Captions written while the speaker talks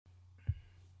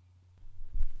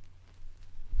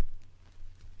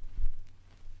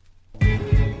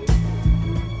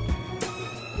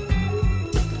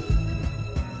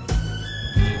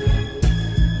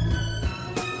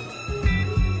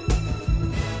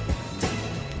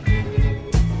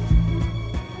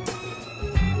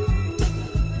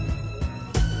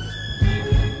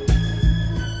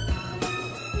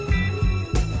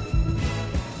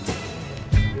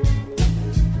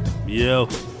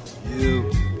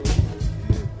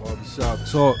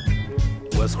Talk.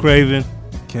 Wes Craven.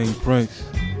 King Prince.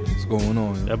 What's going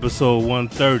on? Yo? Episode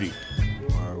 130.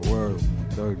 Word,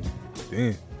 130.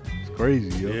 Damn, it's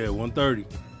crazy, yo. Yeah, 130.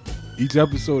 Each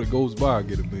episode that goes by, I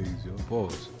get amazed, yo.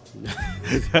 Pause.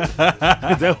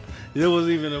 that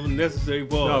wasn't even a necessary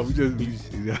pause. No,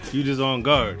 you just on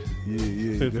guard.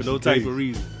 Yeah. For no type of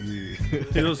reason. Yeah.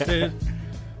 You know what I'm saying?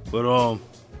 But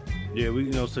yeah, we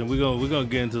you know what I'm saying, we're gonna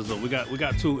get into some. We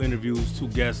got two interviews, two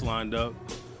guests lined up.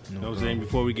 You know what I'm saying?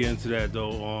 Before we get into that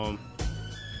though,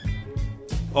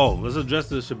 let's address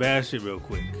the Shabazz shit real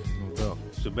quick. No doubt.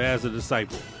 Shabazz the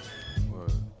Disciple.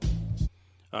 Word.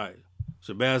 Alright.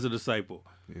 Shabazz the Disciple.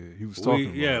 Yeah, he was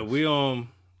talking about we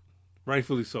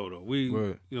rightfully so though. We Right.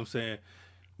 you know what I'm saying?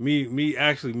 Me,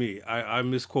 I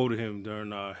misquoted him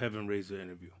during Heaven Razor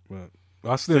interview. Right.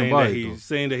 I stand by it, though.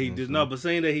 Saying that he did right.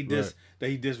 dissed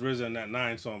RZA in that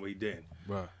 9 song, but he didn't.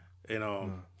 Right. And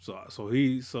so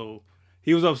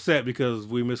he was upset because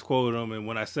we misquoted him, and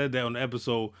when I said that on the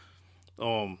episode,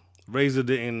 RZA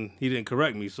didn't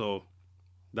correct me, so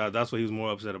that's what he was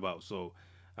more upset about. So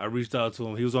I reached out to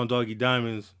him. He was on Doggy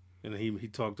Diamonds, and he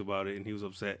talked about it, and he was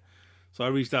upset. So I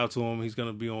reached out to him. He's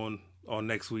gonna be on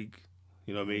next week.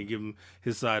 You know what I mean? Give him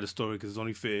his side of the story because it's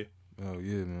only fair. Oh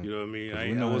yeah, man. You know what I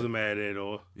mean? I wasn't mad at it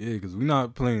all. Yeah, because we're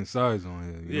not playing sides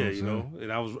on here. You know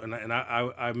and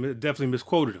I definitely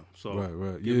misquoted him. So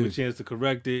right. give him a chance to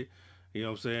correct it. You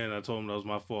know what I'm saying? I told him that was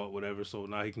my fault, whatever. So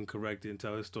now he can correct it and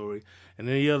tell his story. And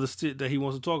any other shit that he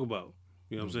wants to talk about.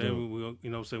 You know what I'm saying? We you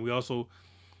know what I'm saying? We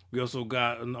also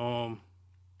got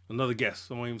another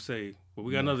guest. I won't even say, but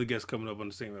we got another guest coming up on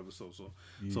the same episode.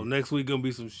 So next week gonna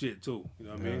be some shit too. You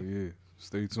know what I mean? Yeah.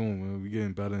 Stay tuned, man. We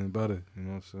getting better and better. You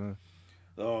know what I'm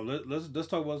saying? Let's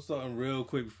talk about something real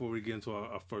quick before we get into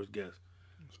our first guest.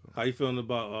 How you feeling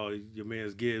about your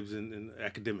man's Gibbs and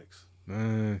academics?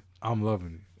 Man, I'm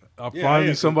loving it.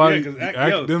 Finally somebody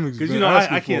academics. Because you know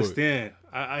I can't stand.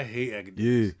 I hate academics.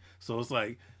 Yeah. So it's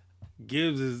like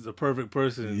Gibbs is the perfect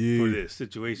person for this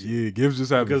situation. Yeah, Gibbs just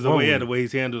having because fun the way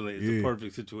he's handling it, it's a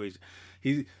perfect situation.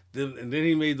 And then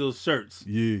he made those shirts.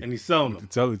 Yeah. And he's selling them.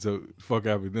 Tell it to fuck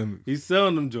academics. He's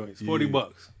selling them joints,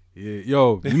 $40. Yeah,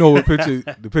 yo, you know what picture?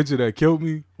 The picture that killed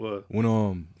me. What?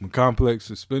 When Complex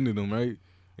suspended him, right?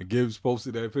 And Gibbs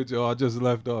posted that picture. Oh, I just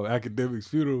left academics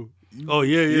funeral.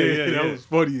 That was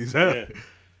funny as hell.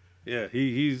 Yeah,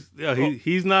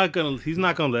 he's not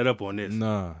gonna let up on this.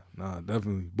 Nah,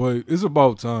 definitely. But it's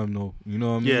about time though. You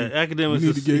know what I mean? Yeah,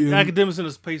 academics in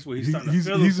a space where he's starting to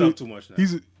feel himself too much now.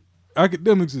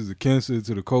 Academics is a cancer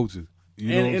to the culture.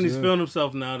 And he's feeling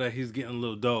himself now that he's getting a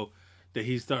little dough. That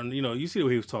he's starting, you see the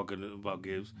way he was talking about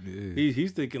Gibbs. Yeah.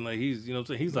 He's thinking like he's, you know what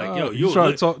I'm saying? He's like, yo, he's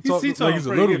trying to talk like he's a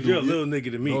little dude. You're a little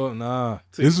nigga to me. Oh, nah.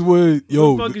 So this is where,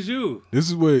 who the fuck is you? This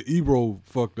is where Ebro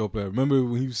fucked up at. Remember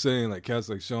when he was saying like cats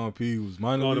like Sean P was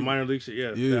minor league? The minor league shit,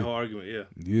 yeah. That whole argument, yeah.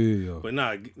 Yeah. But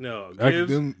no,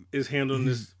 Gibbs is handling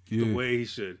this the way he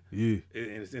should. Yeah.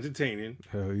 And it's entertaining.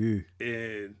 Hell yeah.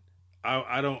 And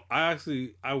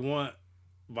I want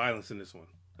violence in this one.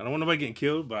 I don't want nobody getting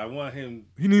killed, but I want him.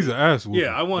 He needs an ass whooping.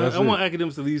 Yeah, I want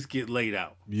academics to at least get laid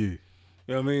out. Yeah. You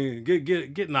know what I mean?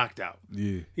 Get knocked out.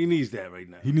 Yeah. He needs that right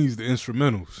now. He needs the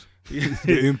instrumentals. The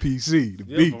MPC, the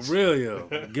beats. For real, yo.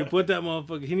 Put that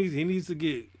motherfucker. He needs to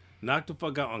get knocked the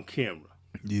fuck out on camera.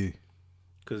 Yeah.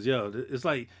 Cause it's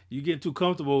like you get too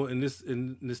comfortable in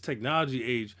this technology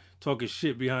age talking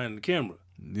shit behind the camera.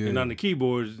 Yeah. And on the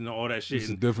keyboards and all that shit.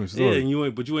 It's a different story. Yeah, and you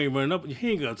ain't running up.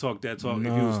 He ain't gonna talk that talk if he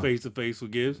was face to face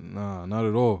with Gibbs. Nah, not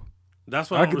at all.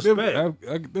 That's what I don't respect.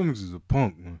 Academics is a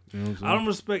punk, man. You know what I'm saying? I don't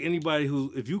respect anybody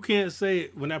who, if you can't say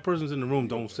it when that person's in the room,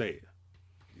 don't say it.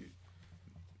 Yeah.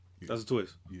 That's a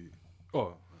twist. Yeah.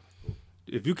 Oh.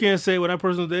 If you can't say it when that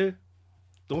person's there,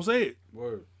 don't say it.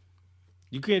 Word.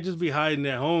 You can't just be hiding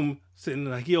at home, sitting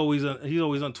like he's always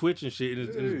on Twitch and shit in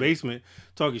his basement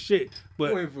talking shit.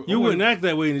 But you wouldn't act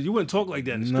that way. You wouldn't talk like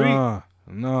that in the street.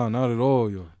 Nah, not at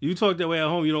all, yo. You talk that way at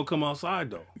home. You don't come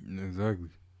outside though. Exactly.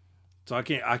 So I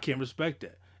can't respect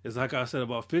that. It's like I said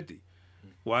about 50.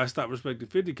 Why I stopped respecting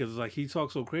 50 because it's like he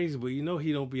talks so crazy, but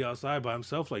he don't be outside by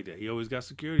himself like that. He always got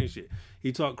security and shit.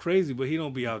 He talk crazy, but he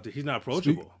don't be out there. He's not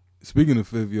approachable. Speaking of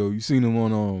 50, yo, you seen him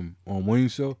on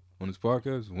Wayne's show? On his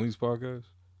podcast, Wayne's podcast.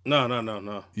 No.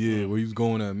 Yeah, where he was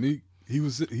going at Meek.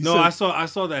 I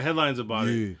saw that headlines about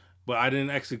it, but I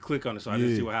didn't actually click on it, so I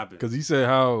didn't see what happened. Because he said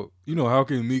how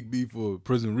can Meek be for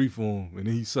prison reform, and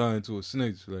then he signed to a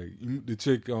snitch, like the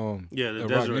chick, the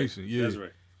Rock Nation, Desiree.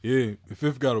 Yeah, the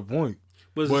Fifth got a point.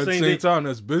 But at the same time,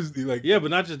 that's busy. Like, yeah, but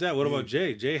not just that. What about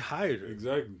Jay? Jay hired her.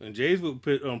 Exactly. And Jay's with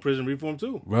prison reform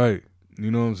too. Right. You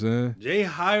know what I'm saying? Jay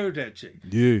hired that chick.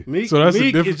 Yeah. Meek, so that's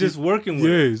Meek is just working with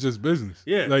her. Yeah, it's just business.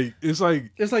 Yeah. Like, it's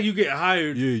like you get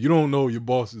hired. Yeah, you don't know your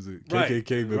boss is a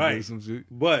KKK member right. or some shit.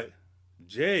 But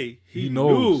Jay, he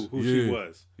knows knew who she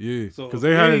was. Yeah. So because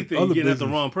they had anything, other getting business. at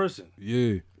the wrong person.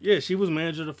 Yeah. Yeah, she was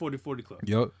manager of the 40/40 Club.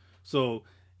 Yep. So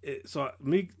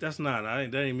Meek, that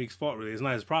ain't Meek's fault really. It's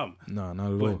not his problem. Nah, not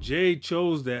at all. But Jay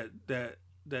chose that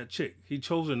chick. He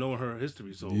chose her knowing her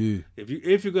history. So yeah.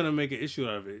 if you're gonna make an issue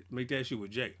out of it, make that issue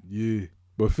with Jay. Yeah.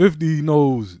 But 50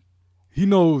 knows he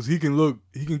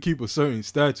can keep a certain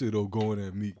stature though going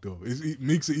at Meek though.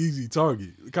 Meek's an easy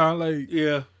target. Kinda like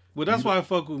yeah. Well that's why I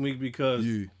fuck with Meek because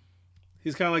yeah.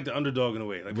 he's kinda like the underdog in a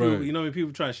way. Like right. people, you know,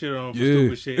 people try to shit on him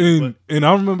for stupid shit. And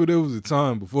I remember there was a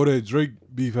time before that Drake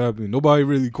beef happened, nobody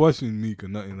really questioned Meek or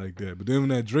nothing like that. But then when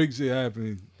that Drake shit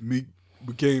happened, Meek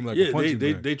became like a punching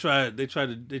bag. They tried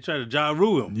to Ja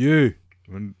Rule him. Yeah.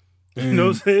 You know what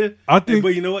I'm saying? I think,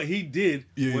 but you know what? He did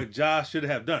what Ja should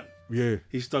have done. Yeah.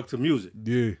 He stuck to music.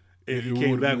 Yeah. And he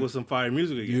came back with some fire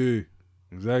music again.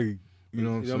 Yeah. Exactly. You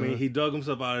know what I'm saying? I mean? He dug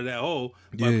himself out of that hole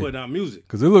by putting out music.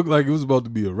 Because it looked like it was about to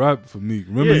be a rap for Meek.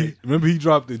 Remember he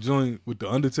dropped the joint with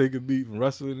the Undertaker beat from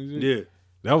wrestling and shit? Yeah.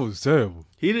 That was terrible.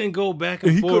 He didn't go back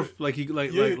and forth like Ja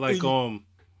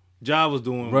was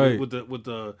doing with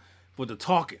the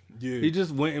talking. Yeah. He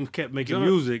just went and kept making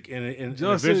music and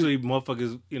eventually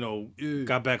motherfuckers,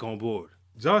 got back on board.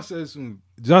 Josh said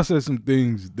some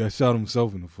things that shot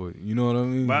himself in the foot. You know what I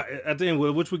mean? But at the end,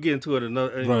 which we get into it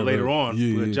later on.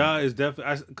 Yeah, Ja is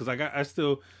definitely because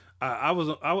I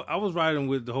was riding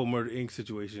with the whole Murder Inc.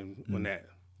 situation when that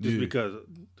because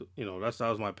that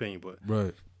was my opinion. But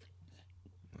right,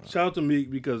 shout out to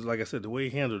Meek because like I said, the way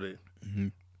he handled it,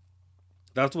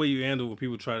 that's the way you handle when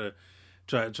people try to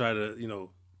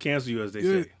cancel you as they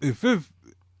say. And Fifth.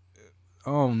 I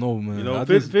don't know, man.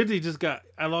 50 just got.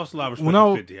 I lost a lot of respect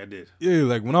for 50. I did. Yeah,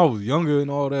 like when I was younger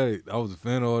and all that, I was a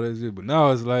fan of all that shit. But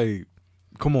now it's like,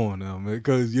 come on now, man,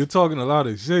 because you're talking a lot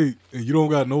of shit and you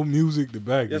don't got no music to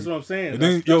back it. That's what I'm saying. And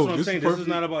that's what I'm saying. This is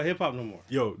not about hip hop no more.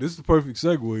 Yo, this is the perfect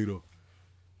segue though.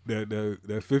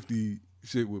 That 50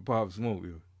 shit with Pop Smoke,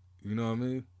 yo. You know what I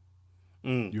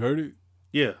mean? You heard it?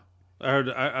 Yeah. I heard.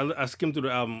 I skimmed through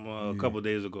the album a couple of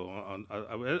days ago.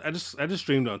 I just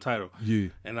streamed it on Tidal. Yeah.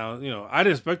 And I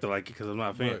didn't expect to like it because I'm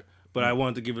not a fan, but I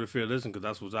wanted to give it a fair listen because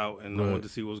that's what's out, and I wanted to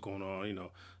see what's going on.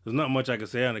 There's not much I could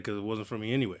say on it because it wasn't for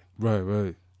me anyway.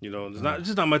 Right. It's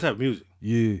just not my type of music.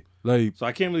 Yeah. Like so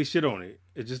I can't really shit on it.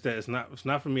 It's just that it's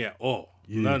not for me at all.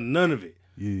 Yeah. None of it.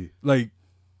 Yeah. Like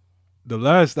the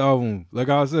last album, like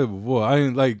I said before, I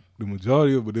didn't like the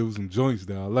majority of it, but there was some joints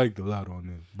that I liked a lot on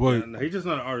there. But he's just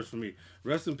not an artist for me.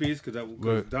 Rest in peace, because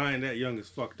dying that young is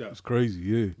fucked up. It's crazy,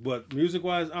 yeah. But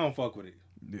music-wise, I don't fuck with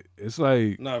it. It's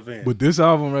like... Not a fan. But this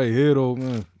album right here, though,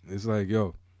 man, it's like,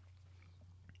 yo,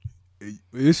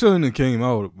 it shouldn't have came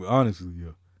out, honestly,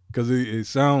 yo. Because it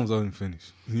sounds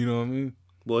unfinished. You know what I mean?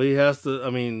 Well, he has to,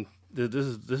 I mean... This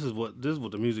is what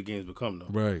the music game's become though.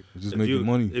 Right, it's just making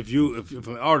money. If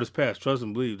an artist passed, trust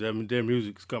and believe that their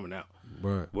music's coming out.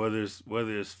 Right. Whether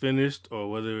it's finished or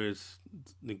whether it's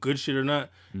the good shit or not,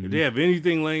 if they have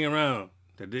anything laying around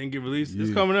that didn't get released,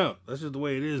 it's coming out. That's just the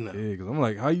way it is now. Yeah, because I'm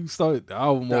like, how you start the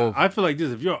album off? I feel like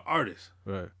this: if you're an artist,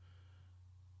 right,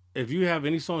 if you have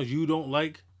any songs you don't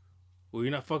like, or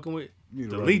you're not fucking with,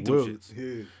 delete them shits.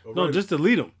 Yeah. No, just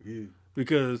delete them. Yeah.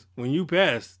 Because when you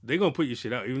pass, they're gonna put your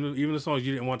shit out, even the songs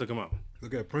you didn't want to come out.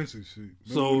 Look at Prince's shit.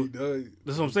 So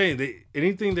that's what I'm saying.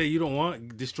 Anything that you don't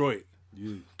want, destroy it.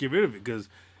 Yeah. Get rid of it because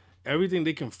everything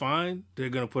they can find, they're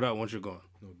gonna put out once you're gone.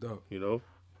 No doubt.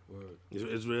 Word.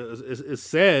 It's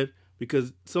sad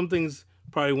because some things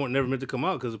probably weren't never meant to come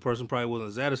out because the person probably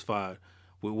wasn't satisfied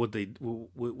with what they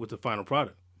with the final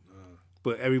product.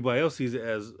 But everybody else sees it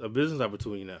as a business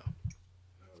opportunity now.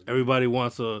 Everybody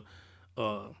wants a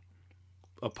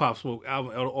Pop Smoke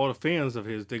album. All the fans of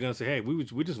his, they're gonna say, "Hey, we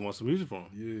just want some music from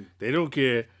him." Yeah. They don't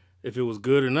care if it was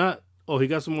good or not. Oh, he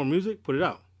got some more music. Put it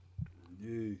out.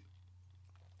 Yeah.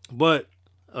 But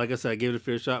like I said, I gave it a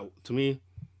fair shot. To me,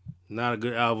 not a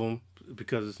good album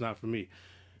because it's not for me.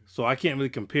 So I can't really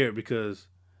compare it because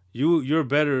you're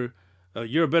better.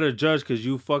 You're a better judge because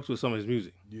you fucked with some of his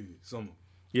music. Yeah, some.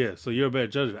 Yeah, so you're a better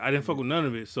judge of it. I didn't fuck with none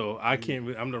of it, so I can't.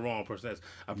 I'm the wrong person.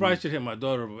 I probably should hit my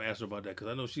daughter up and ask her about that because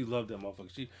I know she loved that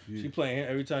motherfucker. She playing him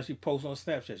every time she posts on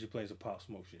Snapchat. She plays some Pop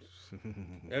Smoke shit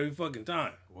every fucking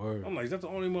time. Word. I'm like, is that the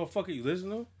only motherfucker you listen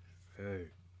to? Hey,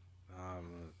 nah,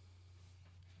 man.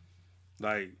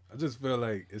 Like, I just feel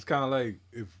like it's kind of like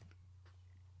if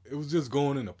it was just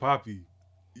going in a poppy,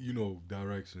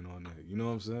 direction on that. You know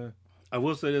what I'm saying? I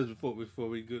will say this before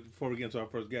we get into our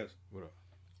first guest. What up?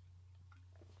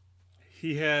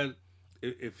 He had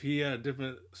if he had a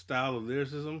different style of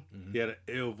lyricism, he had an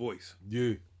ill voice.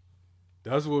 Yeah,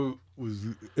 that's what was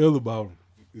ill about him.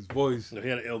 His voice. No, he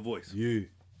had an ill voice. Yeah.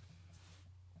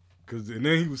 And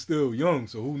then he was still young,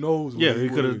 so who knows? Yeah, he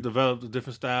could have developed a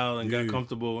different style and got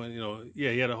comfortable, and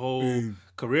he had a whole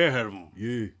career ahead of him.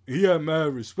 Yeah, he had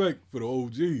mad respect for the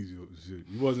OGs.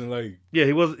 He wasn't like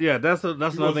he was. Yeah, that's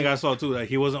another thing I saw too. Like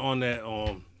he wasn't on that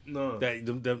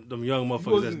them young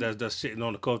motherfuckers that's shitting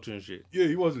on the culture and shit. Yeah,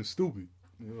 he wasn't stupid.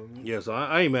 You know what I mean? Yeah, so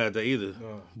I ain't mad at that either.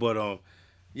 Nah. But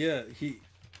yeah,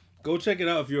 go check it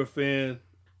out if you're a fan,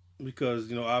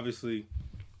 because obviously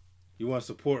you want to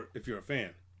support if you're a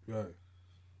fan. Right.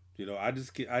 I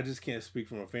just can't speak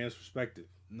from a fan's perspective.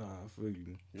 Nah, I feel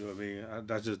you. You know what I mean?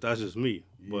 That's just me.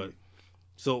 Yeah. But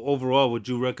so overall, would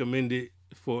you recommend it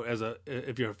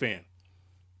if you're a fan?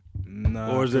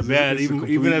 Nah. Or is it bad?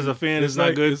 Even as a fan, it's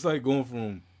not good. It's like going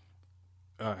from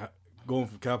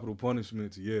capital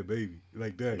punishment to Yeah Baby,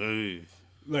 like that. Hey.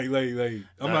 Like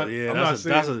I'm not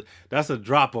saying that's a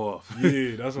drop off.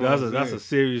 Yeah, that's what that's a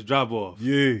serious drop off.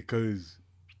 Yeah, because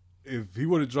if he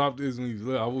would have dropped this when he was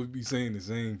little, I would be saying the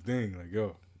same thing. Like,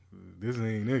 yo, this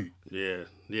ain't it. Yeah.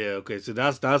 Okay, so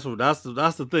that's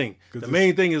the thing. The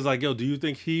main thing is like, yo, do you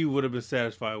think he would have been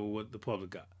satisfied with what the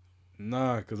public got?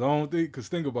 Nah, because I don't think. Because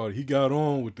think about it, he got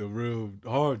on with the real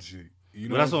hard shit.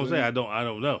 But that's what I'm saying. I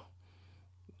don't know.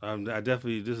 I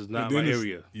definitely, this is not my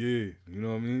area. Yeah, you know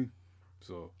what I mean.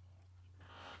 So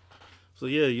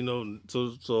yeah,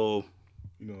 so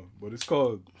but it's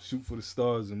called Shoot for the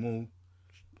Stars and Moon.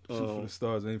 Shoot for the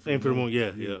Stars, Aim for the Moon.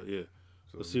 Yeah.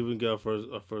 So, let's see if we can get our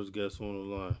first guest on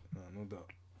the line. No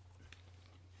doubt.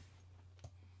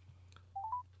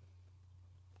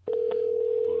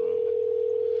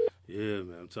 Yeah,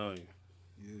 man, I'm telling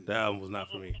you, that album was not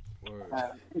for me.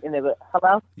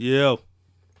 Hello? Yeah.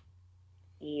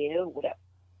 Yeah, what up?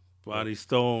 Bonnie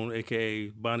Stone, a.k.a.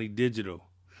 Bonnie Digital.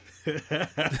 What's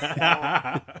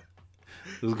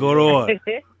going on?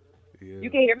 You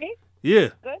can hear me? Yeah.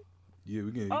 Good? Yeah,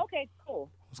 we can hear you. Okay, cool.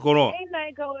 What's going on? Ain't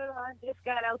nothing going on. Just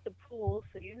got out the pool,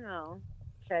 so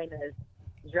trying to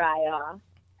dry off.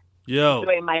 Yo.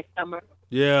 Enjoy my summer.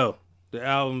 Yeah. The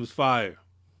album is fire.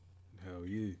 Hell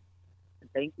yeah.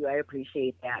 Thank you. I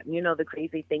appreciate that. The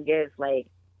crazy thing is, like,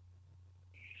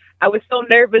 I was so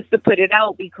nervous to put it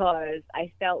out because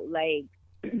I felt like,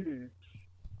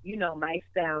 my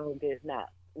sound is not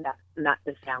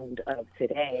the sound of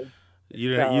today.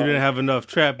 You didn't have enough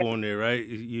trap on there, right?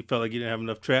 You felt like you didn't have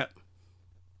enough trap?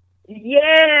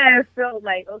 Yeah, so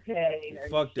like, okay,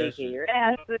 fuck are you shaking your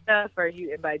ass enough?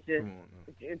 Am I just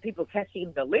people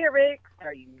catching the lyrics?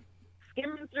 Are you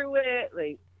skimming through it?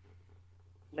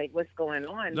 Like what's going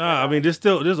on? Nah, I mean,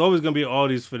 there's always gonna be an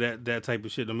audience for that type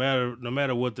of shit. No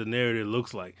matter what the narrative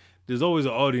looks like, there's always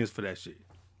an audience for that shit.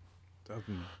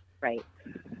 Definitely. Right.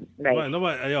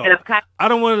 Nobody, I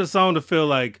don't want the song to feel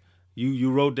like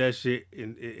you wrote that shit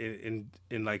in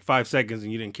like 5 seconds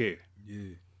and you didn't care.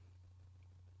 Yeah.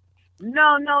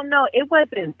 No. It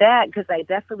wasn't that, because I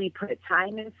definitely put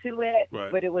time into it.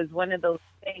 Right. But it was one of those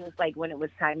things, like when it was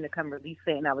time to come release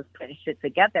it and I was putting shit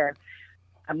together,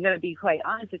 I'm going to be quite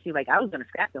honest with you, like I was going to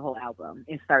scrap the whole album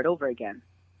and start over again.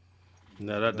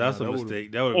 No, that's a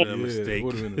mistake. That would have been a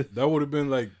mistake. That would have been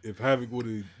like if Havoc would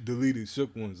have deleted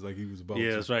Shook Ones like he was about to.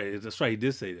 Yeah, that's right. That's right. He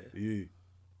did say that. Yeah.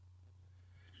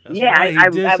 I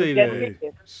did say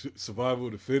that. Survival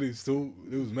of the Fittest too.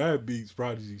 It was mad beats.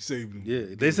 Prodigy saved him.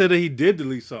 Yeah, they said that he did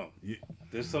delete some. Yeah,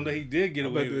 there's some that he did get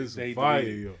away with.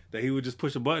 That he would just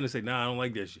push a button and say, "Nah, I don't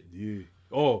like that shit." Yeah.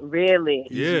 Oh, really?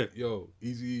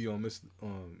 Easy on Mr.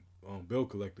 Bill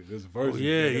Collector. There's a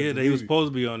version. That he was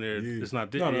supposed to be on there. Yeah. It's not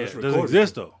there. No, it doesn't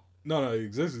exist though. No, it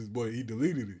exists, but he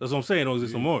deleted it. That's what I'm saying. It don't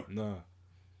exist no more. Nah.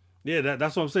 Yeah,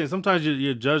 that's what I'm saying. Sometimes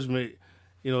your judgment,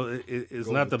 it's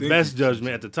not the best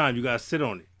judgment at the time. You gotta sit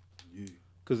on it. Yeah.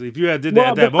 Because if you had did that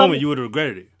at that moment, you would have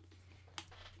regretted it.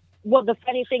 Well, the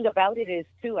funny thing about it is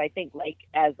too, I think, like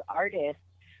as artists,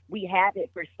 we had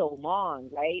it for so long,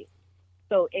 right?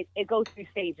 So it goes through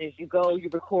stages. You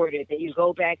record it, then you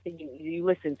go back and you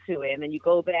listen to it, and then you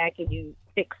go back and you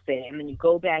fix it, and then you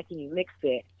go back and you mix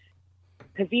it.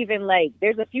 Because even like,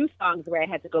 there's a few songs where I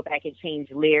had to go back and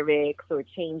change lyrics or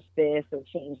change this or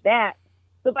change that.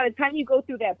 So by the time you go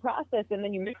through that process and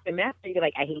then you mix and master, you're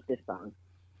like, I hate this song.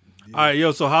 Yeah. All right,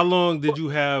 yo, so how long did you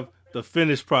have the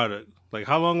finished product? Like,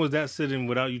 how long was that sitting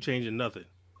without you changing nothing?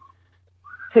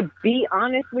 To be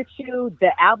honest with you,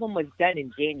 the album was done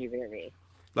in January.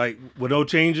 Like, with no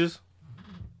changes?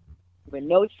 With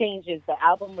no changes. The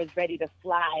album was ready to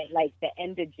fly. Like, the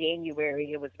end of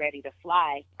January, it was ready to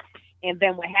fly. And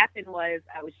then what happened was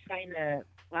I was trying to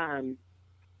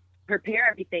prepare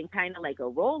everything kind of like a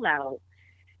rollout.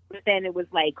 But then it was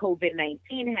like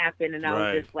COVID-19 happened, and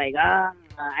I was just like,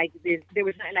 there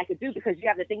was nothing I could do, because you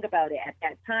have to think about it. At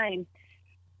that time,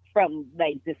 from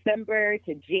like December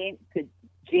to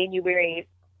January,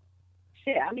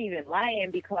 shit, I'm even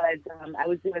lying, because I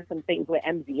was doing some things with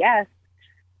MZS.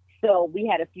 So we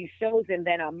had a few shows, and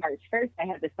then on March 1st, I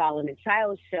had the Solomon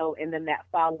Child show, and then that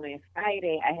following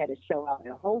Friday, I had a show out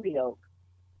in Holyoke.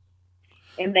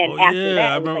 And then after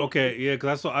that, I remember. like, okay, yeah,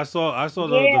 because I saw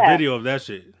the video of that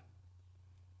shit.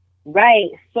 Right.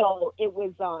 So it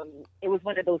was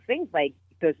one of those things, like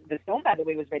the Stone, by the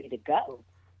way, was ready to go.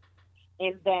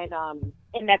 And then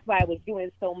and that's why I was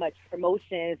doing so much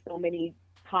promotion, so many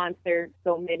concerts,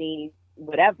 so many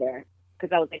whatever,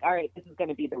 because I was like, all right, this is going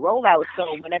to be the rollout.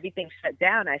 So when everything shut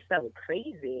down, I felt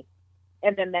crazy.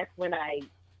 And then that's when I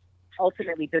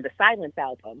ultimately did the Silence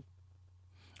album.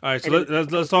 All right, so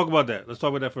let's talk about that. Let's talk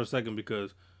about that for a second,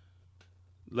 because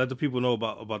let the people know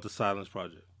about the Silence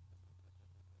project.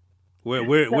 Where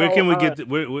can we get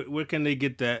where can they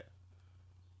get that?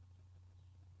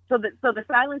 So the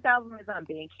Silence album is on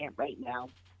Bandcamp right now.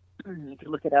 You can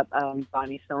look it up.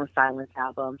 Bonnie Stone Silence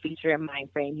album featuring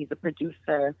Mindframe. He's a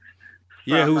producer.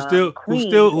 Yeah, from, who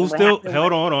still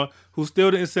hold on. Who still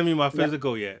didn't send me my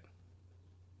physical yet?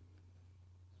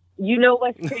 You know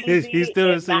what's crazy? He still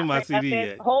didn't send me my CD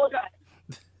yet. Hold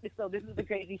on. So this is the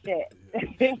crazy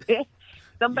shit.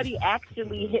 Somebody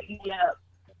actually hit me up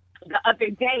the other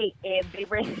day, and they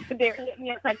were hitting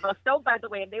me up like about Stone, by the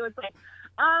way, and they was like,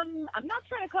 I'm not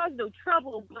trying to cause no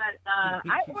trouble, but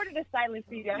I ordered a Silence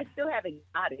CD. I still haven't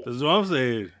got it. That's what I'm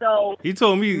saying. So he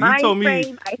told me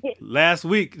last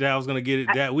week that I was gonna get it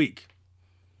that week.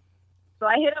 So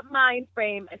I hit up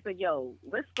Mindframe. I said, "Yo,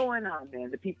 what's going on,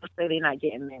 man? The people say they're not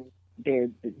getting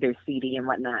their CD and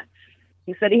whatnot."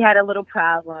 He said he had a little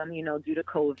problem, due to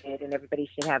COVID, and everybody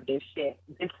should have their shit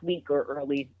this week or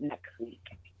early next week.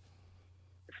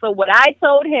 So what I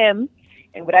told him,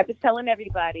 and what I've been telling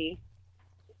everybody,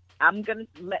 I'm gonna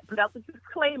put out the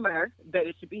disclaimer that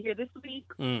it should be here this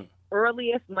week,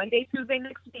 earliest Monday, Tuesday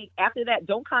next week. After that,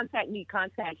 don't contact me,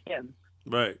 contact him.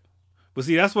 Right. But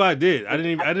see, that's what I did. I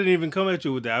didn't even come at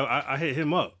you with that. I hit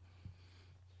him up.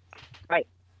 Right.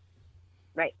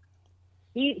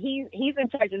 He's in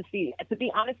charge of the CD. To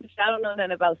be honest with you, I don't know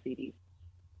nothing about CDs.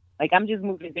 Like, I'm just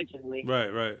moving digitally.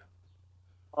 Right.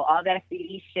 Well, all that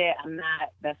CD shit,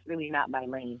 that's really not my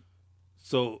lane.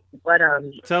 So, but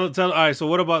tell. All right. So,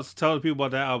 what about tell the people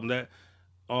about that album? That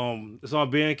it's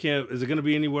on Bandcamp. Is it going to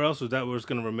be anywhere else, or is that where it's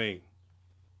going to remain?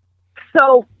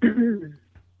 So,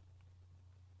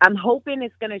 I'm hoping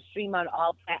it's going to stream on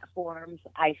all platforms.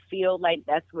 I feel like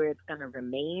that's where it's going to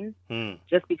remain,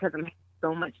 just because I'm having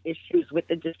so much issues with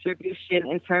the distribution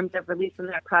in terms of releasing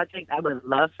that project. I would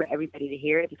love for everybody to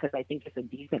hear it, because I think it's a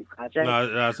decent project.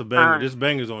 No, that's a banger. This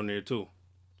banger's on there too.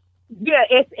 Yeah,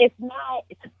 it's not,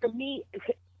 for me,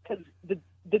 because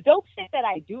the dope shit that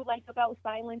I do like about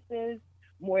Silences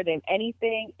more than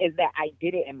anything is that I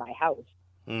did it in my house.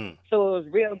 So it was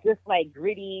real, just like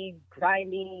gritty,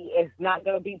 grimy. It's not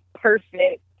going to be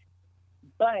perfect.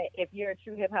 But if you're a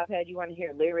true hip hop head, you want to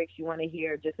hear lyrics, you want to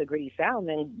hear just a gritty sound,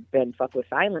 then fuck with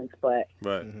Silence. But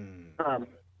right.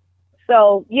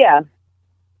 So yeah,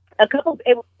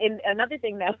 and another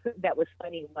thing that was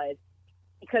funny was,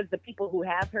 because the people who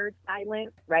have heard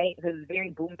Silence, right, because it's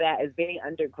very boom bap, it's very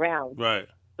underground, right.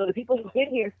 So the people who did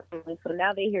hear Silence, so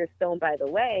now they hear Stone, by the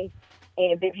way,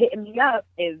 and they're hitting me up.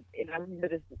 And I remember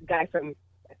this guy I think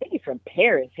he's from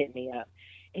Paris, hit me up.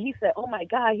 And he said, "Oh my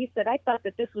God," he said, "I thought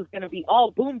that this was going to be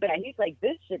all boom bap." He's like,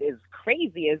 "This shit is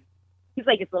crazy." He's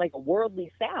like, "It's like a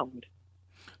worldly sound."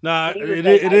 Nah,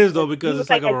 it is though, because it's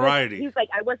like a variety. He's like,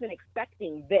 "I wasn't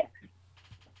expecting this."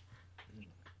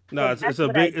 No, it's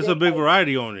a big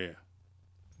variety on there.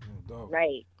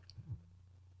 Right.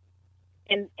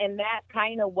 And that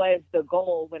kind of was the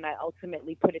goal when I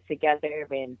ultimately put it together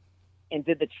and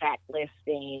did the track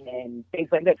listing and things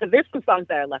like that. Because there's some songs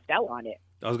that are left out on it.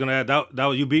 I was gonna add that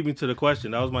you beat me to the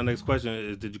question. That was my next question: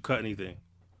 is did you cut anything?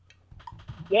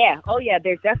 Yeah. Oh yeah.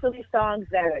 There's definitely songs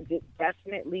that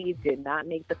definitely did not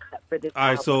make the cut for this. All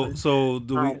right. album. So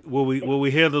will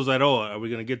we hear those at all? Are we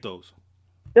gonna get those?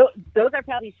 Those are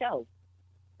probably shelved.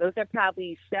 They'll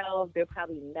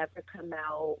probably never come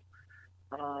out.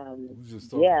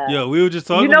 Yeah. Yo, we were just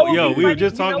talking. We were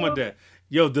just talking about that.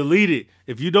 Yo, delete it.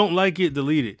 If you don't like it,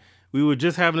 delete it. We were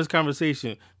just having this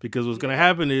conversation because what's going to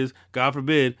happen is, God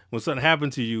forbid, when something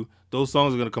happened to you, those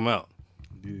songs are going to come out.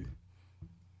 Yeah.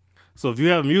 So if you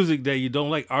have music that you don't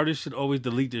like, artists should always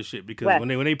delete their shit, because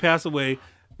when they pass away,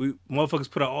 motherfuckers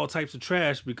put out all types of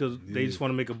trash because they just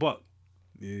want to make a buck.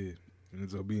 Yeah, and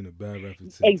it's all being a bad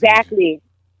reputation. Exactly.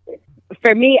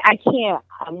 for me, I can't.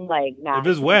 I'm like, nah. If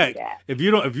it's whack, if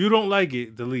you don't like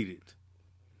it, delete it.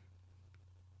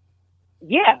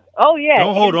 Yeah. Oh yeah.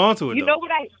 Don't hold on to it. You know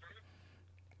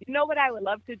what I would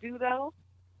love to do though?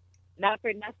 Not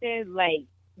for nothing, like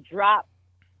drop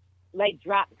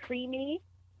Creamy,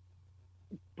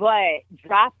 but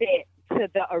drop it to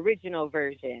the original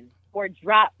version, or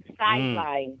drop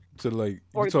Sideline to like,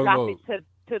 or drop it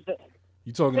to the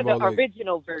you talking about the like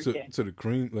original version to the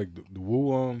Cream, like the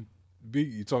Woo beat.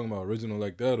 You talking about original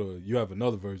like that, or you have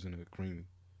another version of Creamy?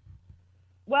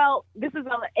 Well, it's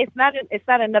not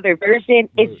another version.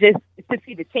 Word. It's just to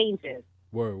see the changes.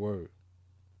 Word.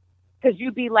 Because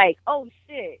you'd be like, oh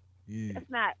shit, yeah,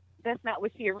 that's not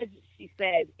what she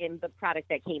said in the product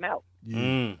that came out.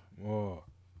 Yeah. Oh,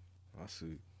 I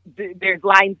see. There's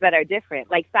lines that are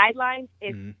different. Like Sidelines,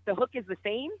 the hook is the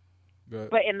same,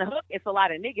 but in the hook, it's a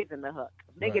lot of niggas in the hook.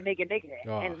 Nigga.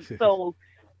 Oh. And so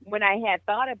when I had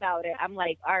thought about it, I'm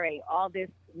like, all right, all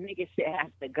this nigga shit has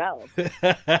to go. We need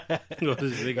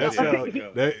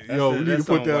to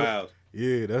put that. Wild.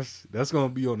 Yeah, that's gonna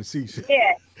be on the C-sheet.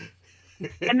 Yeah.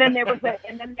 And then there's like.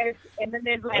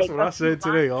 That's what I said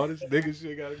today. All this nigga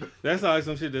shit gotta go. That's like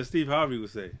some shit that Steve Harvey would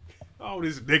say. All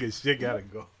this nigga shit gotta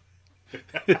go.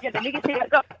 Yeah, the nigga shit gotta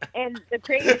go. And the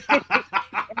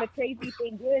crazy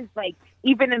thing is, like,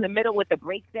 even in the middle with the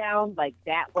breakdown, like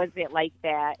that wasn't like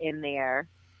that in there.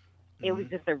 It was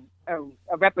just a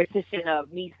repetition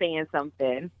of me saying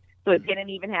something. So it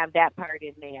didn't even have that part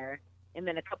in there. And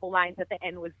then a couple lines at the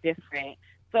end was different.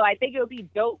 So I think it would be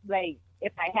dope, like,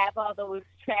 if I have all those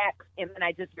tracks and then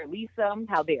I just release them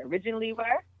how they originally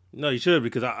were. No, you should,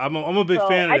 because I'm a big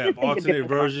fan of that. Alternate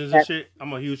versions and shit.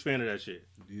 I'm a huge fan of that shit.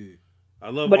 Yeah.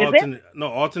 I love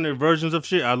alternate versions of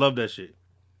shit. I love that shit.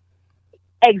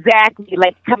 Exactly.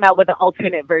 Like, come out with the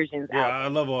alternate versions. Yeah, I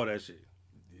love all that shit.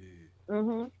 Yeah.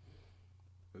 Mm-hmm.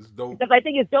 It's dope. Because I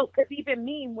think it's dope. Because even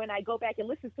me, when I go back and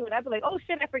listen to it, I'd be like, oh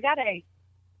shit, I forgot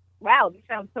wow, this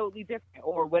sounds totally different,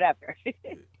 or whatever.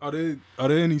 Are there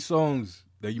any songs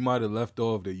that you might have left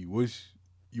off that you wish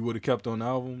you would have kept on the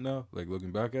album now? Like,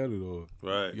 looking back at it, or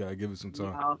right? You gotta give it some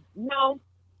time. No,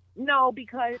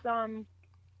 because I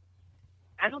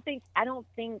don't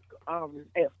think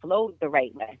it flowed the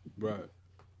right way. Right.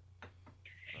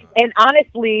 And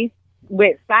honestly,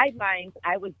 with Sidelines,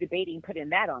 I was debating putting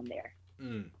that on there.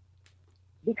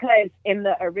 Because in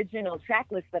the original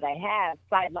track list that I have,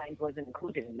 Sidelines wasn't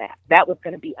included in that. That was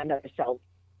going to be another song.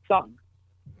 Wow.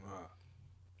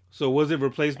 So was it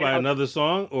replaced by another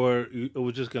song, or it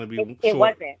was just going to be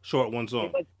short one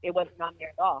song? It wasn't on there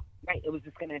at all. Right. It was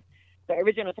just going to, the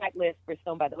original track list for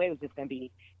Stone, by the way, was just going to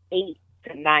be 8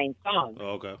 to 9 songs.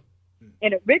 Oh, okay.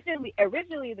 And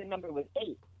originally the number was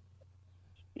 8.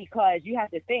 Because you have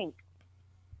to think,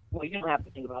 well, you don't have to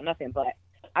think about nothing, but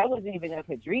I wasn't even going to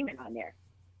put Dreaming on there.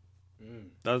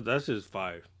 That's just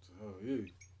fire. Oh, yeah.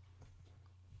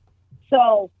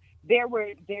 So there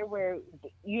were,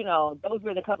 those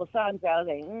were the couple songs that I was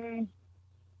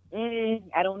like,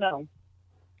 I don't know.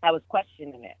 I was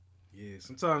questioning it. Yeah,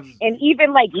 sometimes. And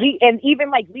even like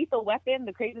Lethal Weapon,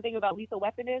 the crazy thing about Lethal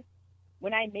Weapon is,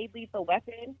 when I made Lethal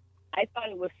Weapon, I thought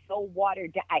it was so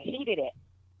watered down. I hated it,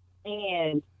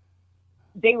 and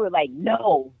they were like,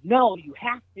 no, you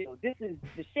have to. This is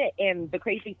the shit. And the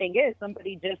crazy thing is,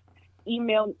 somebody just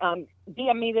emailed,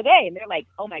 DM me today, and they're like,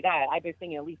 oh my God, I've been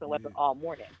singing Lethal Weapon all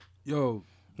morning. Yo.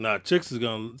 Nah, chicks is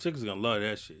gonna love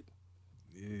that shit.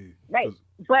 Yeah. Right.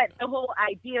 But the whole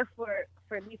idea for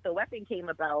Lethal Weapon came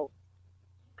about,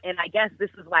 and I guess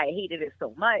this is why I hated it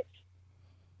so much,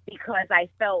 because I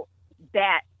felt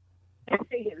that, this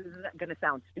is going to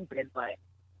sound stupid, but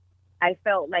I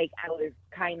felt like I was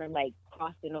kind of like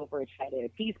crossing over and trying to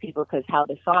appease people, because how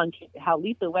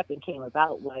Lethal Weapon came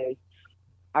about was,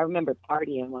 I remember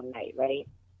partying one night, right?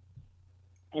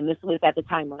 And this was at the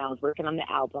time when I was working on the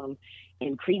album,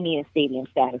 and Creamy and Stadium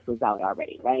Status was out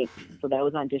already, right? So that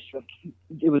was on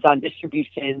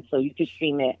distribution, so you could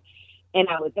stream it. And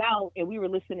I was out, and we were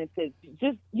listening to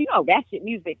just, ratchet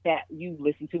music that you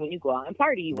listen to when you go out and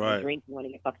party. You want to drink, you want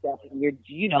to get fucked up, and you're,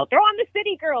 throw on the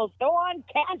City Girls, throw on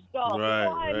Cash Doll,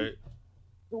 throw on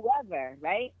whoever,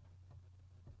 right?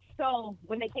 So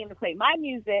when they came to play my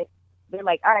music, they're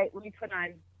like, all right, let me put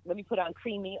on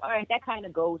Creamy. All right, that kind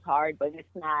of goes hard, but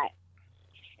it's not.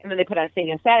 And then they put on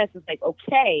Stadium Status. It's like,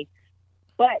 okay,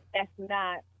 but that's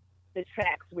not the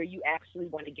tracks where you actually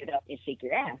want to get up and shake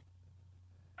your ass.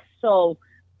 So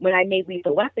when I made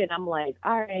Lethal Weapon, I'm like,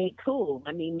 all right, cool.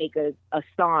 Let me make a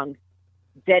song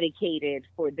dedicated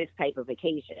for this type of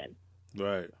occasion.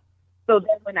 Right. So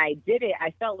then when I did it,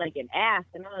 I felt like an ass,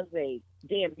 and I was like,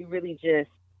 damn, you really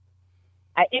just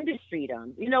I industry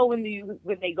them. You know, when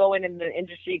they go in and the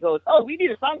industry goes, oh, we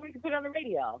need a song we can put on the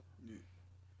radio. Yeah.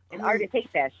 And artists hate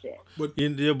that shit. But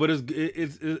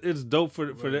it's dope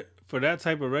for that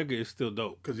type of record. It's still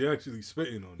dope because you're actually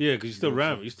spitting on it. Yeah, because you still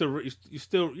rap. You still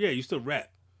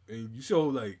rap. And you show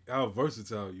like how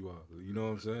versatile you are. You know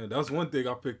what I'm saying? That's one thing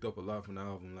I picked up a lot from the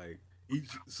album. Like each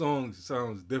song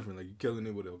sounds different. Like you're killing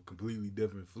it with a completely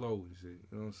different flow and shit.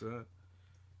 You know what I'm saying?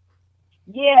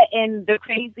 Yeah, and the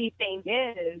crazy thing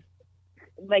is,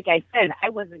 like I said, I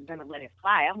wasn't gonna let it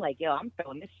fly. I'm like, yo, I'm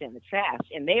throwing this shit in the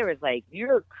trash, and they was like,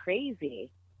 you're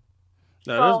crazy.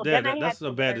 No, that's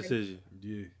a bad decision.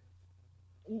 Yeah.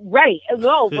 Right.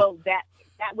 No, well, that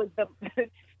was the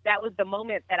that was the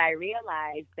moment that I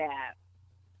realized that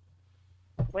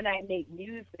when I make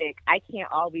music, I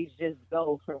can't always just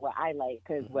go for what I like,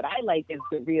 because what I like is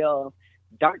the real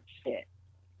dark shit.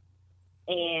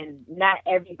 And not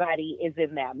everybody is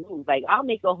in that mood. Like, I'll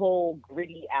make a whole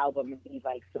gritty album and be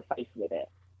like, suffice with it.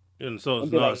 And so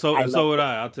would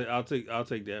I. I'll take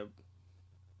that.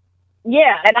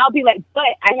 Yeah, and I'll be like,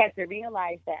 but I had to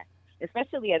realize that,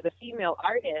 especially as a female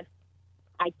artist,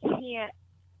 I can't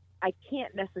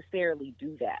necessarily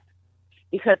do that,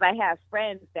 because I have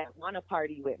friends that want to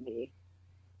party with me,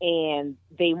 and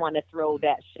they want to throw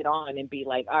that shit on and be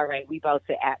like, all right, we about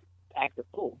to act a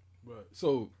fool. Right.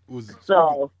 So go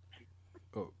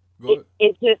ahead.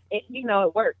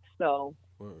 It worked. So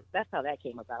Word. That's how that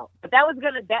came about. But that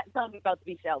song was about to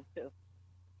be shelved too.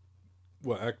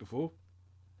 What, Act a Fool?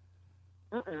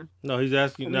 No, he's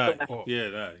asking not.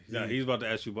 He's about to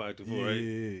ask you about Act a Fool,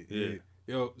 right? Yeah.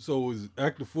 Yo, so was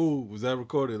Act a Fool, was that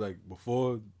recorded like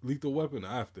before Lethal Weapon or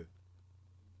after?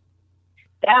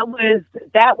 That was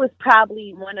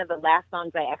probably one of the last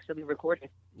songs I actually recorded.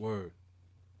 Word.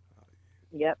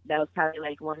 Yep, that was probably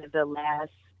like one of the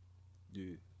last.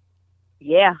 Yeah.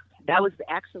 Yeah, that was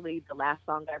actually the last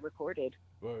song I recorded.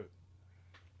 Right.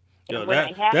 Yo,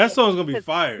 that song's gonna be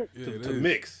fire to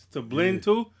mix, to blend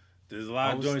to. There's a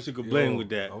lot of joints you could blend with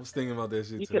that. I was thinking about that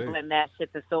shit you today. You could blend that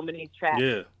shit to so many tracks.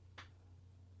 Yeah.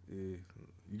 Yeah.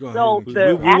 You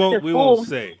gonna we won't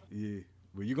say. Yeah.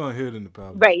 But you're gonna hear it in the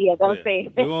palace. Right, yeah, don't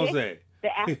say. We won't say.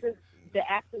 The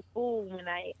active fool, when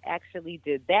I actually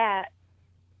did that,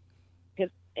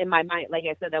 because in my mind, like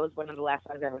I said, that was one of the last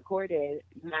songs I recorded.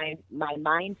 My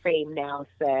mind frame now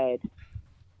said,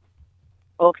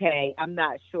 okay, I'm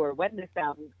not sure when this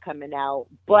album's coming out,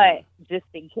 but just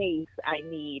in case, I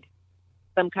need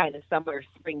some kind of summer or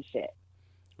spring shit.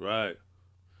 Right.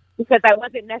 Because I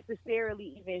wasn't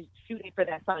necessarily even shooting for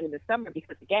that song in the summer,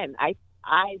 because again, I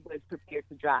was prepared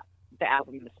to drop the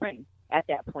album in the spring at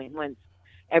that point once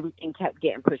everything kept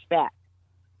getting pushed back.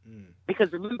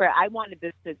 Because remember, I wanted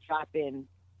this to drop in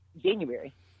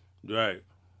January. Right.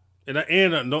 And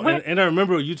I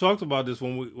remember you talked about this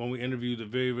when we interviewed the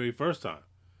very, very first time.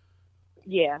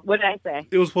 Yeah. What did I say?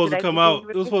 It was supposed to come out.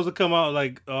 It was supposed to come out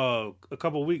like a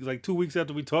couple weeks, like 2 weeks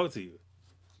after we talked to you.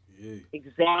 Yeah.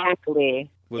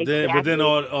 Exactly. But then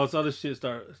all this other shit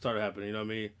started happening. You know what I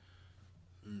mean?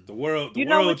 The world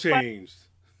changed.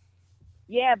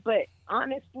 Yeah, but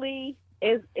honestly,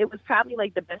 it was probably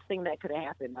like the best thing that could have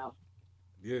happened though.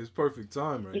 Yeah, it's perfect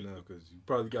time right now, because you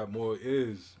probably got more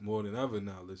ears more than ever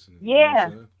now listening. Yeah,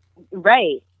 you know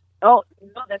right. Oh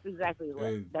no, that's exactly what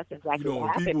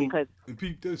happened. Because and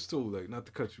peep this too, like, not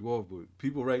to cut you off, but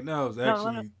people right now is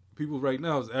actually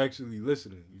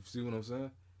listening. You see what I'm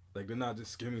saying? Like, they're not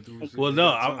just skimming through. Well, no,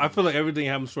 I feel like everything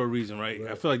happens for a reason, right?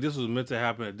 I feel like this was meant to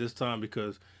happen at this time,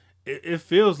 because it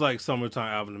feels like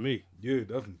summertime album to me. Yeah,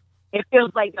 definitely. It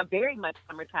feels like a very much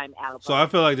summertime album. So I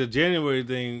feel like the January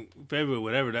thing, February,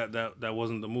 whatever, that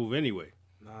wasn't the move anyway.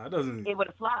 Nah, it doesn't. It would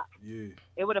have flopped. Yeah.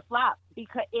 It would have flopped,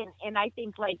 because and I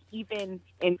think like even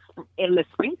in the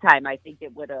springtime, I think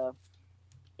it wouldn't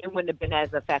have been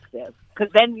as effective,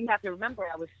 because then you have to remember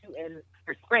I was shooting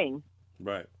for spring.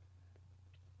 Right.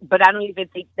 But I don't even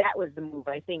think that was the move.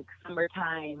 I think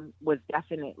summertime was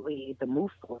definitely the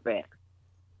move for it.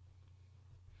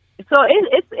 So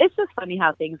it's just funny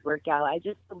how things work out. I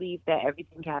just believe that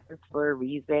everything happens for a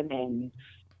reason, and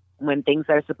when things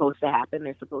are supposed to happen,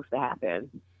 they're supposed to happen.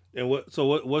 And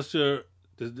what's your?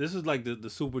 This is like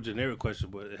the super generic question,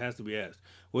 but it has to be asked.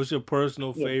 What's your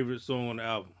personal favorite song on the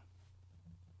album?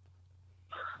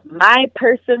 My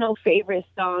personal favorite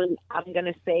song, I'm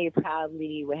gonna say,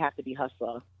 probably would have to be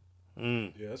 "Hustler."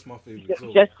 Yeah, that's my favorite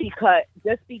song. Just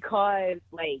because,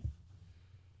 like,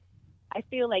 I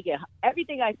feel like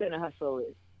everything I said in "Hustle"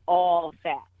 is all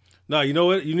fact. No, you know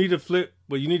what? You need to flip,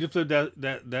 but you need to flip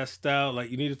that style. Like,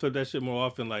 you need to flip that shit more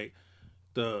often. Like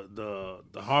the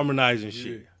harmonizing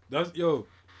shit. That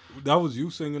was you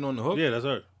singing on the hook. Yeah, that's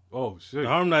her. Oh shit. The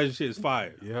harmonizing shit is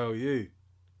fire. Hell yeah.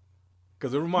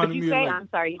 Because it What reminded did me you of say? like I'm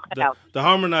sorry, you cut The, out. the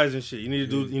harmonizing shit. You need to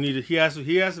do. Yeah. You need to.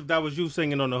 He asked if that was you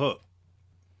singing on the hook.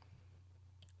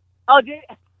 Oh, did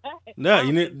Yeah,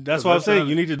 you need. That's Cause what I'm that saying. sounded-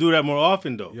 You need to do that more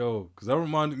often, though. yo, because that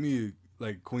reminded me of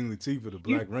like Queen Latifah, the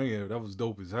Black Rain era. That was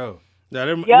dope as hell. Yeah,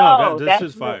 no, that that's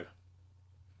shit's fire.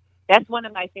 That's one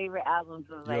of my favorite albums.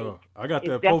 Of, like, Yo, I got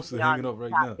it's that poster definitely hanging on up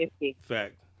right top now. 50.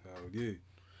 Fact. Hell yeah.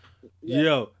 Yeah.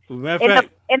 Yo, matter of And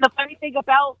fact, the funny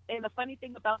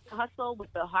thing about the hustle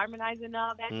with the harmonizing and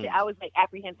all that shit, I was like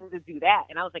apprehensive to do that,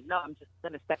 and I was like, no, I'm just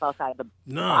gonna step outside the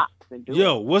box and do it.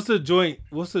 yo, what's the joint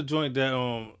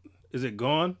that is it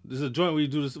Gone? This is a joint where you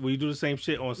do this, where you do the same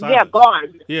shit on Silence. Yeah,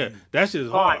 Gone. Yeah, that shit is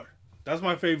Gone. hard. That's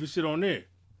my favorite shit on there.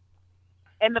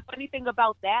 And the funny thing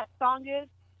about that song is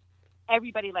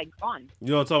everybody likes Gone. You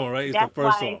know what I'm talking about, right? It's That's the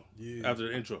first why- song Yeah. after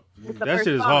the intro. It's the That first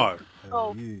shit is song. hard.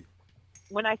 Hell So yeah.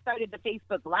 when I started the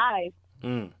Facebook Live,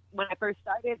 Mm. when I first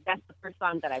started, that's the first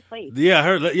song that I played. Yeah, I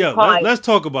heard. Yeah, Because- let's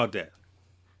talk about that.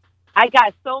 I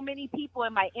got so many people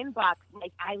in my inbox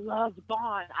like, I love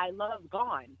Gone. I love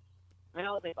Gone. And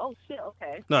I was like, oh shit,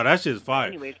 okay. No, that shit's fire.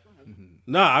 Anyway,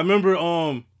 Nah, I remember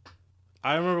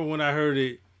when I heard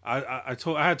it. I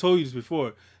had told you this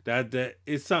before that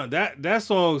it sound that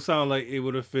song sounded like it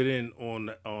would have fit in on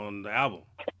the album.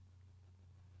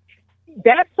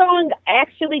 that song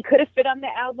actually could have fit on the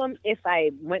album if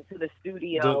I went to the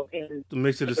studio and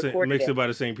Mix recorded it by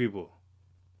the same people.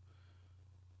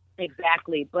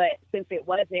 exactly. But since it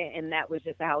wasn't, and that was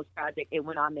just a house project, it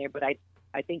went on there. But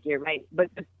I think you're right. But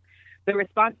the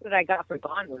response that I got for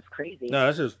Gone was crazy.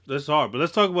 No, that's hard. But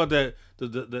let's talk about that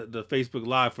the Facebook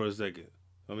Live for a second.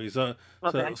 I mean,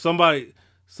 Okay.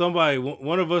 somebody,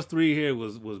 one of us three here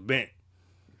was bent.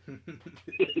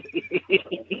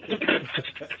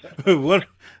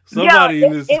 Somebody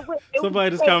in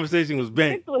this conversation was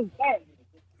bent. Prince was dead.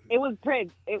 It was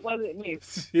Prince. It wasn't me.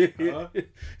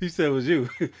 He said it was you.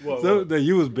 What? That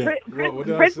you was bent. What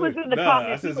did I Prince say? was in the Nah,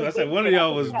 comments. I said one of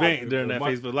y'all was bent during that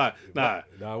Facebook Live. Nah,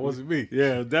 Nah, it wasn't me.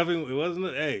 yeah, definitely it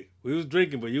wasn't. Hey, we was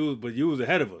drinking, but you was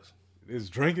ahead of us. It's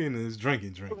drinking and it's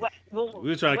drinking. We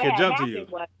were trying to catch up to you.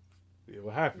 Yeah,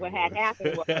 what happened? What had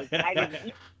happened was I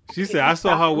didn't. She said, "I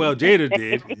saw how well Jada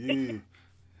did." Yeah.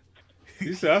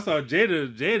 She said, "I saw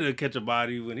Jada catch a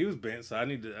body when he was bent, so I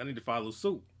need to follow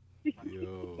suit."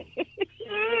 Yo.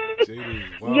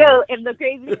 Jada, wow. Yo, and the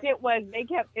crazy shit was they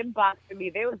kept inboxing me.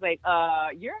 They was like,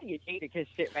 you're on your Jadakiss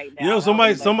shit right now. Yo, And I was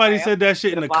like, somebody "Alright, said that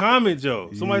shit in the I'm gonna comments,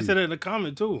 yo. Somebody Yeah. said that in the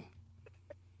comment too.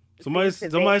 Somebody They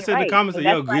said in the right. comments, And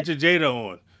 "Yo, that's get your Jada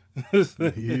on."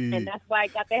 Yeah. And that's why I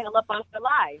got the hell up off the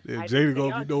live. Yeah, I Jada didn't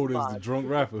gonna stay be known on as the too drunk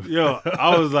rapper. Yo,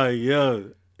 I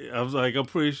was like, I'm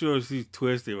pretty sure she's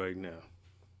twisted right now. long.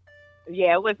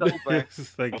 Yeah, it was over.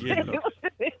 It's like, yeah.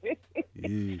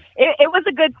 Yeah. It was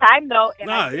a good time though. And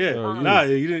Nah, I think,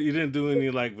 yeah. You didn't do any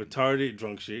like retarded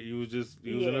drunk shit. You was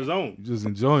in the zone. You just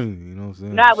enjoying it, you know what I'm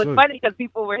saying? No, it was Sure. funny because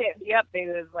people were hitting me up. They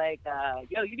was like,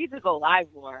 yo, you need to go live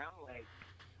more. I'm like,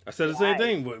 I said the same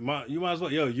thing, but you might as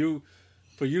well,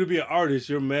 for you to be an artist,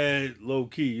 you're mad low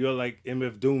key. You're like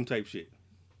MF Doom type shit.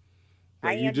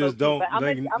 Like I you am just low-key, don't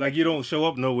but I'm like you don't show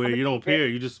up nowhere. I'm You don't keep it. appear.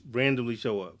 You just randomly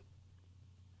show up.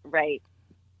 right.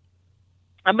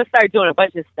 I'm gonna start doing a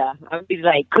bunch of stuff. I'm gonna be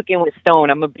like cooking with Stone.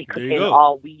 I'm gonna be There you cooking go.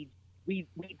 all weed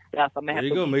stuff. I'm gonna have There you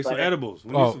to go. keep Make some butter. edibles.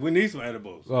 Oh. We need some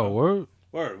edibles. Oh, word?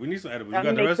 Word. We need some edibles. You I'm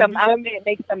got the gonna recipes?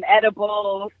 make some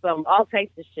edibles, some all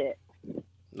types of shit.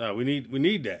 No, we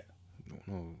need that.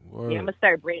 No, word. Yeah, I'm gonna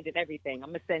start branding everything. I'm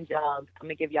gonna send y'all. I'm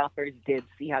gonna give y'all first dibs.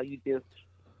 See how you do.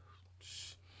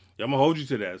 Yeah, I'm gonna hold you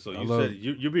to that. So I you love said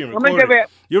you're being I'm gonna give recorded. it.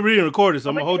 You're being recorded, so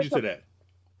I'm I'm gonna gonna hold you give to it that.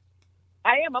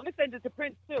 I am. I'm gonna send it to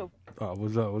Prince too. Oh,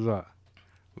 what's up? What's up?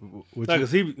 What Like, you-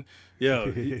 'cause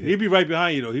he be right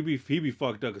behind you though. He be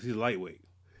fucked up because he's lightweight.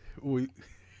 we-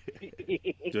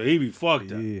 So he be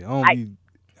fucked up. Yeah,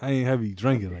 I ain't heavy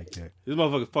drinking like that. This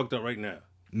motherfucker's fucked up right now.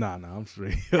 Nah, I'm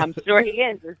straight. I'm sure he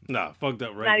is. It's Nah, fucked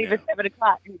up not right even now.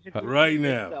 7:00. He's just Right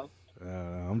now. So.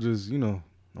 I'm just,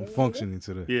 I'm functioning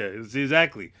today. Yeah, it's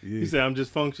exactly. Yeah. He said, "I'm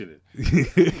just functioning."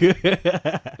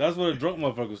 That's what a drunk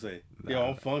motherfucker say. Yo,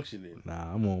 I'm functioning.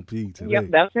 Nah, I'm on P today. Yep,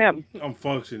 that's him. I'm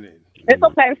functioning. It's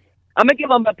okay. I'm gonna give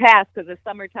him a pass because it's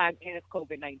summertime and it's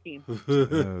COVID-19.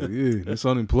 Yeah, this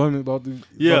unemployment about to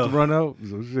run out.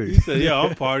 So He shit. said, "Yeah,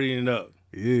 I'm partying up."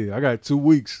 Yeah, I got 2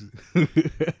 weeks. So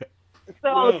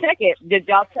Well- check it. Did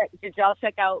y'all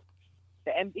check out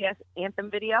the MBS anthem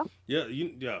video? Yeah,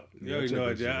 you Yeah, know, check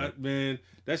that shit out. man,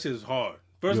 that shit is hard.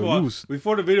 First Yo, of all, you was-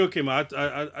 before the video came out,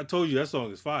 I told you that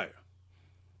song is fire.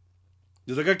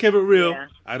 Just like I kept it real, Yeah.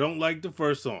 I don't like the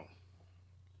first song.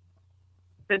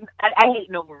 I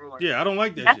hate No More Roar. Yeah, I don't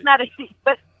like that That's shit. not a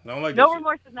secret. I don't like No that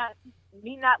remorse is not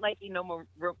me. Not liking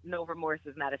no remorse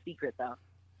is not a secret though.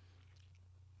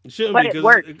 shit. It shouldn't But be it because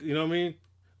works. you know what I mean.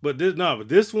 But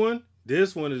this one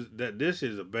this shit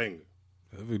is a banger.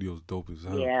 That video's dope as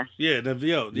hell. Yeah. Yeah,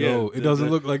 It doesn't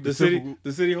look like the typical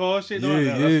city hall shit.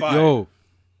 Yeah, That's fire.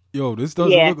 Yo, this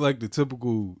doesn't look like the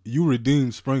typical. You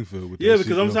redeemed Springfield with that because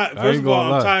shit, I'm yo. tired. I First ain't of all, gonna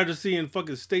I'm lie. tired of seeing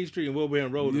fucking State Street and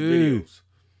Wilbraham Road in videos.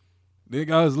 That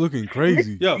guy's looking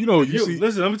crazy. Yo, you know, you see.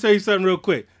 Listen, let me tell you something real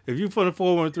quick. If you from the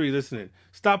 413 listening,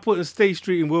 stop putting State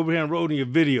Street and Wilbraham Road in your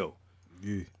video.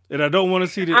 Yeah. And I don't want to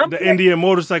see the Indian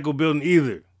motorcycle building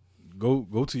either. Go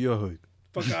to your hood.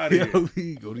 Fuck out of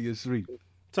here. Go to your street.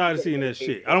 Tired of seeing that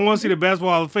shit. I don't want to see the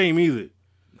Basketball Hall of Fame either.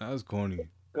 That's corny.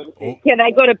 Can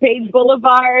I go to Page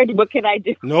Boulevard? What can I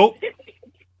do? Nope.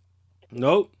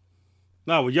 No,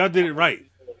 well, y'all did it right.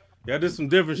 Y'all did some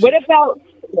different shit. What about?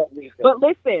 But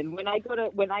listen, when I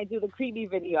do the creamy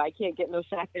video, I can't get no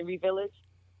shots in Village.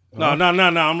 No.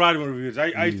 I'm riding with reviews.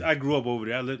 I grew up over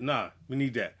there. We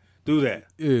need that. Do that.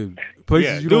 Yeah,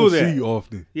 places you don't see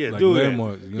often. Yeah, like do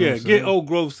landmarks, that. You know what I'm get saying? Oak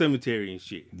Grove Cemetery and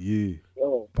shit. Yeah,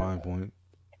 Pine Point.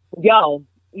 Yo,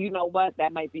 you know what?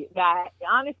 That might be.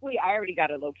 Honestly, I already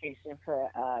got a location for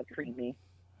creamy.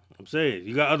 I'm saying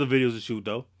you got other videos to shoot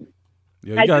though.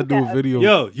 Yeah, you gotta do a video.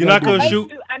 Yo, you're not gonna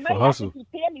shoot. I might have to see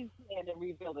Tammy's plan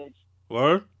in Village.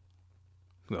 Word.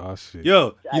 Oh shit.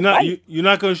 Yo, you're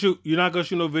not gonna shoot. You're not gonna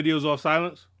shoot no videos off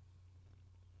silence.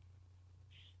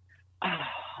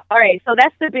 All right, so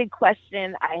that's the big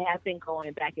question. I have been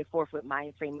going back and forth with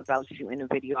Mindframe about shooting a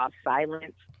video off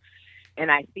silence, and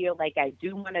I feel like I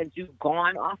do want to do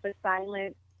Gone off of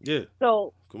silence. Yeah.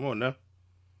 So come on now.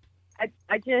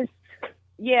 I just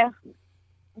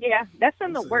that's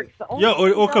in the works.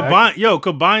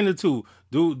 Combine the two.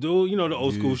 Do you know the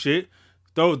old school shit?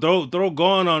 Throw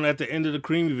Gone on at the end of the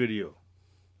creamy video.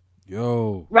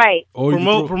 Yo. Right.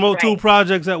 Promote two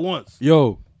projects at once.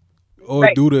 Yo.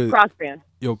 Or do the crossband.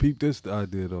 Yo, peep this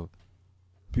idea though.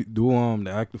 Do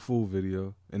the Act the Fool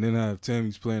video and then have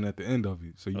Tammy's playing at the end of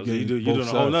it. So you you're doing a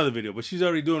whole other video, but she's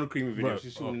already doing a creamy video. Right.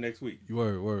 She's shooting next week.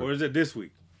 Word. Or is it this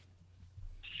week?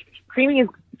 Creamy's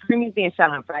being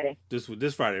shot on Friday.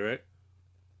 This Friday, right?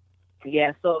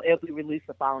 Yeah, so it'll be released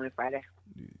the following Friday.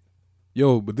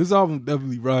 Yo, but this album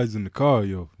definitely rides in the car,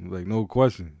 yo. Like, no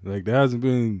question. Like, there hasn't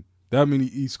been that many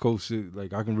East Coast shit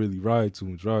like I can really ride to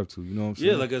and drive to. You know what I'm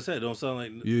saying? Yeah, like I said, don't sound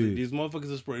like these motherfuckers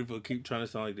in Springfield keep trying to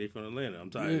sound like they from Atlanta. I'm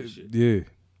tired of this shit.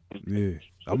 Yeah.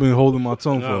 I've been holding my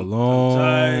tongue for a long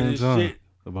time shit.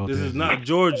 about this. This is not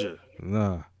Georgia.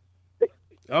 Nah.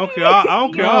 I don't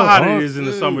care how hot it is in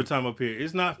the summertime up here.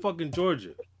 It's not fucking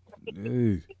Georgia.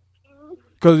 Yeah.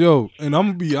 Cause yo, and I'm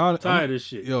gonna be honest, tired of this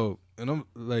shit. Yo, and I'm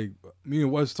like, me and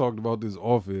Wes talked about this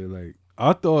off air. Like,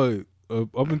 I thought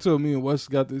up until me and Wes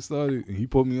got this started, and he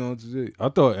put me on today, I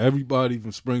thought everybody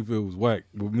from Springfield was whack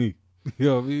with me. You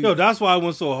know what I mean? Yo, that's why I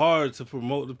went so hard to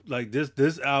promote like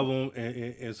this album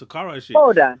and Sicarii shit.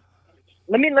 Hold on,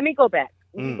 let me go back.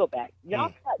 Go back.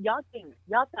 Y'all thought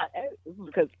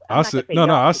because I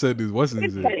said this. Wes said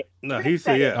it. No, he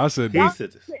said I said he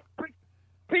said this.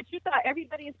 Pritch, you thought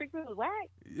everybody in Springfield was whack?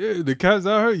 Yeah, the cats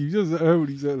I heard. You just heard what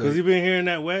he said. Because you been hearing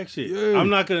that whack shit. Yeah. I'm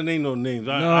not gonna name no names.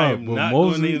 I am not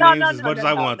gonna name names as much as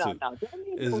I want to.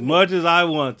 As much as I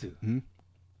want to.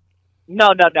 No.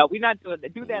 We're not doing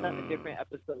that. Do that on a different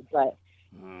episode. But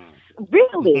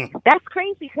really, that's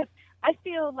crazy because I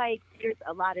feel like there's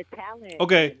a lot of talent.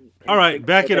 Okay. All right.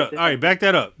 Back it up. All right. Back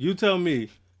that up. You tell me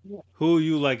who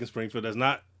you like in Springfield. That's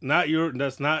not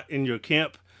in your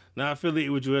camp, not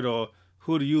affiliated with you at all.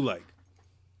 Who do you like?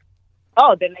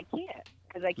 Oh, then I can't.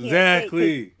 Because I can't.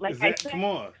 Exactly. Like I said, come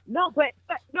on. No, but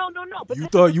no. But you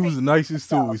thought you was the nicest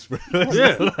too.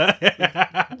 Yeah.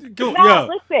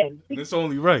 Listen. It's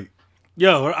only right.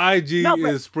 Yo, her IG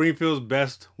is Springfield's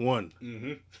best one.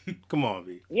 Mm-hmm. Come on,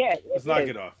 V. Yeah. Let's knock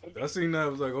it off. I seen that. I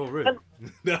was like, oh, really?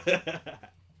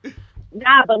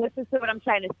 Nah, but listen to what I'm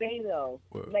trying to say, though.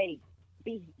 What? Like,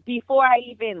 before I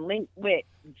even linked with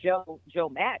Joe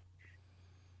Mack,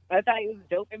 I thought he was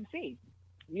a dope MC.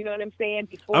 You know what I'm saying?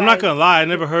 I'm not gonna lie, I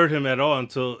never heard him at all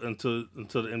until the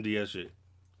MDS shit.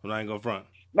 I'm not gonna front.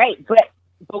 Right,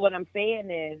 but what I'm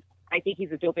saying is, I think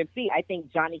he's a dope MC. I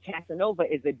think Johnny Casanova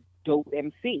is a dope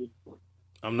MC.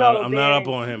 I'm not up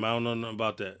on him. I don't know nothing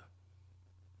about that.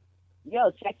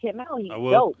 Yo, check him out. He's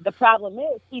dope. The problem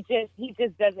is he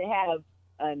just doesn't have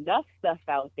enough stuff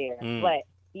out there. But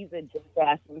he's a dope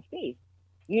ass MC.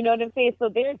 You know what I'm saying? So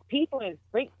there's people in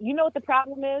Spring. You know what the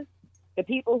problem is? The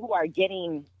people who are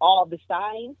getting all the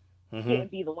shine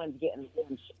shouldn't be the ones getting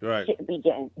right. Shouldn't be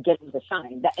getting the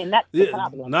shine. And that's the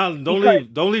problem.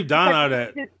 Don't leave Don out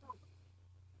of that.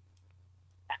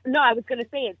 No, I was gonna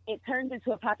say it turns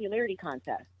into a popularity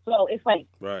contest. So it's like,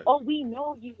 Right. oh, we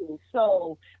know you,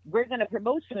 so we're gonna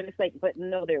promote you, and it's like, but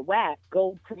no, they're whack.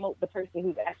 Go promote the person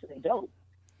who's actually dope.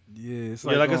 Yeah, it's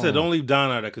Like I said, don't leave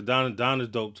Don out of that because Don is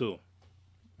dope too.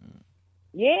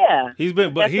 Yeah, He's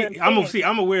been, but that's what I'm saying.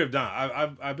 I'm aware of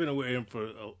Don. I've been aware of him for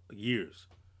years.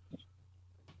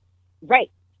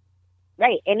 Right,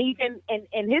 and even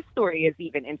and his story is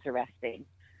even interesting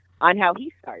on how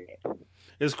he started.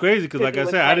 It's crazy because, like It I was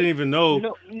said, I didn't even know.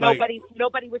 nobody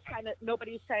was trying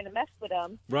to mess with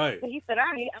him. Right. So he said, all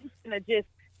right, I'm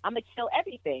gonna kill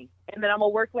everything, and then I'm gonna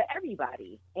work with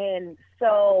everybody. And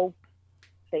so,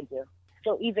 thank you.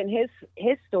 So even his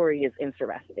story is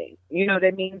interesting. You know what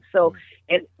I mean? So,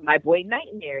 and my boy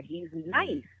Nightmare, he's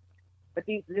nice, but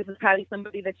this is probably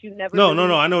somebody that you never. No.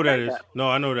 I know that heard is. of. No,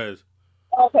 I know that is.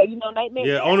 Okay, you know Nightmare.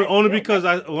 Yeah, only because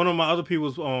one of my other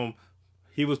people's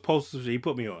he was posted. He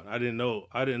put me on. I didn't know.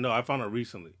 I found out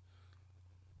recently.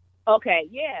 Okay,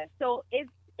 yeah. So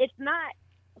it's not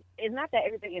that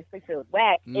everything in Springfield is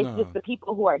whack. It's just the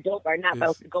people who are dope are not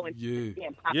about to go into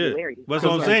damn popularity. Yeah. But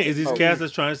what I'm saying is these cats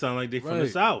that's trying to sound like they from the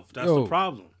South. That's the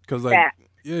problem. Because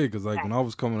when I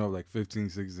was coming up like 15,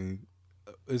 16,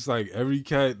 it's like every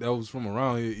cat that was from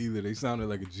around here, either they sounded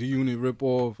like a G Unit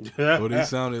ripoff or they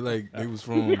sounded like they was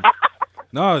from.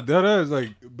 Nah, that is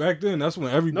like back then. That's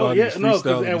when everybody was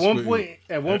freestyling.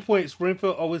 At one point,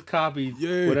 Springfield always copied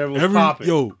whatever was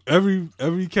popping.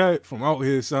 Every cat from out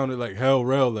here sounded like Hell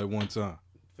Rel at one time.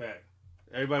 Fact.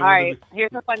 Everybody. All right,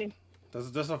 here's a funny.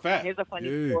 That's a fact. Here's a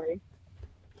funny story.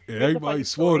 Yeah, everybody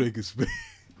swore they could spit.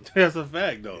 That's a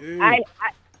fact, though. Yeah.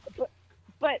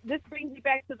 But this brings me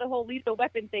back to the whole Lethal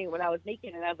Weapon thing. When I was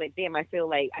making it, I was like, damn, I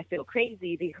feel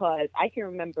crazy because I can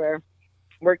remember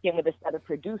working with a set of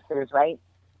producers, right?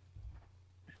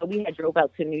 So we had drove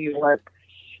out to New York.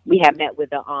 We had met with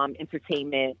the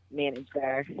entertainment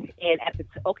manager, and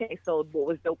so what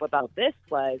was dope about this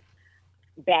was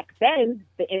back then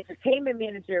the entertainment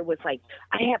manager was like,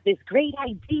 I have this great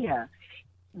idea.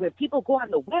 When people go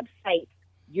on the website,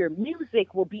 your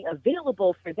music will be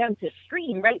available for them to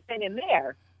stream right then and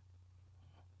there.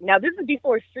 Now this is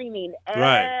before streaming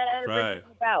everything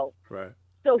about. Right.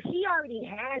 So he already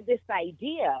had this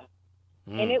idea,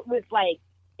 and it was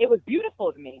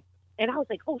beautiful to me. And I was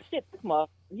like, oh shit, this mother,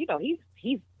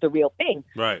 he's the real thing.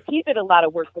 Right. He did a lot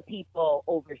of work with people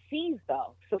overseas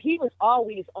though. So he was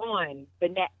always on the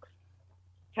next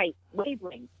type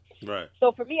wavelength. Right.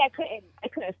 So for me, I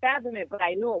couldn't fathom it, but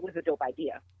I knew it was a dope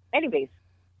idea. Anyways,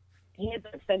 he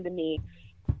ended up sending me,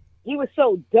 he was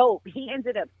so dope, he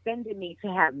ended up sending me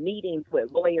to have meetings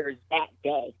with lawyers that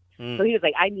day. So he was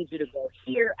like, I need you to go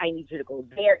here, I need you to go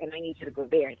there, and I need you to go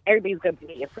there. And everybody's going to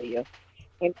be here for you.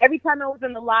 And every time I was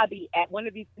in the lobby at one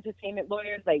of these entertainment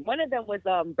lawyers, like one of them was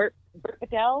Burt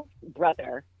Patel's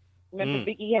brother. Remember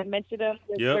Vicky had mentioned him?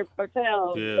 Yep. Burt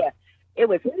Patel. Yeah. It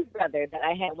was his brother that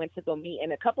I had went to go meet,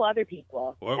 and a couple other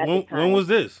people. When was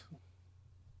this?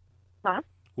 Huh?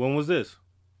 When was this?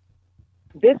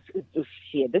 This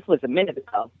was a minute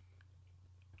ago.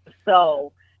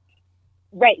 So,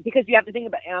 right, because you have to think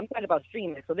about, and I'm talking about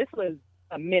streaming, so this was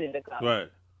a minute ago. Right.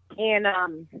 And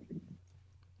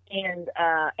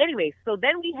anyway, so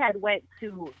then we had went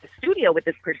to the studio with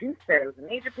this producer. It was a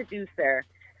major producer.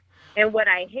 And what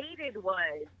I hated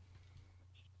was,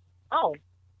 I'll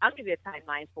give you a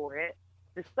timeline for it.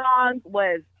 The song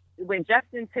was when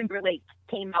Justin Timberlake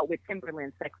came out with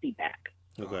Timberland's Sexy Back.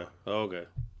 Okay. Okay.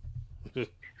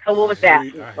 So what was that?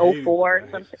 04?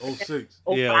 06.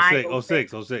 Yeah,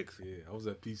 06. Yeah, I was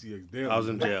at PCX. Damn, I was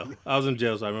in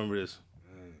jail. So I remember this.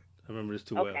 I remember this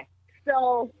too well.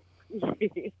 So,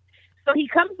 so he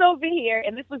comes over here,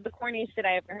 and this was the corniest shit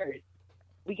I ever heard.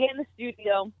 We get in the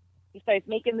studio. He starts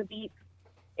making the beats,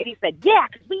 and he said, "Yeah,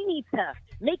 because we need to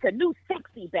make a new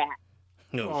Sexy Back."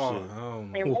 Oh,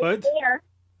 and what? Right there,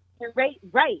 and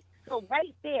right. So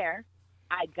right there,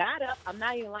 I got up. I'm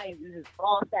not even lying. This is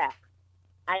all facts.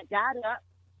 I got up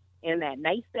in that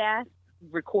nice ass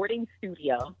recording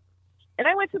studio, and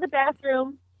I went to the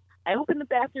bathroom. I opened the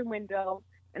bathroom window,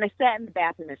 and I sat in the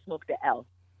bathroom and smoked the L.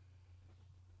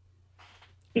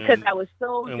 Because I was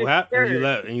so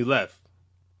disturbed. And you left.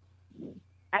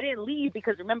 I didn't leave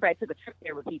because, remember, I took a trip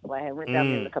there with people. I had went down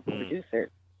there with a couple of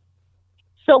producers.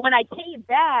 So when I came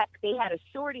back, they had a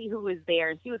shorty who was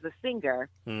there, and she was a singer,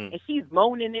 and she's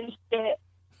moaning and shit.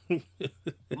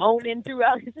 Moaning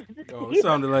throughout. It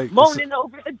sounded like moaning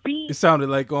over the beat. It sounded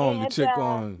like the chick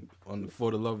on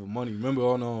For the Love of Money. Remember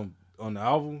on the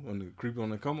album, on the Creep on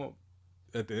the Come Up,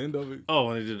 at the end of it. Oh,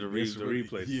 when they did the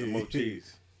replay, yeah. the more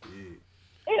cheese.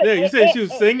 Yeah, you said she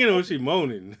was singing or was she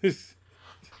moaning?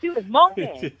 She was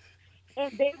moaning.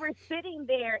 And they were sitting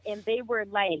there and they were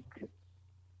like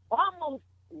almost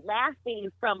laughing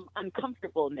from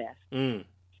uncomfortableness.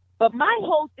 But my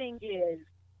whole thing is,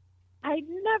 I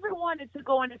never wanted to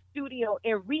go in a studio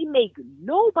and remake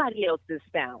nobody else's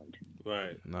sound.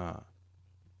 Right. Nah.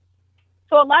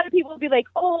 So a lot of people will be like,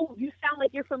 oh, you sound like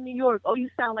you're from New York. Oh, you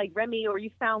sound like Remy, or you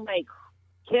sound like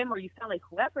Kim, or you sound like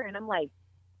whoever. And I'm like,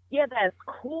 yeah, that's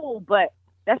cool, but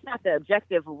that's not the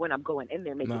objective of when I'm going in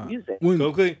there making music.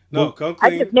 Come clean. No, come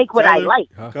clean. I just make what I like.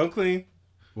 Huh? Come clean.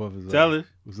 What was Tell up? her.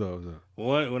 What's up?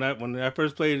 What's up? When I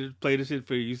first played the shit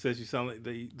for you, you said she sounded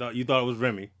like you thought it was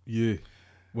Remy. Yeah.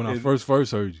 When I first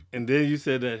heard you. And then you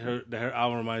said that her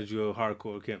album reminds you of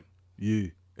Hardcore Kim. Yeah.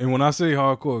 And when I say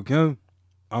Hardcore Kim,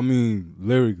 I mean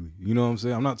lyrically. You know what I'm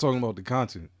saying? I'm not talking about the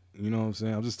content. You know what I'm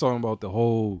saying? I'm just talking about the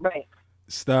whole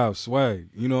style, swag.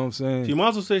 You know what I'm saying? You might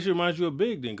as well say she reminds you of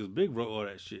Big then, because Big wrote all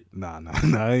that shit. Nah.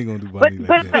 I ain't gonna do Bonnie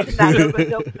like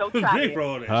that. Don't try Big it.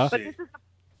 wrote all that shit.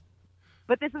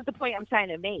 But this is the point I'm trying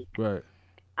to make. Right.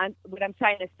 What I'm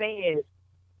trying to say is,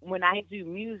 when I do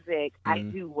music, I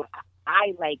do what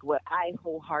I like, what I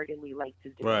wholeheartedly like to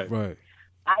do. Right.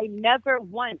 I never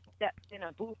once stepped in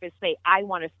a booth and say, I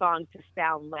want a song to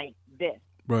sound like this.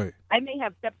 Right. I may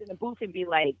have stepped in a booth and be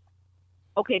like,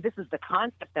 okay, this is the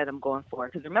concept that I'm going for.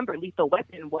 Because remember, Lethal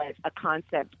Weapon was a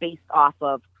concept based off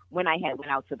of when I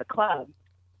went out to the club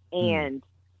and,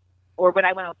 or when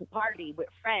I went out to party with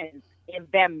friends and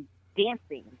them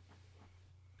dancing.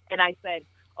 And I said,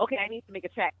 okay, I need to make a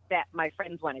track that my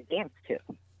friends want to dance to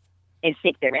and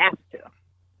shake their ass to.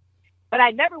 But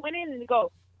I never went in and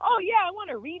go, oh yeah, I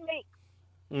want to remake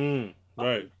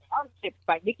right. Scholarships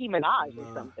by Nicki Minaj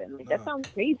or something. Like, that sounds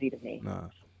crazy to me. Nah.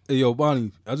 Hey, yo,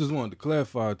 Bonnie, I just wanted to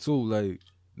clarify too. Like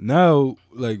now,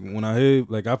 like when I heard,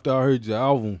 like after I heard your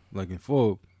album, like in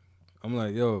full, I'm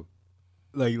like, yo,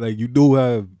 like you do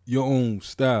have your own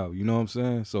style. You know what I'm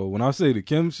saying? So when I say the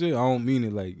Kim shit, I don't mean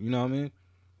it like, you know what I mean?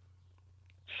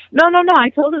 No. I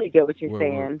totally get what you're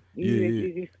saying. Well.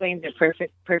 You explained it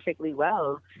perfectly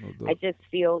well. No I just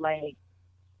feel like,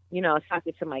 you know, I was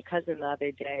talking to my cousin the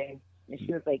other day, and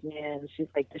she was like, man, she's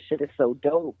like, this shit is so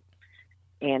dope.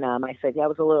 And I said, yeah, I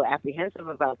was a little apprehensive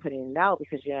about putting it out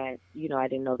because, I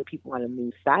didn't know that people want a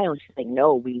new style. And she's like,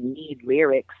 no, we need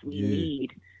lyrics. We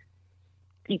need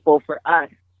people for us.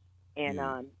 And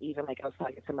even like I was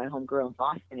talking to my homegirl in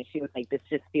Boston, and she was like, this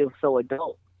just feels so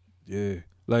adult. Yeah.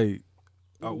 Like,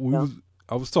 I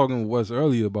was talking with Wes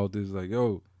earlier about this. Like,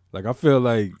 yo, like I feel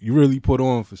like you really put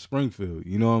on for Springfield.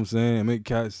 You know what I'm saying? And make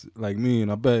cats like me,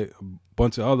 and I bet a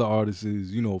bunch of other artists,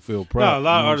 feel proud. No, a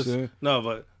lot of artists. No,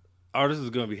 but artists is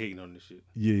gonna be hating on this shit.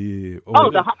 Yeah. No,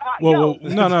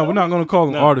 we're not gonna call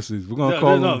them artists. We're gonna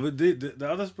call them. No, the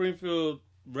other Springfield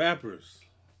rappers.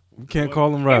 We can't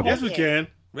call them rappers. Yes, we can.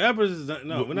 Rappers is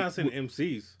we're not saying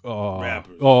MCs.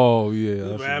 Rappers. Oh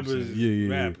yeah, rappers. Yeah.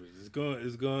 Rappers.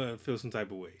 It's going to feel some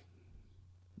type of way.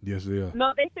 Yes, they are.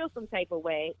 No, they feel some type of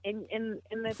way, and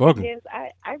the Fuck thing is,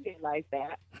 I realize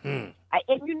that. And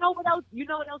you know what else?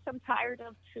 I'm tired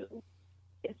of too.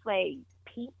 It's like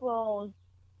people.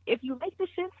 If you like the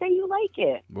shit, say you like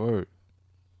it. Word.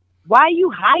 Why are you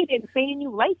hiding saying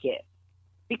you like it?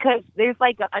 Because there's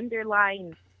like an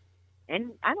underlying,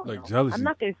 and I don't know. Jealousy. I'm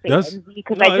not gonna say envy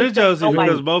because it is jealousy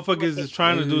because motherfuckers is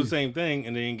trying to do the same thing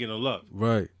and they ain't getting no love.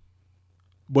 Right.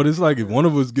 But it's like if one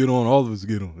of us get on, all of us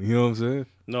get on. You know what I'm saying?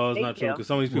 No, it's not true because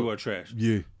some of these people are trash.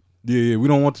 Yeah. We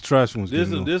don't want the trash ones. There's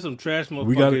some trash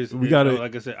motherfuckers. We got it.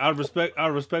 Like I said, out of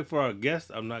respect for our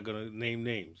guests, I'm not gonna name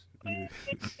names.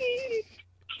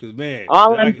 Because man,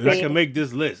 I can make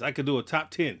this list. I could do a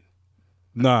top 10.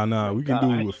 Nah. We can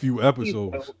do a few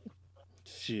episodes.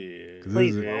 Shit.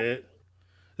 Please.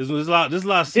 There's a lot of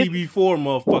CB4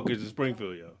 motherfuckers in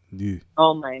Springfield, yo. Yeah.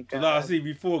 Oh my god. There's a lot of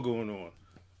CB4 going on.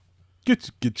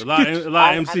 Get a lot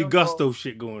of MC Gusto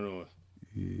shit going on.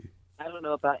 Yeah. I don't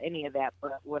know about any of that,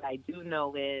 but what I do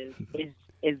know is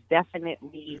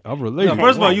definitely. I'm related. No,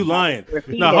 first of all, you lying.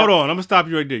 Now hold on, I'm gonna stop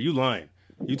you right there. You lying.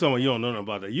 You talking about you don't know nothing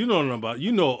about that.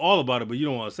 You know all about it, but you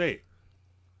don't want to say it.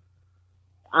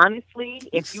 Honestly,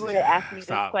 if you would have asked me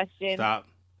this question,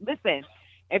 listen.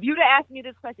 If you'd have asked me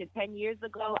this question 10 years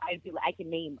ago, I'd be like, I can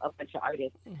name a bunch of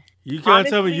artists. You can't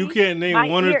tell me you can't name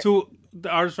one or two the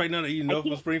artists right now that you know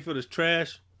from Springfield is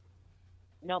trash.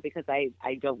 No, because I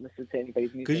don't listen to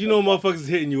anybody's music. Because you know motherfuckers is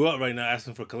hitting you up right now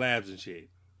asking for collabs and shit.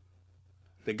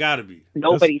 They gotta be.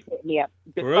 Nobody's hitting me up.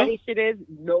 The funny shit is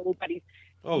nobody's.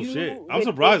 Oh shit! I'm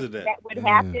surprised at that. That would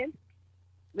happen.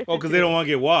 Because they don't want to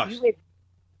get washed.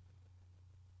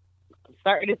 I'm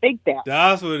starting to think that.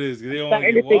 That's what it is. They don't want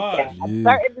to get washed. I'm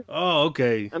starting to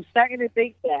okay. I'm starting to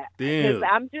think that. Damn. Because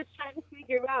I'm just trying to figure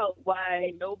figure out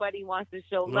why nobody wants to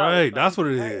show love. Right, So that's what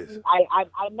it is.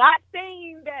 I'm not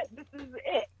saying that this is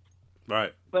it,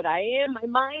 Right. but I am. My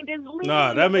mind is leaning.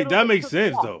 Nah, that makes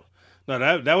sense though.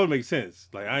 No, that would make sense.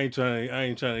 Like I ain't trying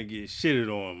to get shitted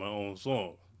on my own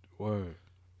song. Word.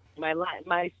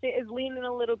 My shit is leaning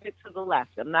a little bit to the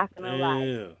left. I'm not gonna lie.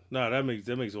 Yeah. Nah, that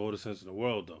makes all the sense in the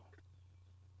world though.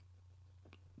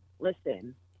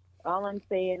 Listen, all I'm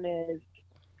saying is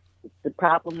the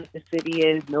problem with the city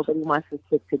is nobody wants to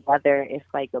stick together. It's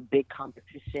like a big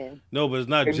competition. No, but it's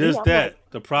not For me, just I'm that. like-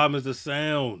 The problem is the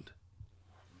sound.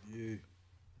 Yeah.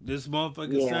 This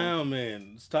motherfucking Yeah. sound,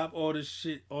 man. Stop all this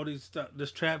shit,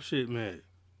 this trap shit, man.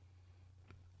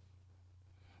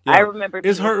 Yo, I remember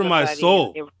it's being hurting my somebody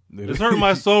soul. and It's hurting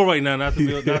my soul right now not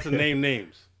to name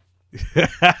names.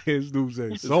 His dude say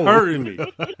It's so. hurting me.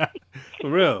 For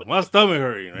real. My stomach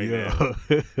hurting right now.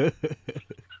 Yeah.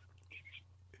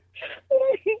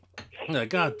 Like,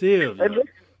 God damn.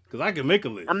 Because I can make a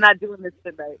list. I'm not doing this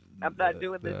tonight. I'm not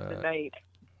doing this tonight.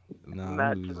 Nah, I'm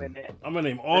not doing it. I'm going to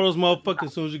name all those motherfuckers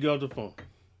as soon as you get off the phone.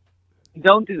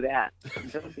 Don't do that.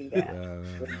 Don't do that.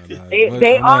 Nah.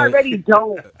 They already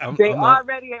don't. I'm They not-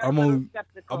 already are I'm a little on-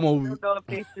 skeptical. I'm on- They don't know if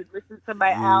they should listen to my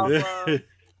Yeah. album.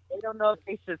 They don't know if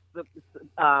they should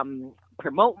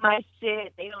promote my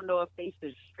shit. They don't know if they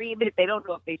should stream it. They don't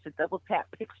know if they should double tap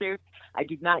pictures. I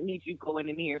do not need you going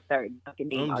in here starting fucking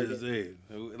name I'm artists. just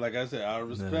saying. Like I said, out of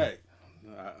respect.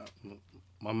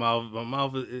 My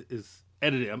mouth is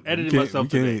edited. I'm editing myself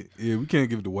today. Yeah, we can't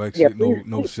give the wax Yeah, shit please,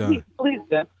 no please, shine. Please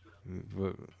do.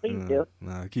 But, Please do.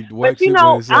 Nah, keep the wax But you shit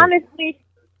know, where it's at. honestly,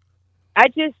 I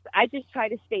just try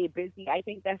to stay busy. I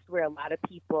think that's where a lot of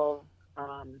people,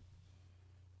 I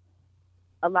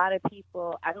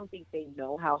don't think they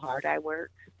know how hard I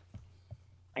work.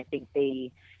 I think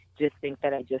they just think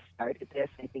that I just started this.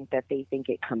 I think that they think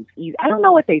it comes easy. I don't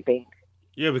know what they think.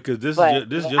 Yeah, because this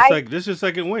But is your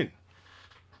second win.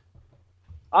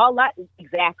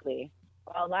 Exactly.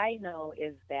 All I know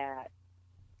is that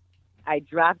I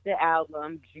dropped the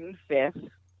album June 5th.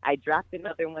 I dropped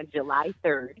another one July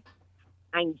 3rd.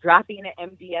 I'm dropping an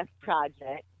MDS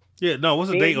project. Yeah, no, what's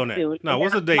the very date on that? soon. No, And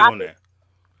what's the then date I'm on that?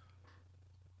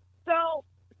 So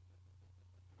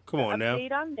Come on the now.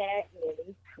 update on that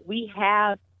is we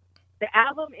have the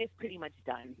album is pretty much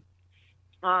done.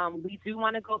 We do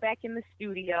want to go back in the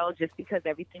studio just because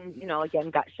everything, again,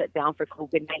 got shut down for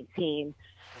COVID-19.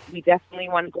 We definitely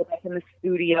want to go back in the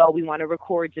studio. We want to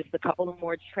record just a couple of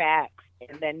more tracks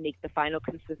and then make the final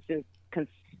consensus,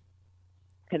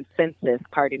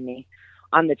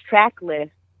 on the track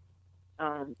list.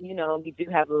 We do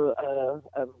have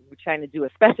we're trying to do a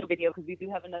special video because we do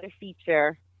have another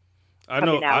feature. I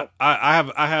know. coming out.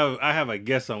 I have a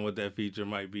guess on what that feature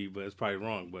might be, but it's probably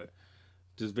wrong. But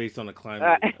just based on the climate,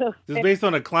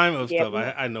 of Yeah,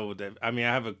 stuff, I know what that. I mean,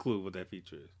 I have a clue what that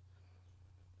feature is.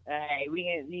 All right, we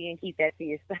can keep that to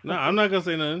yourself. No, I'm not gonna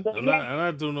say nothing. So, I'm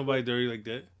not doing nobody dirty like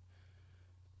that.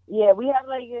 Yeah, we have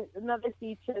like another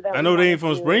feature that I know we they ain't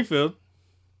wanna from do. Springfield.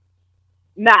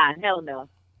 Nah, hell no.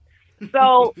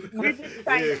 So we're just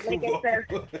trying to, like I said,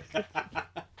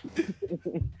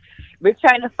 we're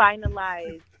trying to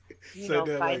finalize,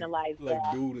 finalize like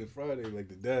that. dude and Friday, like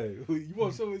the dad. You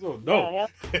want some of his own? No.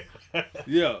 Yeah.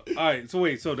 Yeah. All right. So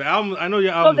wait. So the album. I know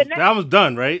your album. the next- The album's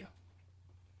done, right?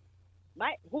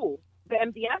 Who? The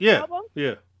MDS Yeah. album?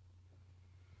 Yeah.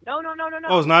 No.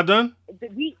 Oh, it's not done.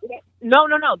 No.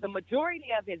 The majority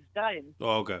of it's done.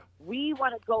 Oh, okay. We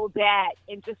want to go back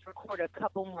and just record a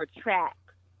couple more tracks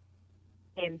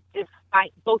and just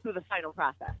go through the final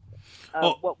process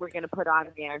of what we're going to put on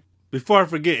there. Before I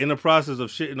forget, in the process of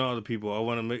shitting on other people, I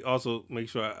want to make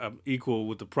sure I'm equal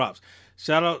with the props.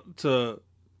 Shout out to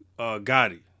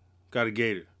Gotti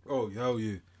Gator. Oh, hell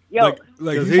yeah. Yo, like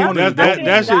Because he's one of the that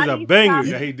best. shit is a Gotti's banger. top-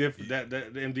 That he did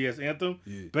the MDS anthem.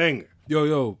 Yeah. Banger.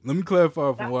 Yo, let me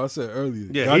clarify from what I said earlier.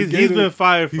 Yeah, Gotti he's Gator, been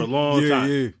fired for a long time.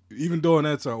 Yeah. Even during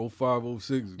that time, 05,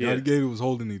 06, Yeah. Gotti Gator was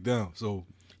holding it down. So,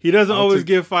 He doesn't I'll always take-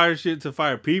 give fire shit to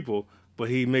fire people, but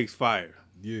he makes fire.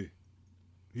 yeah.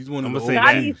 He's one of I'ma the say OGs.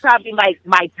 that. Gotti's probably like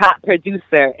my top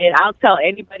producer, and I'll tell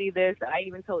anybody this. I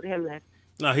even told him this.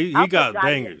 No, he I'll got put Gotti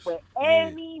bangers. with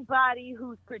anybody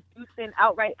who's producing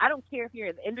outright. I don't care if you're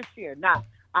in the industry or not.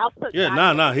 I'll put Yeah,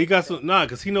 Gotti he got some.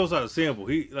 Because he knows how to sample.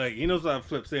 He knows how to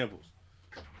flip samples.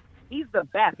 He's the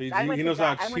best. He I went knows to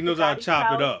how God- I he went knows to how to Gotti's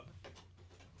chop it house. up.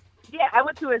 Yeah, I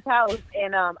went to his house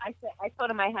and I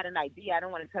told him I had an idea. I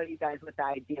don't want to tell you guys what the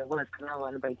idea was because I don't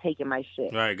want anybody taking my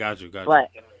shit. All right, got you. But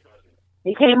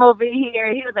he came over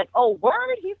here. He was like, "Oh,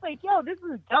 word!" He's like, "Yo, this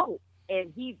is dope,"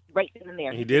 and he right then and there.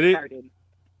 And he did it? Started.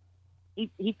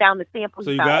 He found the sample. So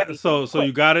he you found got everything. so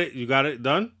you got it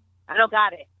done. I don't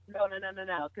got it.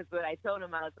 No. Because when I told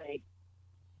him, I was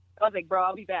like, bro,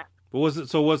 I'll be back. But what's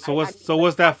it? What's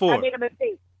I that for? made a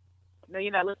mistake. No,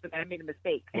 you're not listening. I made a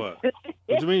mistake. What?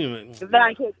 What do you mean? Because then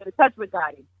I can't get in touch with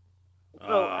Gotti. So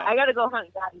Ah. I gotta go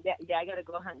hunt Gotti. Yeah, I gotta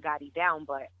go hunt Gotti down.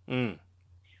 But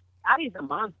Gotti's a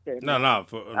monster. Man.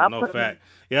 No fact.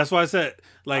 Yeah, that's why I said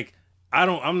like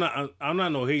I'm not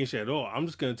no hating shit at all. I'm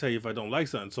just gonna tell you if I don't like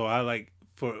something. So I like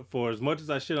for as much as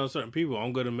I shit on certain people,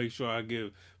 I'm gonna make sure I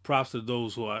give props to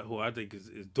those who I think is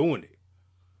doing it.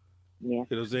 Yeah, you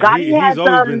know what I'm saying? He's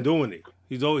always been doing it.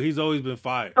 He's always been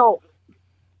fired. So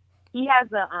he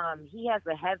has a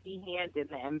heavy hand in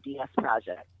the MDS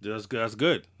project. That's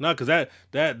good. No, because that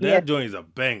joint is a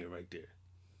banger right there.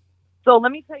 So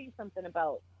let me tell you something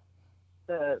about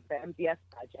the MDS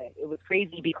project. It was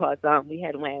crazy because we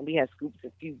had scoops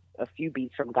a few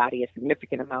beats from Gotti, a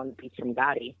significant amount of beats from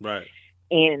Gotti. Right.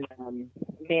 And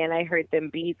man, I heard them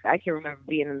beats. I can remember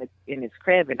being in his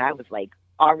crib, and I was like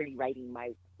already writing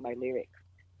my lyrics.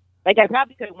 Like I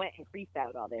probably could have went and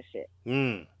freestyled all that shit.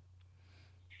 Mm.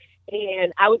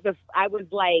 And I was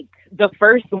like the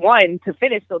first one to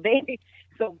finish. So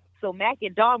Mac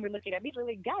and Dawn were looking at me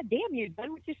like, God damn, you're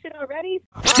done with your shit already?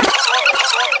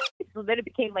 So then it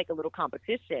became like a little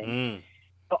competition. Mm.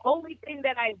 The only thing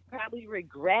that I probably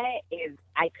regret is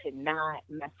I could not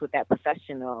mess with that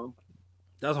professional.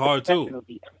 That's hard too.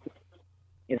 Beat.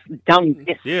 It's dumb.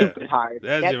 It's stupid hard.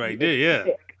 That's it right there. Yeah,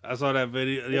 sick. I saw that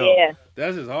video. Yo, yeah,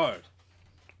 that's just hard.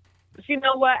 But you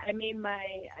know what? I made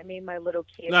my little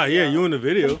kid. Nah, yeah, you in the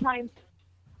video. Sometimes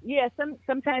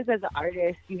as an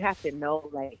artist, you have to know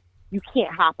like you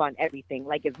can't hop on everything.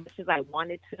 Like as much as I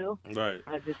wanted to, right?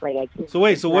 I was just like, I can't. So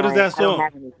wait, so what is that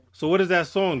song? So what is that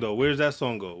song though? Where does that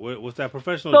song go? What's that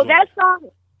professional? So joint?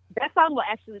 that song will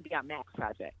actually be on Mac's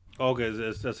project. Okay,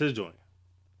 that's his joint.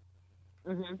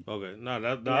 Mm-hmm. Okay,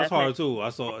 no, that's hard too. I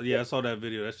saw that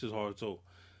video. That's just hard too.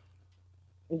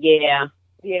 Yeah,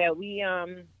 we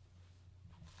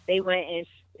they went and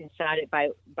shot it by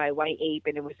White Ape,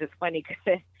 and it was just funny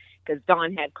because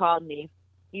Dawn had called me.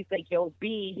 He's like, yo,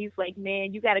 B. He's like,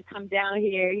 man, you got to come down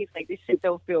here. He's like, this shit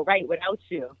don't feel right without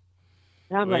you.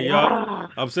 And I'm like,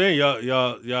 I'm saying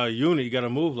y'all unit. You got to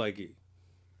move like it.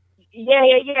 Yeah.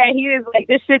 He was like,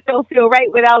 this shit don't feel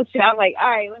right without you. I'm like, all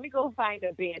right, let me go find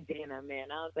a bandana,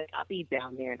 man. I was like, I'll be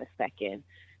down there in a second.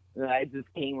 So I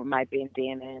just came with my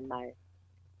bandana and my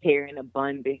hair in a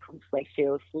bun, big hoops like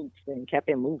Cheryl Swoops, and kept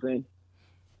it moving.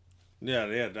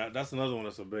 Yeah, that's another one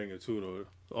that's a banger too,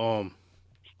 though.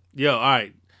 Yeah, all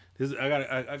right.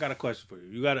 I got a question for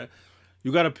you.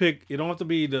 You gotta pick. It don't have to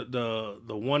be the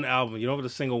one album. You don't have to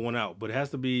single one out, but it has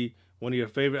to be one of your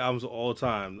favorite albums of all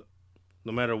time,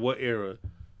 no matter what era.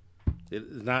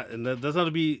 It's not, and that doesn't have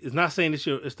to be. It's not saying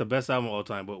it's the best album of all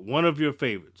time, but one of your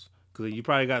favorites. Because you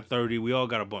probably got 30. We all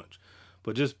got a bunch,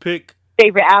 but just pick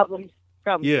favorite albums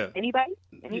from anybody.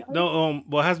 No,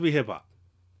 well, it has to be hip hop.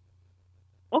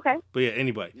 Okay. But yeah,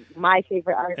 anybody. My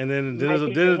favorite artist. And then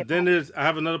there's I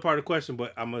have another part of the question,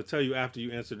 but I'm gonna tell you after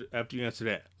you answer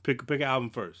that. Pick an album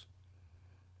first.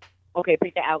 Okay,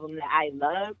 pick the album that I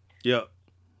love. Yep.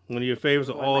 One of your favorites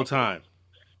of all time.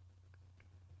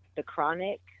 The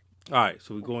Chronic. All right,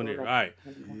 so we go in there.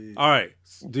 All right.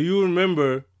 Do you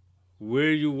remember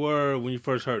where you were when you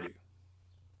first heard it?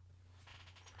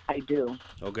 I do.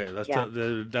 Okay, that's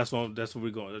what we're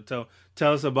going. Tell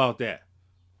us about that.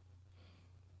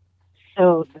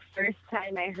 So the first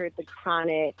time I heard The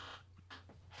Chronic,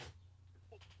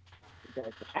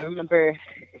 I remember,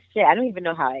 I don't even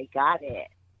know how I got it.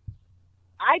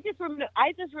 I just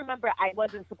remember I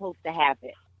wasn't supposed to have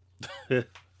it.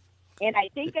 And I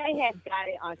think I had got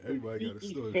it on some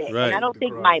sneaky shit. Right. And I don't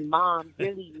think my mom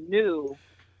really knew.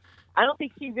 I don't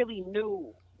think she really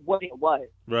knew what it was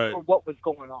or what was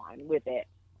going on with it.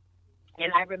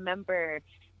 And I remember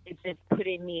it just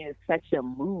putting me in such a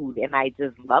mood, and I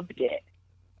just loved it.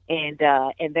 And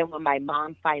then when my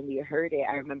mom finally heard it,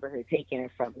 I remember her taking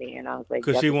it from me, and I was like,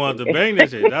 because she wanted to bang that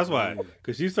shit. That's why.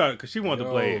 Because she wanted to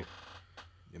play it.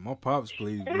 Yeah, my pops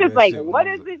played. It was like, what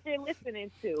is this you're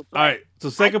listening to? But all right, so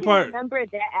second part. Remember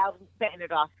that album setting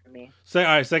it off for me. All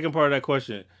right, second part of that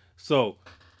question. So,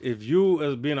 if you,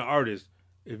 as being an artist,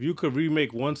 if you could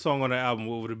remake one song on the album,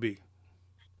 what would it be?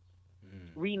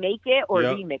 Remake it or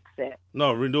remix it?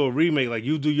 No, do a remake. Like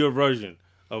you do your version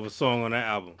of a song on that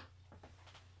album.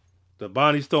 The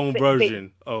Bonnie Stone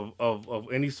version of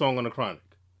any song on the Chronic.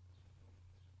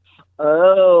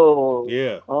 Oh.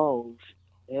 Yeah. Oh,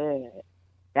 shit.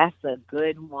 That's a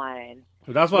good one.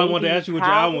 That's why I wanted to ask you what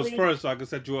your album was first so I could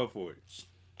set you up for it.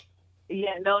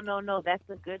 Yeah, no. That's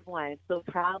a good one. So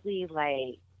probably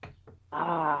like,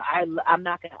 I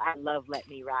love Let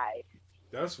Me Ride.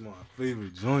 That's my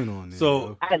favorite joint on there.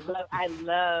 So- yo. I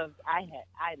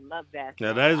love that. Now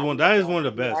song. that is I one. love That is that one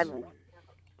of the best. song.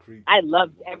 Creep. I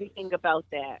loved everything about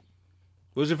that.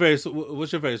 What's your favorite?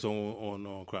 What's your favorite song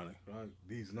on Chronic? Right,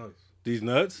 these nuts. These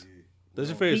nuts. Yeah. That's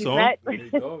your favorite These song. nuts?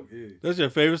 Hey, dog, yeah. That's your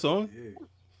favorite song.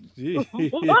 Yeah.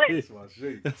 What? That's my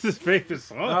shit. That's his favorite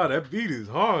song. Nah, that beat is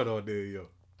hard on there, yo.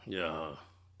 Yeah.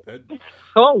 That,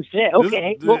 Oh shit!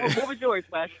 Okay, This- what was yours,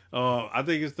 Wes? I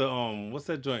think it's the what's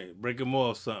that joint? Break 'em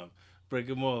off, son. Break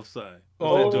 'em off, son.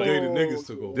 oh, What's the that day joint? the niggas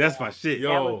took over. That's my shit, Yo,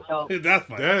 That was dope. That's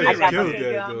my That shit. I is got killed my that,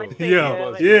 finger on my though. finger, Yeah,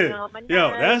 like yeah. on my Yo,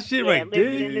 nose. that shit right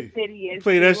living there. in the city is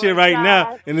Play that shit right now,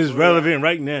 suicide. and it's relevant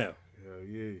right now. Hell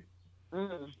yeah.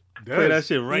 Mm. Play that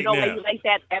shit right you know why now. you like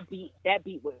that? That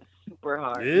beat was super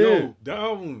hard. Yeah. Yo, the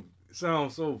album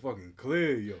sounds so fucking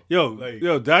clear, yo. Yo, Like,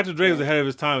 Dr. Dre was ahead of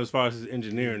his time as far as his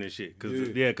engineering and shit. Cause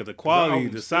the quality,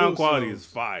 album the sound still quality sounds- is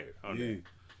fire on Yeah. there.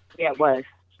 Yeah, it was.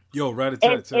 Yo,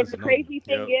 Rat-a-tat. And the crazy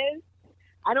thing Yep. is,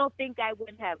 I don't think I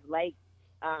would have liked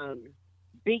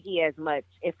Biggie as much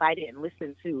if I didn't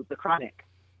listen to The Chronic.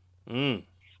 Mm.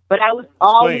 But I was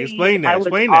always explain that, I was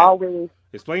explain that. always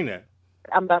Explain that.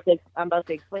 I'm about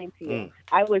to explain to you. Mm.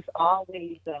 I was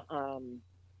always a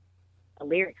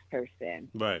lyrics person.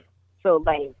 Right. So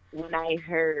like when I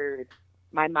heard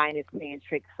 "My Mind Is Playing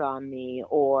Tricks on Me"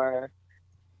 or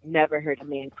 "Never Heard a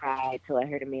Man Cry Till I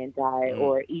Heard a Man Die,"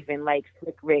 or even like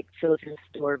Slick Rick Children's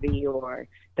Story or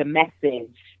 "The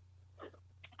Message,"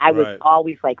 I was Right.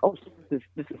 always like, "Oh, this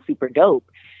is super dope."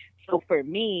 So for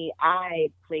me,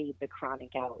 I played The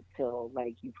Chronic out till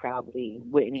like you probably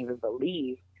wouldn't even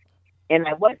believe. And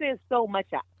I wasn't so much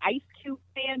an Ice Cube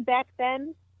fan back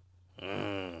then.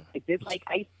 Mm. I did like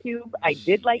Ice Cube. I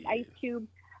did like Ice Cube.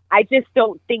 I just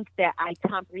don't think that I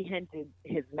comprehended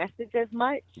his message as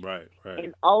much. Right. Right.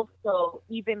 And also,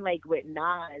 even like with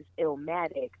Nas,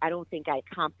 Illmatic, I don't think I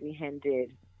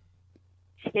comprehended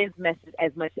his message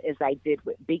as much as I did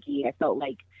with Biggie. I felt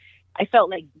like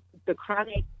The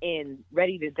Chronic and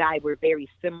Ready to Die were very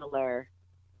similar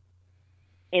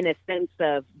in a sense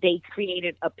of they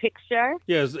created a picture.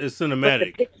 Yeah, it's But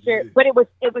cinematic. the picture, but it was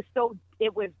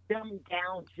dumbed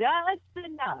down just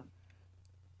enough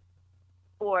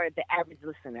for the average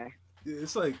listener. Yeah,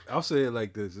 it's like, I'll say it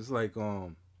like this. It's like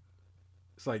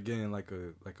getting like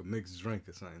a mixed drink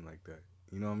or something like that.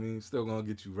 You know what I mean? It's still gonna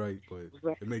get you right, but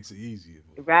it makes it easier.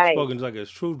 Right. Spoken like a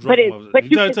true But drunk. it, You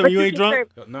trying to tell me you ain't drunk?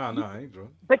 Nah, I ain't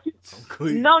drunk. But you, I'm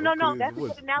clean. no, I'm clean that's as a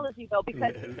was. good analogy though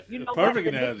because you know Perfect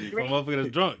what, the analogy mixed for a drink- motherfucker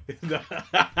that's drunk.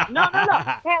 No,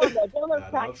 hell no, don't Nah, look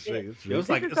I'm like straight, this. it's Yo, it's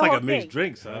straight. like This is it's the like a whole mixed thing.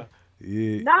 drink, son.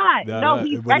 Yeah. Not, Nah, no, nah,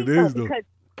 he's but right it though is, though. because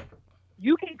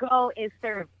you can go and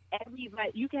serve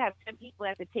everybody. You can have 10 people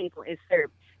at the table and serve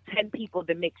 10 people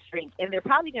the mixed drink, and they're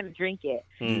probably going to drink it.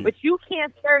 Mm. But you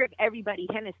can't serve everybody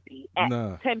Hennessy at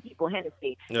Nah. 10 people Hennessy.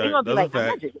 Right, They're going to be that's like, a I'm not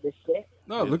fact. drinking this shit.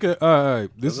 No, look at all right.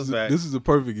 That's a fact. This is a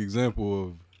perfect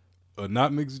example of a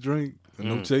not mixed drink, a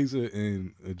no chaser,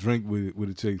 and a drink with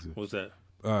a chaser. What's that?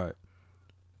 All right.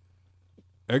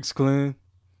 X-Clan.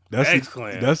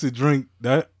 X-Clan. That's a drink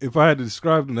that if I had to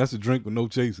describe them, that's a drink with no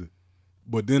chaser.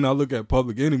 But then I look at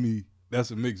Public Enemy,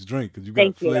 that's a mixed drink because you got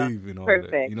Thank you. flavor and all that.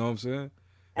 Perfect. You know what I'm saying?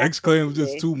 X-Clan was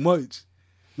just too much.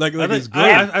 Like I, it's think,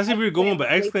 great. I see where you're going, but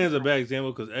X Clan is a bad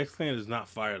example because X Clan is not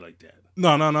fire like that.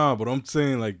 No. But I'm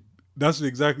saying like that's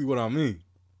exactly what I mean.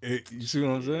 You see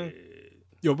what I'm saying?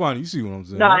 Yo, Bonnie, you see what I'm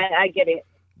saying? No, I get it.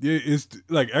 Yeah, it's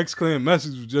like X-Clan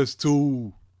message was just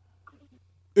too.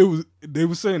 They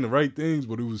were saying the right things,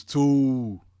 but it was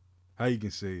too. How you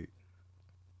can say it?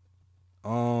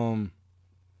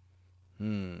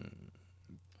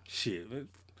 Shit, man.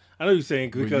 I know you're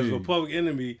saying because yeah. for Public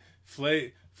Enemy,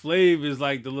 Flav is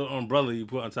like the little umbrella you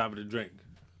put on top of the drink.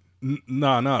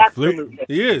 Nah. Absolutely.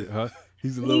 He is. Huh?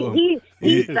 He's a little. He's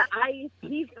Yeah. the ice.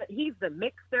 He's the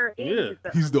mixer. And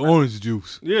Yeah. He's the orange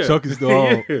juice. Yeah. Chuck is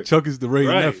the Yeah. Chuck is the Ray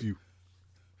Right. nephew.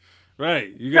 Right.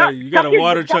 You got to Chuck is-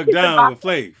 water Chuck Chuck is the down boss. with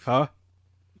Flav. Huh?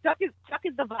 Chuck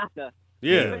is the vodka.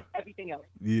 Yeah. With everything else.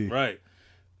 Yeah. Right.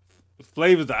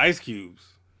 Flav is the ice cubes.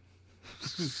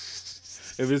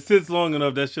 If it sits long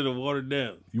enough, that should have watered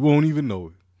down. You won't even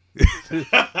know it.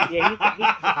 Yeah, You know what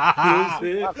I'm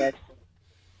saying? love it.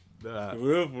 Nah. For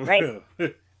real, for Right.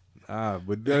 real.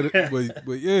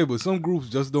 But some groups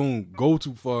just don't go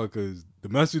too far because the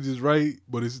message is right,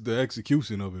 but it's the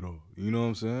execution of it all. You know what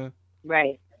I'm saying?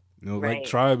 Right. You know, Right. like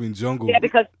Tribe and Jungle. Yeah,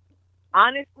 because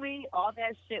honestly, all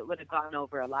that shit would have gone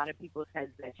over a lot of people's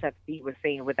heads that Chuck D was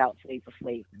saying without Flavor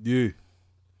Flav. Yeah.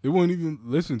 They wouldn't even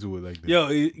listen to it like that. Yo,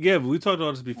 yeah, but we talked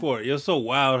about this before. It's so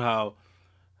wild how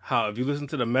if you listen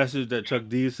to the message that Chuck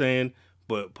D is saying,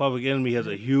 but Public Enemy has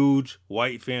a huge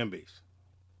white fan base.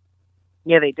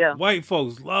 Yeah, they do. White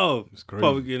folks love It's crazy.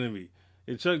 Public Enemy.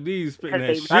 And Chuck D's spitting that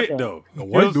Because they love shit it. though. A You know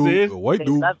white what I'm saying? dude, a white They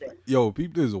dude. love it. Yo,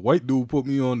 peep this. A white dude put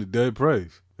me on the Dead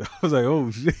Praise. I was like,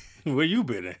 oh shit. Where you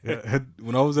been at?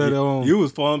 When I was at You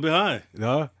was falling behind.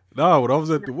 nah, when I was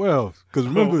at the warehouse. Cause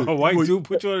remember, A white dude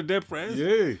put you on a dead press?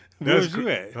 Yeah. Where was you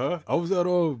at? Huh? I was at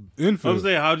I'm Infield.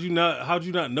 saying, how'd you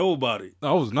not know about it?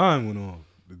 I was 9 when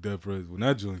the Dead Praise when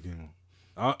that joint came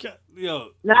on. Yo,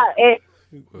 No, yo,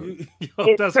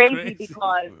 it's that's crazy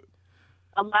because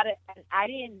a lot of I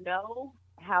didn't know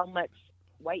how much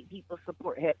white people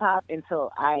support hip hop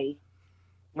until I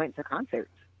went to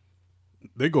concerts.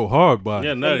 They go hard by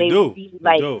Yeah, it. no, And they they do. would be They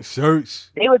like- do.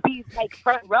 Shirts. They would be like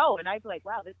front row, and I'd be like,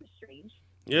 "Wow, this is strange."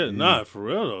 Yeah, nah, for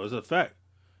real though, it's a fact.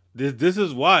 This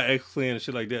is why X-Clan and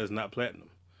shit like that is not platinum.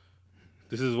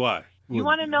 This is why. You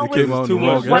wanna know They what- came out It's in too the much.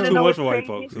 wrong wanna It's era. too know much what's for white crazy?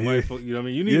 folks. Yeah. White folks, you know what I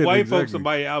mean? You need Yeah, white folks to exactly.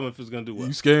 buy your album if it's gonna do well.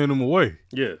 You scaring them away.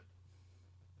 Yeah,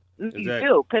 You Exactly.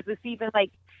 do, because it's even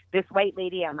like this white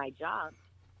lady at my job.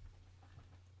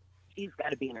 She's got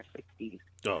to be in her 60s,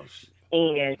 oh shit.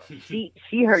 and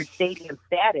she heard stadium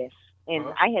status, and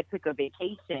Huh? I had took a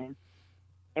vacation,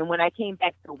 and when I came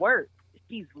back to work,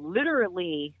 she's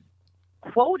literally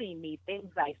quoting me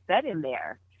things I said in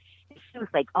there. And she was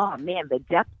like, "Oh man, the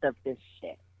depth of this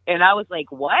shit," and I was like,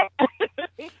 "What?"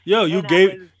 Yo, you And I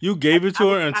gave was- you gave it to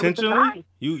I her was intentionally? surprised.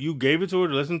 You gave it to her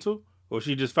to listen to, or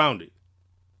she just found it?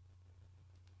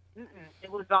 Mm-mm.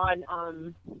 It was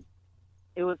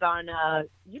on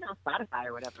Spotify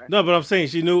or whatever. No, but I'm saying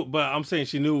she knew. But I'm saying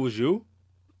she knew it was you.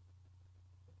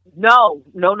 No.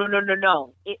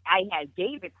 I had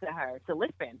gave it to her to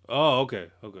listen, Oh, okay.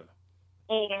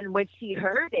 and when she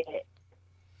heard it,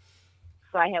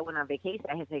 so I had went on vacation.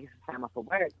 I had taken some time off of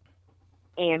work,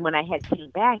 and when I had came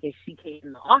back, and she came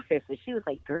in the office, and she was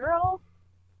like, "Girl,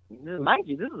 mind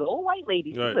you, this is an old white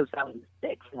lady. She Right. lives out in the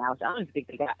sticks now. So I don't even think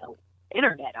they got no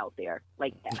internet out there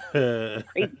like that."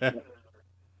 Crazy shit.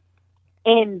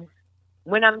 And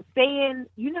when I'm saying,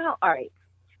 all right,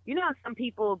 how some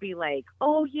people will be like,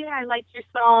 "Oh yeah, I like your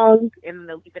song," and then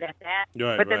they'll leave it at that.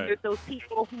 Right, But then right. there's those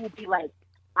people who will be like,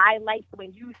 "I liked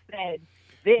when you said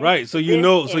this." Right. So you this,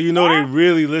 know. So and you know they that."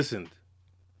 really listened.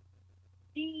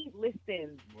 She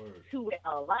listens to it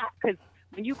a lot because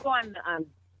when you go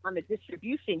on the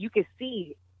distribution, you can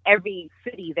see every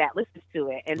city that listens to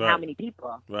it and how Right. many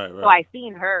people. Right. So Right. I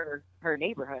seen her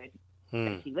neighborhood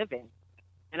that she lived in,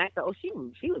 and I thought, "Oh, she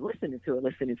was listening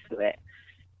to it."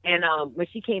 And when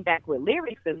she came back with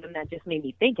lyrics, and then that just made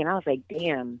me think, and I was like,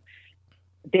 "Damn,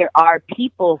 there are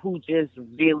people who just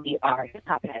really are hip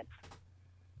hop heads,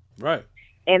 Right.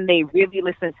 and they really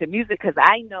listen to music." Because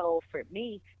I know for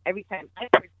me, every time I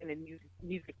present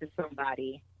music to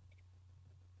somebody,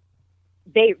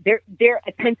 they're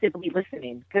attentively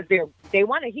listening because they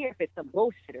want to hear if it's some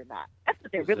bullshit or not. That's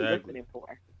what they're really Exactly. listening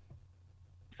for.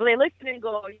 So they listen and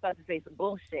go, "Oh, you're about to say some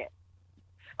bullshit.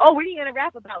 Oh, what are you gonna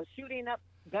rap about? Shooting up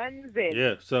guns and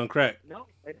Yeah. Selling crack. no,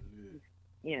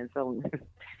 yeah, so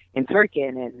and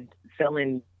twerking and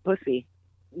selling pussy."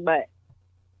 But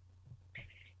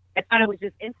I thought it was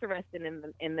just interesting,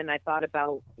 and then I thought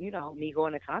about me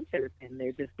going to concerts and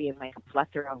there just being like a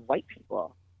plethora of white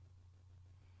people,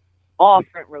 all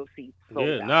front row seats. sold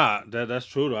Yeah. out. Nah. That's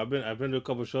true though. I've been to a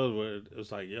couple shows where it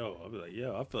was like, yo, I'll be like,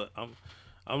 yo, I feel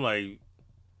I'm like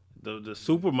the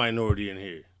super minority in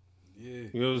here. Yeah.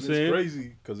 You know what I'm It's saying? crazy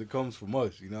because it comes from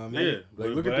us. You know what I mean? Yeah. Like, But-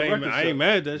 look but at the record I ain't shop,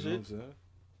 mad at that you know shit. what I'm saying?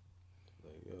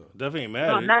 Like, Definitely ain't mad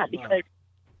No, at I'm it. not because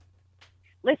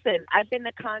listen, I've been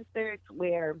to concerts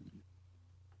where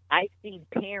I've seen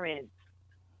parents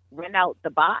rent out the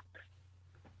box,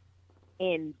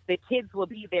 and the kids will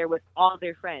be there with all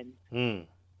their friends, Mm.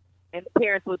 and the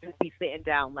parents will just be sitting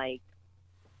down like,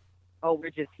 "Oh, we're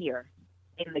just here,"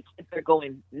 and the kids are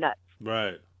going nuts.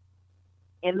 Right.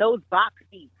 And those box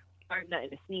seats are nothing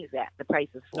to sneeze at. The price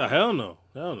is No, for. hell no.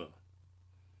 Hell no.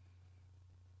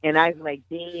 And I was like,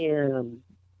 "Damn,"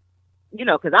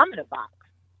 because I'm in a box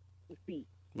seat.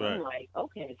 Right. I'm like,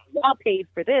 okay, y'all paid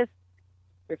for this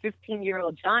for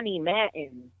 15-year-old Johnny, Matt,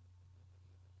 and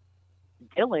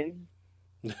Dylan.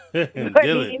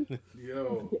 Dylan.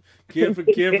 Yo, Can't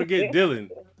forget Dylan.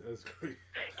 that's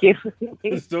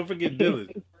crazy. Don't forget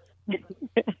Dylan.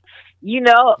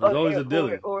 There's always a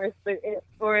Dylan. or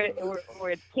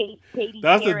it's Katie.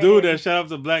 That's the Karen. dude that shot up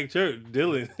the black church.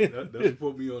 Dylan. That's what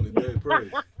put me on the Dead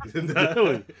Praise.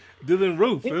 Dylan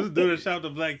Roof. That's the dude that shot up the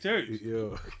black church.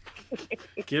 Yo.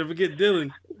 Can't forget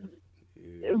Dylan.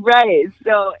 Yeah. Right.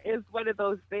 So it's one of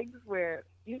those things where,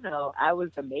 I was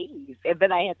amazed. And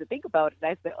then I had to think about it.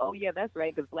 And I said, "Oh, yeah, that's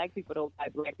right. Because black people don't buy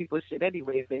black people's shit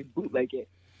anyways. They bootleg it."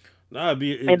 Nah,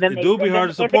 And then it do be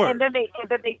hard to support. And then they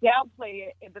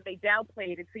downplay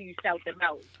it, until you shout them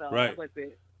out. So Right. that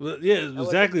wasn't. Well, yeah,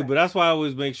 exactly. But that's why I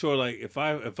always make sure, like, if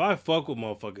I fuck with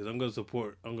motherfuckers, I'm gonna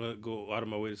support. I'm gonna go out of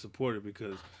my way to support it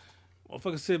because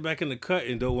motherfuckers sit back in the cut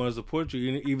and don't want to support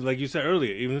you. Even like you said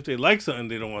earlier, even if they like something,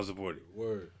 they don't want to support it.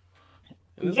 Word.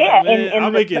 And Yeah, like, man, and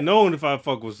I'll make it known if I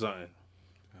fuck with something.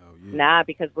 Oh, yeah. Nah,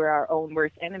 because we're our own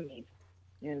worst enemies.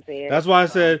 You know what I'm saying? That's why I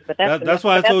said. That's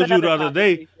why I told you the another other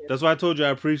day. conversation. That's why I told you I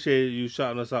appreciate you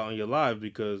shouting us out on your live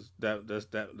because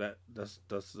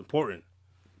that's important.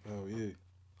 Oh yeah.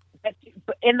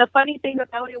 And the funny thing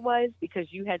about it was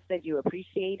because you had said you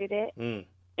appreciated it,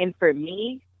 and for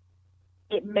me,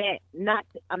 it meant not.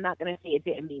 I'm not gonna say it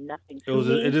didn't mean nothing to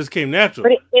me. It just came natural.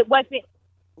 But it wasn't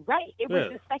right. It was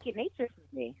just second nature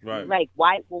for me. Right. Like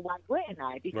why? Well, why wouldn't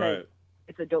I? Because Right.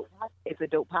 it's a dope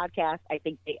podcast. I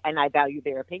think and I value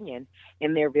their opinion,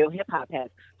 and they're real hip hop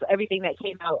heads. So everything that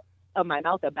came out of my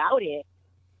mouth about it,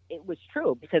 it was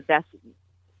true because that's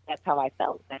how I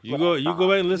felt. You go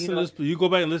back and listen to this. You go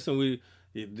back and listen.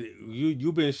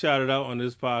 You've been shouted out on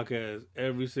this podcast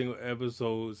every single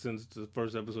episode since the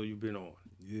first episode you've been on.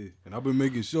 Yeah, and I've been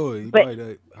making sure anybody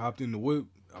that hopped in the whip,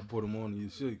 I put them on your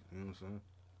shit. You know what I'm saying?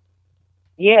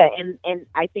 Yeah, and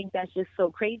I think that's just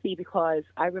so crazy because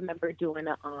I remember doing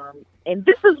and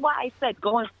this is why I said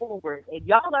going forward, and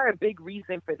y'all are a big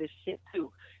reason for this shit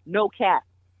too. No cap.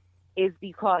 Is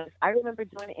because I remember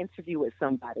doing an interview with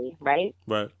somebody, right?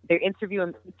 Right. They're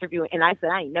interviewing, and I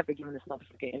said, I ain't never giving this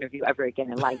motherfucking interview ever again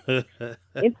in life.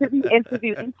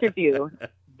 Interview.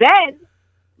 Then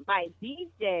my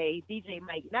DJ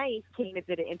Mike Nice, came and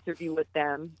did an interview with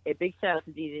them. A big shout out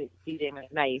to DJ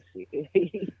Mike Nice.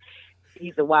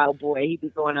 He's a wild boy. He be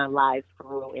going on live for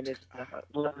real, and it's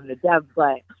loving the death.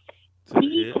 But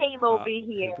he came over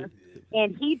here,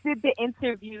 and he did the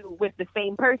interview with the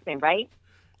same person, right?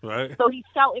 Right. So he's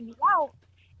shouting me out,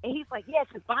 and he's like, "Yeah,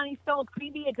 because Bonnie Stone's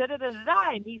creepy and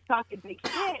da-da-da-da-da," and he's talking big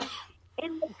shit.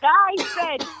 And the guy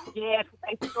said, "Yeah, because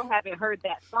I still haven't heard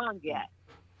that song yet."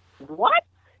 What?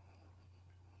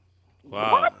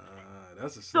 Wow. What?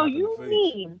 That's a So you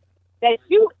mean that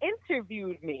you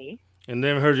interviewed me and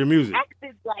never heard your music?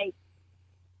 Acted like,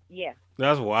 yeah.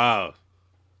 That's wild.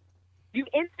 You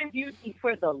interviewed me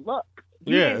for the look.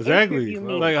 Yeah, exactly.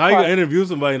 Like how you interview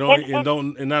somebody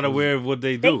and not aware of what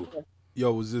they do.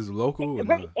 Yo, was this local? Or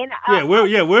right. not?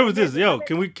 Where was this? Yo,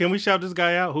 can we shout this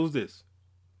guy out? Who's this?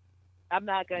 I'm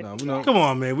not gonna. Come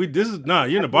on, man. You're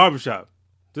in the barbershop.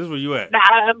 This is where you at. Nah,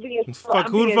 I'm being who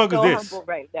the fuck is this? Humble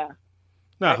right now.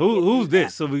 Nah, who's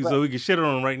this? So we can shit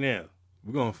on him right now.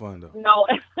 We're gonna find out. No.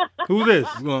 Who's this?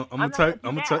 I'm gonna type.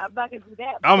 I'm not gonna do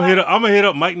that. I'm gonna hit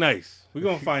up Mike Nice. We're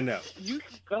gonna find out. You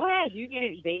go ahead.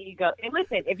 There you go. And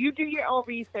listen, if you do your own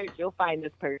research, you'll find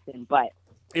this person. But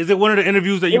is it one of the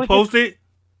interviews that you posted?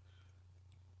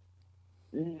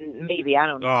 Maybe, I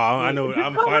don't know. Oh, I know.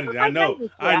 I'm finding it.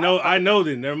 I know.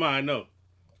 Then never mind. I know.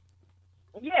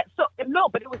 Yeah. So no,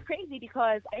 but it was crazy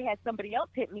because I had somebody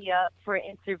else hit me up for an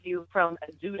interview from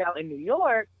a dude out in New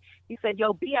York. He said,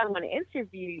 "Yo, B, I want to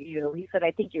interview you." He said,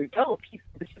 "I think you're dope. He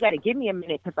said, but you got to give me a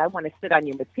minute because I want to sit on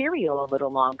your material a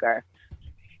little longer."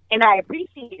 And I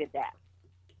appreciated that.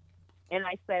 And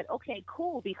I said, "Okay,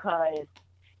 cool," because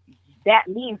that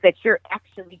means that you're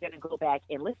actually going to go back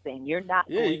and listen. You're not.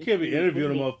 Yeah, you can't be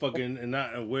interviewing a motherfucker and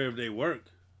not aware of their work.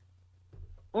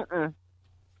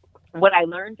 What I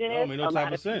learned is that don't make no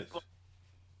type of sense.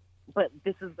 But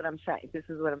this is what I'm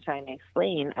trying to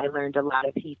explain. I learned a lot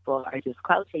of people are just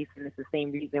clout chasing. It's the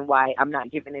same reason why I'm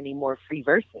not giving any more free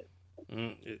verses.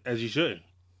 As you should.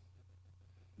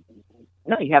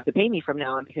 No, you have to pay me from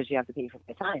now on because you have to pay for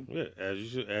my time. Yeah, as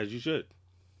you should.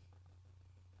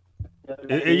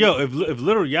 Yo, if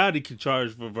Lil Yachty can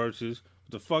charge for verses,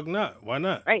 what the fuck not? Why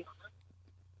not? Right.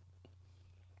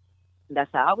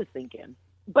 That's how I was thinking.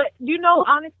 But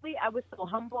honestly, I was so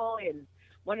humble and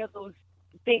one of those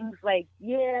things like,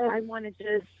 yeah, I want to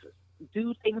just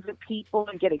do things with people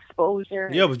and get exposure.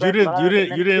 Yeah, but you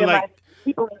didn't like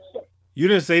people. You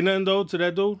didn't say nothing though to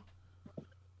that dude.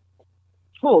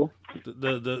 Who?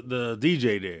 The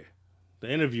DJ there,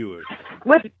 the interviewer.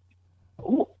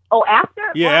 After?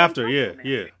 Yeah, after.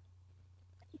 Yeah.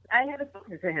 I haven't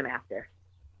spoken to him after.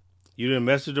 You didn't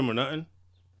message him or nothing?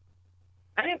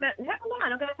 I didn't. I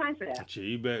don't got time for that. Shit,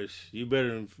 you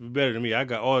better than me. I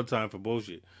got all the time for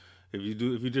bullshit. If you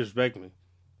disrespect me,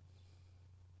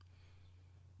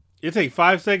 it takes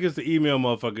 5 seconds to email a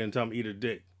motherfucker and tell him eat a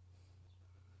dick.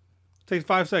 It takes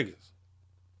 5 seconds.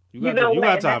 You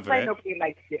got time for that. Nobody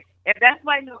likes you. And that's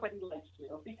why nobody likes you.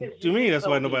 What do you mean? That's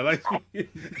why nobody likes me.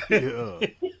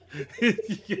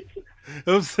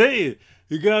 I'm saying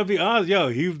You gotta be honest, yo.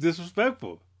 He was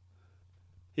disrespectful.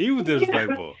 He was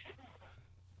disrespectful.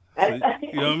 So, you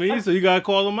know what I mean? So you gotta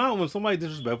call him out when somebody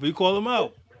disrespectful. You call him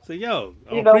out. Say, yo,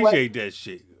 I appreciate that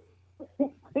shit.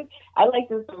 I like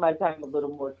to spend my time a little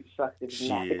more constructive than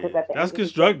that. Because at the That's end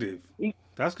constructive. Of the day,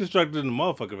 that's constructive in the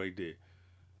motherfucker right there.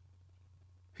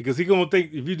 Because he gonna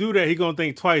think if you do that, he gonna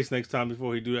think twice next time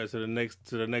before he do that to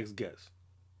the next guest.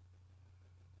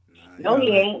 No, he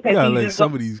ain't. You gotta let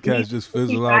some of these cats just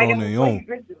fizzle out on their own.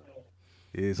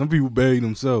 Yeah, some people bury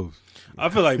themselves. I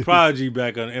feel like Prodigy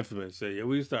back on Infamous said, "Yeah,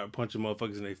 we start punching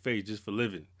motherfuckers in their face just for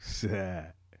living."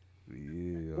 Yeah.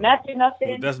 Nothing.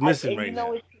 That's missing right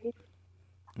now.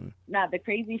 Nah, the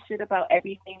crazy shit about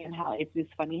everything and how it's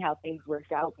just funny how things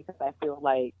worked out because I feel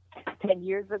like 10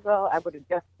 years ago I would have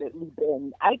definitely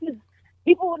been.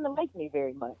 People wouldn't have liked me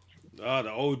very much. Oh,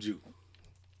 the old you.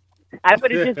 I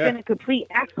would have just been a complete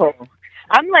asshole.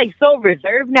 I'm like so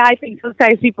reserved now. I think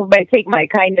sometimes people might take my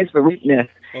kindness for weakness.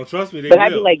 Oh, trust me, they but will. I'd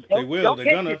be like, they will. Don't They're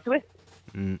get gonna. it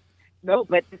twisted. No,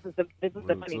 but this is the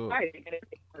funny part. They're gonna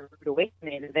take a rude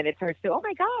awakening, and then it turns to, oh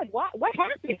my God, what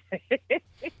happened?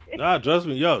 Nah, trust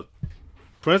me, yo.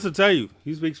 Prince will tell you.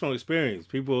 He speaks from experience.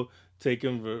 People take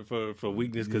him for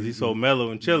weakness because he's so mellow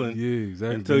and chilling. Yeah,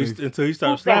 exactly. Until he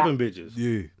starts slapping bitches.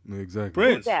 Yeah,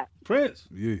 exactly. Prince.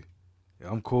 Yeah,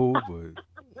 I'm cool, but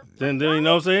then you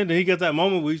know what I'm saying? Then he got that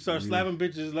moment where he starts slapping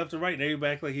bitches left and right, and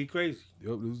everybody act like he crazy.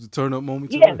 Yep, it was the turn up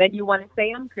moment. Yeah, then you want to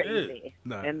say I'm crazy,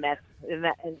 and that's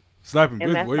slapping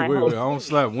bitches. Wait, I don't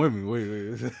slap women.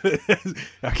 Wait.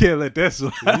 I can't let that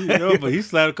slide. But he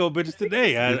slapped a couple bitches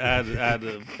today. I had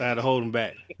to hold him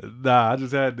back. Nah, I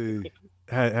just had to.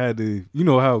 You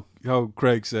know how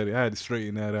Craig said it. I had to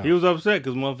straighten that out. He was upset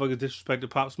because motherfuckers disrespected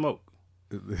Pop Smoke.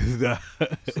 So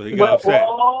he got upset.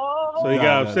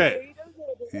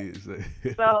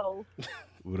 So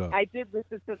what up? I did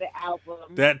listen to the album.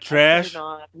 That trash.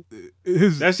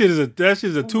 That shit is a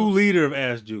 2-liter of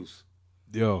ass juice.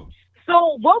 Yo.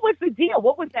 So what was the deal?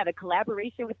 What was that? A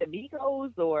collaboration with the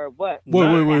Migos or what?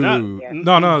 Wait.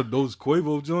 No. Those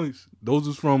Quavo joints. Those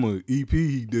was from an EP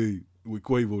he did with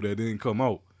Quavo that didn't come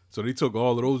out. So they took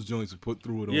all of those joints and put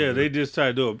through it. Yeah, they just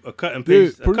tried to do a cut and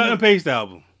paste, and paste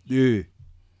album. Yeah,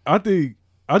 I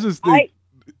just think.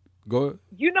 Go ahead.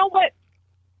 You know what?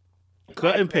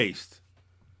 Cut and paste.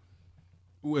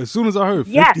 As soon as I heard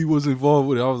 50 was involved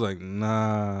with it, I was like,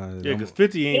 nah. Yeah, because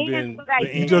 50 ain't been.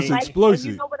 He just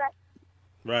explosive.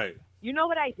 Right. You know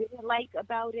what I didn't like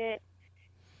about it,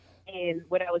 and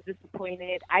what I was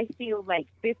disappointed. I feel like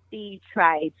 50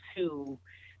 tried to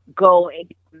go and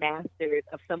get masters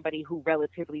of somebody who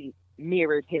relatively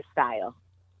mirrored his style.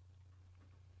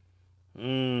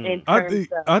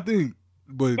 I think,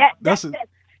 but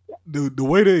the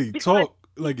way they talk,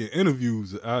 like in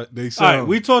interviews, they sound. All right,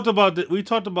 we talked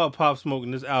about Pop Smoke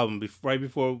in this album right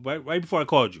before I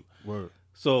called you. Word.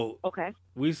 So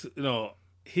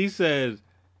he said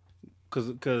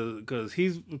because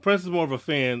Prince is more of a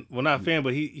fan. Well, not a fan,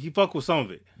 but he fuck with some of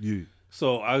it. Yeah.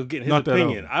 So I was getting his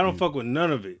opinion. I don't fuck with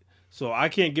none of it, so I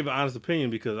can't give an honest opinion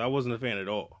because I wasn't a fan at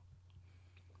all.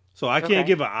 So I can't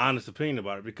give an honest opinion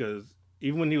about it because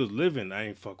even when he was living, I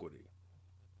ain't fuck with it.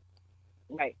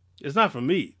 Right. It's not for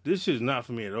me. This shit is not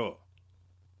for me at all.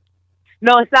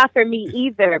 No, it's not for me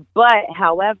either. But,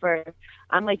 however,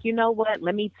 I'm like, you know what?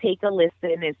 Let me take a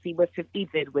listen and see what 50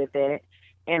 did with it.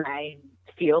 And I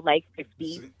feel like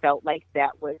 50 felt like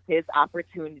that was his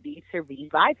opportunity to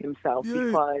revive himself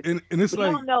because and it's we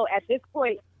don't know at this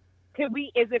point.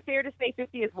 Is it fair to say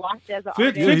 50 is washed as an 50,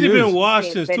 artist? 50 been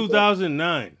washed since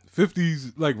 2009.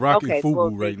 50's like rocking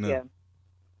FUBU right now.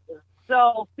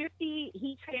 So 50,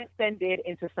 he transcended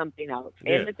into something else,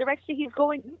 and the direction he's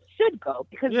going should go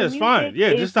because it's fine.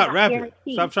 Yeah, just stop rapping.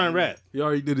 Guaranteed. Stop trying to rap. He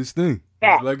already did his thing.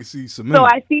 His legacy cemented. So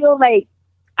I feel like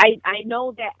I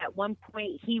know that at one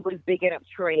point he was bigging up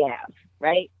Troy Ave,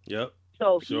 right? Yep.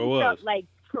 So he felt like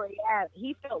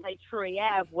Troy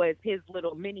Ave was his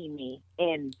little mini me,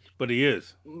 but he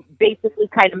is basically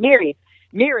kind of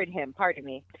mirrored him. Pardon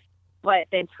me. But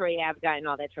then Troy Ave got in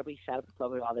all that trouble. He shot up the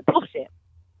club with all that bullshit.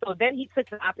 So then he took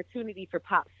the opportunity for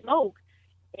Pop Smoke,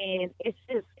 and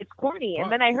it's corny.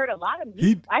 And then I heard a lot of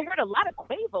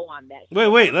Quavo on that.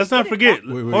 Wait, let's not forget.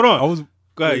 Hold on.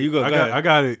 Go ahead, you go. I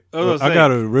got it. I got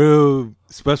a real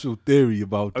special theory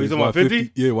about this. You talking about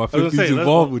 50? Yeah, why 50's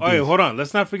involved with this. Hold on.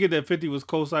 Let's not forget that 50 was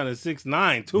co-signing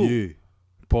 6ix9ine too. Yeah.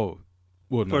 Paul.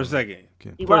 Well, no, for a second.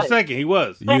 He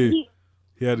was.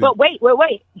 Yeah. But wait.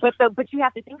 But you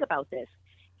have to think about this.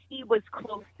 He was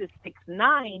close to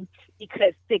 6ix9ine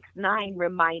because 6ix9ine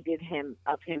reminded him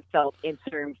of himself in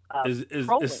terms of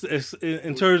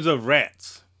in terms of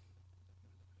rats.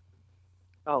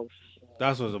 Oh shit.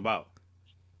 That's what it's about.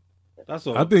 That's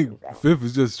all. I think Fifth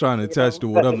is just trying to attach to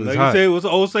whatever is Like hot. you say, what's the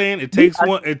old saying? It takes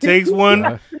one. It takes one.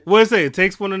 Nah. What it say? It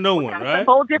takes one to know one, right?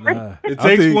 Whole different. Nah, It I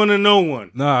takes think- one to know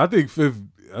one. Nah, I think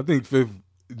Fifth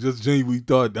just genuinely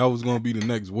thought that was gonna be the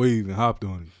next wave and hopped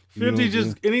on it. You know 50 what I'm just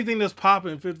saying? anything that's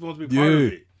popping. 50 wants to be part of Yeah,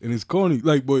 it. and it's corny.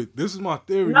 Like, but this is my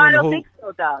theory. No, on I the don't whole, think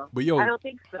so, though. But yo, I don't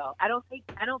think so. I don't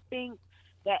think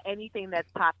that anything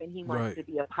that's popping, he wants Right. to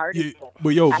be a part yeah, of it. but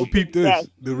yo, I but peep think that this.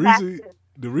 The he has reason to-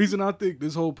 the reason I think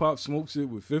this whole Pop Smoke shit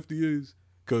with 50 is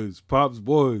because Pop's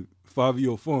boy,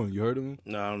 Fabio Fon, you heard of him?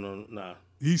 No, I don't know. Nah.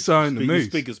 He signed the You're Mace.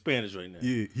 speaking Spanish right now.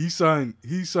 Yeah, he signed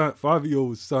Fabio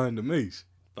was signed to Mace.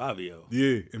 Fabio.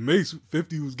 Yeah, and Mace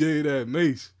 50 was gay at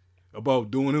Mace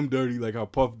about doing him dirty like how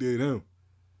Puff did him.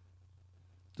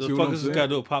 The See what fuck I'm is this saying? got to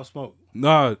do with Pop Smoke?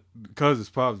 Nah, because it's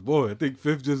Pop's boy. I think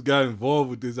Fifth just got involved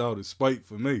with this out of spite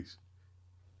for Mace.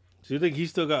 So you think he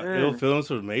still got ill feelings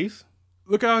for Mace?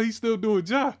 Look how he's still doing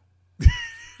Ja.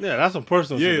 Yeah, that's some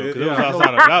personal Yeah, shit, though. 'Cause yeah, it was I know.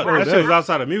 outside of that. I know That shit that. was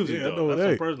outside of music, Yeah, I though. know That's that.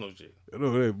 some personal shit. I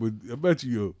know that, but I bet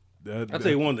you, yo, I'll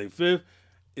tell you one thing. Fifth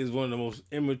is one of the most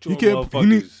immature he can't.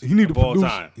 motherfuckers He need to of all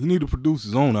produce. time. He need to produce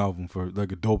his own album first,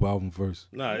 like a dope album first.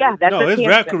 Nah, Yeah, that's no, what his he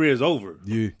rap has to- career is over.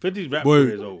 Yeah, 50's rap But-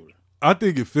 career is over. I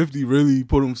think if 50 really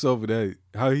put himself in that,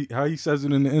 how he says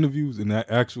it in the interviews in that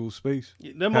actual space.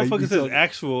 That How you motherfucker be says talking-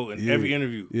 actual in Yeah. every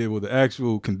interview. Yeah, with the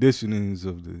actual conditionings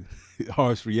of the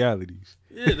harsh realities.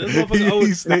 Yeah, that motherfucker He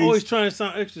always, stays- always trying to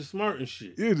sound extra smart and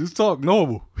shit. Yeah, just talk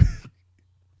normal.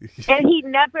 And he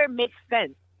never makes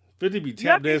sense. 50 be You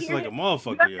tap ever dancing hear like a him-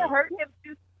 motherfucker, You yo. ever heard him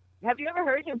do? Have you ever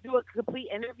heard him do a complete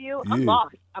interview? I'm Yeah.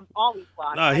 lost. I'm always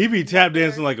lost. Nah, he be tap never-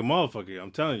 dancing like a motherfucker, I'm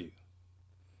telling you.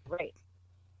 Right.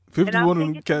 50 And I'm one of them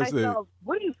thinking to cats that myself,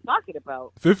 what are you talking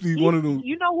about? 50 one of them.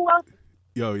 You know who else?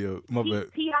 Yo, my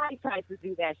bad. T.I. tries to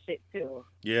do that shit too.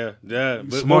 Yeah, yeah.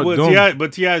 But, Smart but, dumb.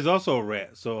 T.I. is also a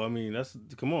rat, so I mean, that's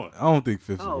come on. I don't think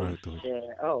 50's Oh right though. shit!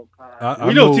 Oh god. I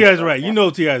We know know- T.I.'s a rat. You know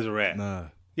T.I.'s a rat. Nah.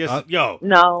 Yes, yo.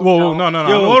 No. Whoa, no. no. Yo, I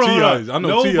know hold on, T.I.'s. I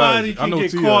know T.I.'s. Nobody I can know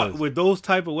get T.I.'s. caught with those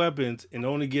type of weapons and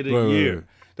only get a Right, year. right.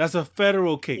 That's a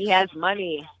federal case. He has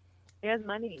money. He has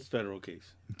money. It's a federal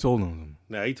case. He told him.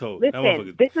 Nah, he told. Listen, that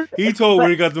motherfucker. this is. He told but- where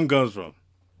he got them guns from.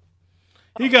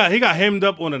 He got hemmed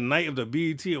up on the night of the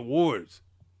BET Awards.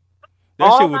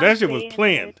 All I'm That shit was saying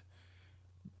planned.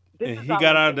 this And is he all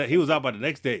got I'm out of that. saying. He was out by the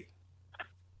next day.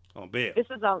 On bail. This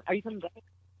is all. Are you coming back?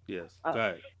 Yes. Oh. Go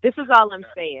ahead. This is all I'm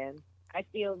saying. I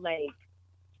feel like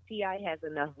T.I. has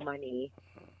enough money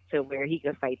to where he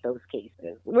can fight those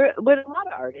cases. But a lot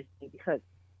of artists do, because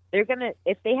they're gonna,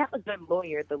 if they have a good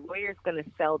lawyer, the lawyer's gonna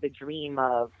sell the dream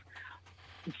of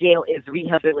jail is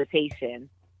rehabilitation.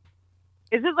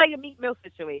 It's just like a Meek Mill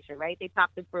situation, right? They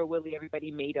popped him for a Willie,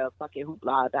 everybody made a fucking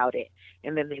hoopla about it,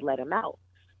 and then they let him out.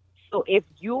 So if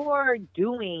you're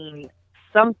doing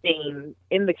something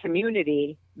in the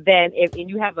community, then and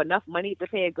you have enough money to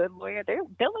pay a good lawyer, they'll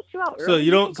let you out. So early.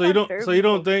 you don't. can You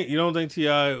don't think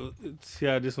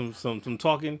T.I. did some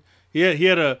talking. He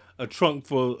had a trunk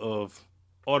full of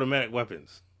automatic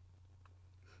weapons.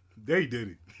 They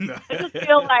did I just it.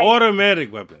 feel like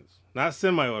Automatic weapons, not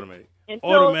semi-automatic.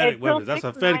 Automatic weapons. That's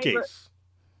a Fed 6ix9ine case.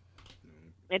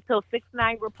 Until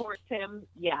 6ix9ine reports him,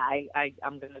 yeah,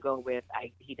 I'm gonna go with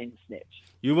he didn't snitch.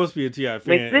 You must be a T.I. fan,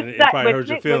 When and it Six- probably when hurt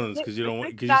your Six- feelings when because you don't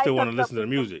Six- because you still want to comes listen to up the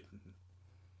with music.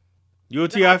 You a No,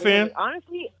 T.I. fan?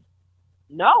 Honestly,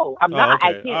 no, I'm Oh, not. I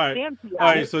okay. can't All right. stand T.I.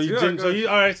 All right, so T.I.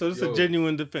 all right, so this is Yo. a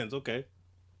genuine defense. Okay.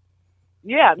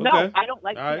 Yeah, no, Okay. I don't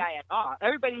like All right. T.I. at all.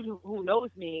 Everybody who knows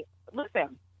me,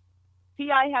 listen,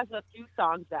 T.I. has a few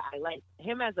songs that I like.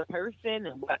 Him as a person,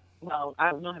 and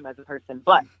I don't know him as a person,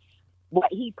 but what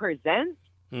he presents,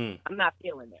 Hmm. I'm not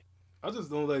feeling it. I just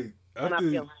don't like I'm not after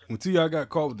feeling when T.I. got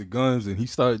caught with the guns and he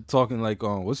started talking like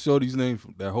what's Shorty's name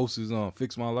that hosts his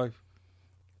Fix My Life?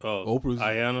 Oh, Oprah's.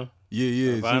 Ayana.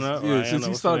 Yeah. Ivana or Ayana, Since he what's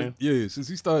her started, since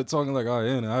he started talking like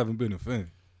Ayana, I haven't been a fan.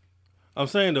 I'm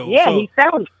saying though. Yeah, so, he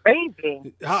sounds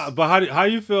crazy. how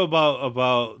you feel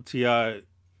about T.I.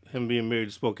 him being married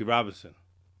to Smokey Robinson?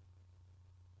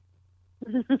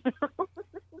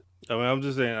 I mean, I'm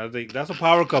just saying. I think that's a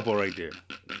power couple right there.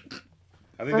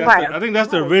 I think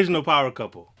that's the original power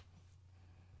couple.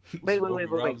 Wait.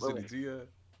 Robinson and T.I.?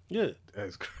 Yeah.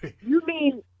 That's crazy. You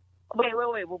mean?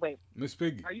 Wait. Miss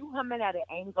Piggy. Are you coming at an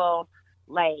angle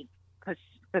like because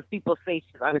people say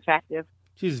she's unattractive?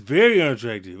 She's very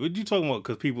unattractive. What you talking about?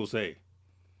 Because people say.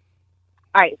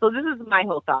 All right, so this is my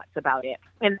whole thoughts about it,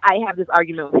 and I have this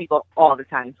argument with people all the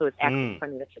time. So it's actually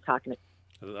funny that you're talking.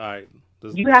 All right.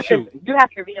 You have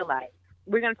to realize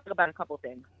we're going to talk about a couple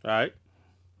things. All right.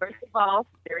 First of all,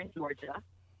 they're in Georgia.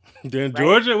 They're in Right.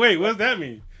 Georgia? Wait, what does that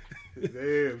mean?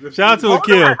 Damn, Shout out to Hold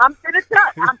Akil. on, I'm gonna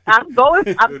tell. I'm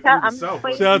going. I'm South.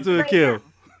 playing Shout out to right Akil. now.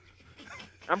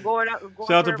 I'm going out. I'm going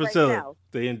Shout out for to it right Priscilla. now.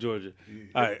 They in Georgia.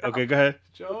 All right. Okay. Go ahead.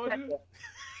 Georgia.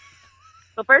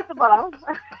 So first of all,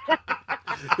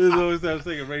 This is always time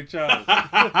singing Ray Charles.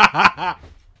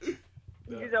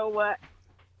 you know what?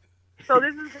 So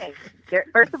this is the thing.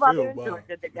 First of all, they're in Feel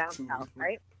Georgia. They're down south,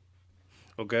 right?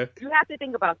 Okay. You have to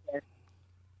think about this.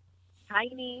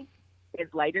 Tiny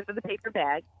is lighter than the paper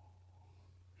bag,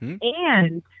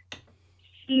 and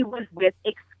she was with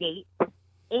Escape,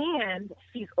 and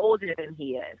she's older than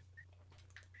he is.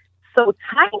 So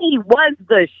Tiny was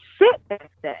the shit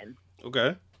back then.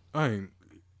 Okay. I ain't.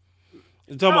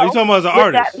 You talking about as an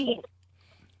artist?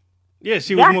 Yeah,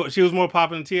 she was Yes. more. She was more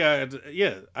popping than T.I.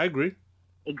 Yeah, I agree.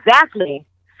 Exactly.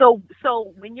 So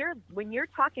when you're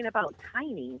talking about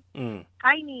Tiny,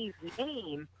 Tiny's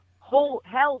name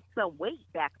held some weight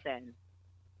back then.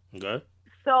 Okay.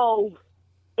 So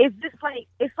it's like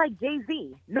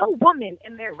Jay-Z. No woman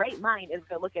in their right mind is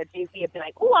gonna look at Jay-Z and be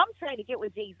like, "Oh, I'm trying to get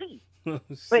with Jay-Z."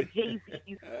 But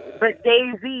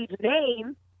Jay-Z's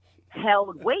name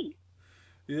held weight.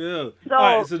 Yeah. So,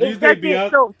 all right, so do you think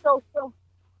Beyonce?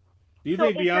 Do you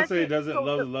think Beyonce doesn't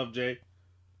love Jay?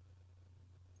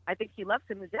 I think she loves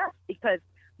him to death because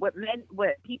what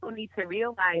people need to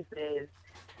realize is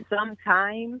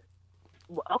sometimes,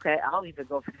 okay, I'll even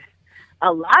go for this.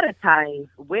 A lot of times,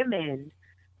 women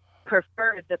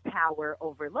prefer the power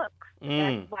over looks.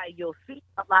 That's why you'll see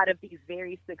a lot of these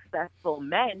very successful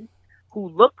men who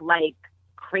look like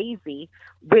crazy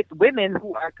with women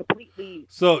who are completely.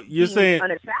 So you're saying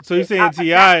unattractive.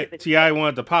 T.I.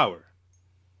 wanted the power.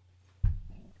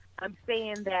 I'm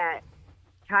saying that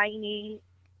Tiny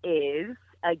is,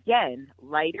 again,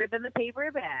 lighter than the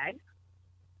paper bag.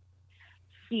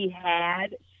 She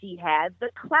had the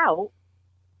clout,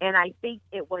 and I think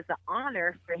it was an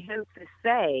honor for him to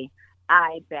say,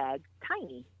 "I bagged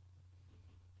Tiny."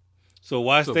 So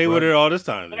why stay with her all this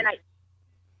time? And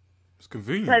it's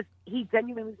convenient because he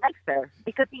genuinely likes her.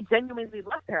 Because he genuinely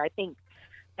loves her. I think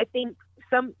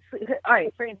some. All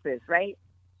right, for instance, right?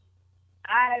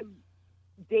 I've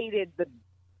dated the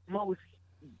most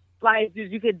flyest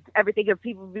dudes you could ever think of.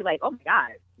 People would be like, "Oh my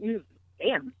god, you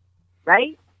damn,"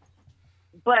 right?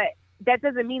 But that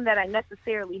doesn't mean that I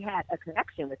necessarily had a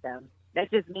connection with them.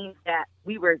 That just means that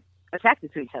we were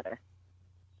attracted to each other.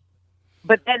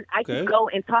 But then I could go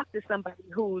and talk to somebody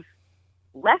who's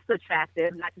less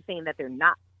attractive, not to saying that they're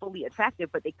not fully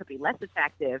attractive, but they could be less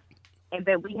attractive, and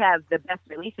then we have the best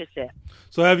relationship.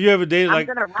 So have you ever dated like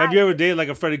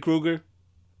a Freddy Krueger?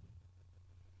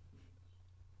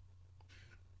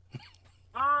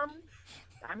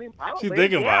 I mean, probably, she's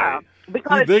thinking about it.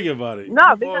 Because, she's thinking about it.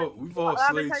 No, we've all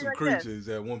slayed some creatures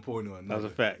at one point or another.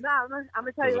 That's a fact. No, I'm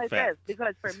gonna tell you like this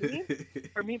because for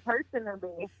me personally, I'm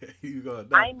more.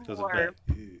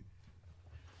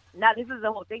 Now this is the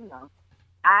whole thing though.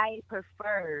 I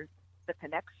prefer the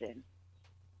connection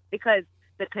because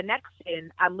the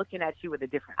connection, I'm looking at you with a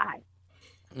different eye.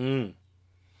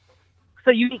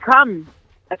 So you become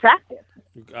attractive.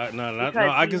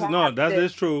 That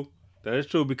is true. That is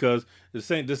true because the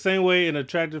same way an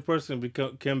attractive person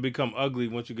can become ugly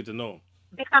once you get to know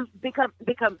them. Become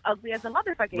ugly as a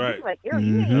motherfucker. Right. You're like,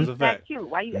 you ain't that cute.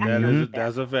 Why you acting like that?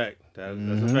 That's a fact. That's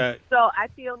a fact. So I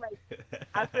feel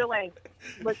like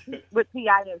with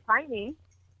T.I. and Tiny,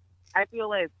 I feel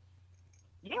like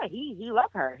he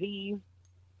loves her.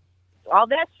 All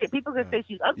that shit. People can say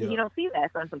she's ugly. You don't see that.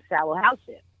 It's on some shallow house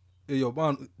shit. Hey, yo,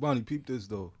 Bonnie, peep this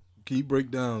though. Can you break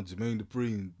down Jermaine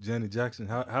Dupri and Janet Jackson?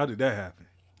 How did that happen?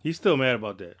 He's still mad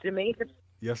about that. Jermaine?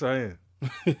 Yes, I am.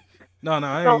 No,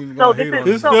 I ain't even gonna hate on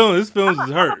his feelings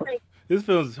is hurt. His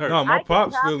feelings is hurt. No, my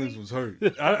pop's feelings was hurt.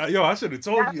 I should have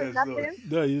told you that.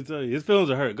 No, you tell you. His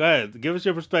feelings are hurt. Go ahead. Give us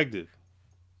your perspective.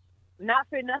 Not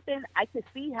for nothing, I could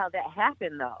see how that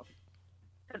happened though.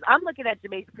 Because I'm looking at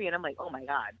Jermaine Dupri and I'm like, oh my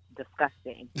god,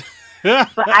 disgusting.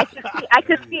 But I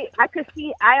could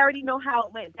see. I already know how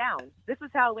it went down. This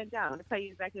is how it went down. I'm gonna tell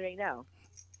you exactly right now.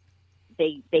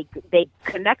 They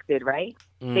connected, right?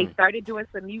 They started doing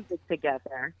some music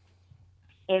together,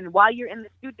 and while you're in the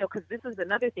studio, because this is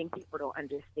another thing people don't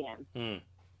understand.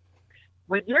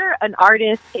 When you're an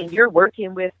artist and you're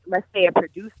working with, let's say, a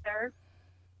producer,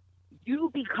 you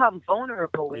become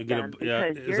vulnerable with them.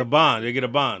 It's a bond. They get a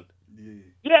bond.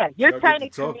 Yeah, you're trying to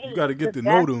talk. create. You got to get to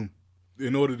know them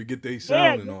in order to get their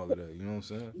sound and all of that. You know what I'm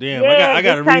saying? Damn, I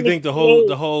got to rethink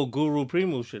the whole Guru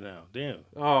Primo shit now. Damn.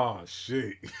 Oh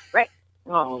shit. Right.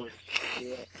 Oh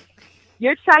shit.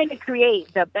 You're trying to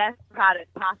create the best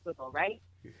product possible, right?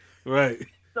 Right.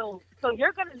 So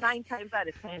you're gonna 9 times out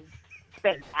of 10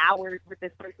 spend hours with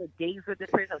this person, days with this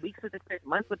person, weeks with this person,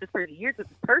 months with this person, years with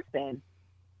this person.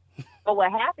 But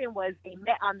what happened was they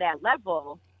met on that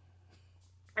level,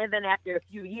 and then after a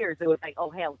few years, it was like, oh,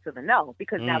 hell to the no,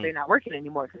 because now they're not working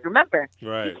anymore. Because remember, he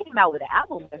came out with an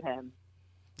album with him.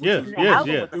 Yeah.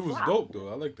 It was dope, though.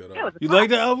 I like that album. You like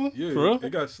that album? Yeah, for real? It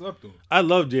got slept on. I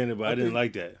love Janet, but I didn't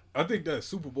like that. I think that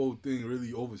Super Bowl thing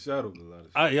really overshadowed a lot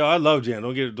of shit. I love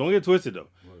Janet. Don't get twisted, though.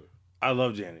 Right. I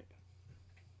love Janet.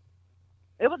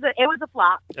 It was a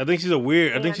flop. I think she's a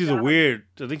weird. I think she's a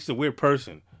weird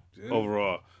person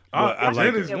overall. I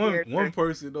like Janet's one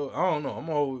person though. I don't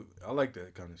know. I like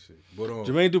that kind of shit. But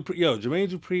Jermaine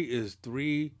Dupri is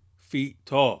 3 feet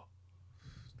tall.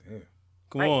 Damn.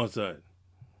 Come on, son.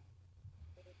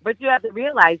 But you have to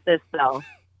realize this though.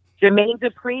 Jermaine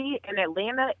Dupri in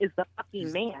Atlanta is the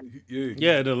fucking man.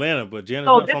 Yeah, in Atlanta, but Janet's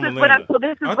not from Atlanta.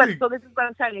 This is what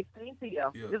I'm trying to explain to you.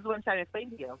 Yeah. This is what I'm trying to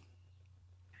explain to you.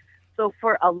 So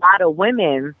for a lot of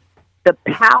women, the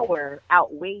power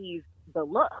outweighs the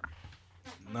looks.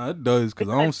 Nah, it does because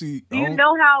I don't see. Do you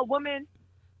know how a woman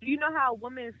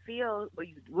feels? Well,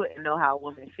 you wouldn't know how a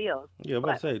woman feels. Yeah, I'm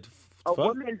about to say. A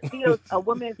woman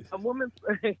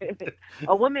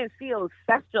feels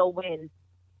special when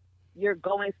you're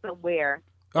going somewhere.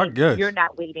 I guess you're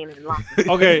not waiting in line.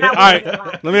 Okay, all right.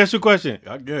 Let me ask you a question.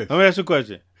 I guess. Let me ask you a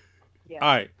question. Yeah. All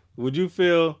right. Would you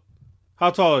feel?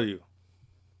 How tall are you?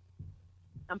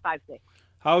 I'm 5'6".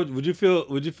 How would you feel?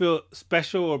 Would you feel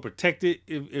special or protected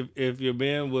if your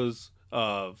man was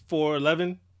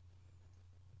 4'11"?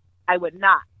 I would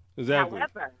not. Exactly.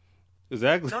 However.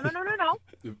 Exactly. No.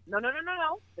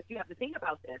 But you have to think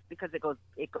about this because it goes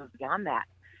beyond that.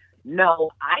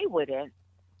 No, I wouldn't.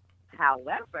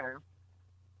 However,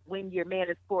 when your man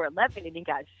is 4'11" and he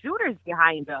got shooters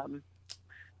behind him,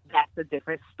 that's a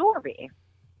different story.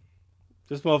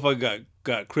 This motherfucker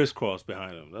got crisscross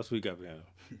behind him. That's what he got behind him.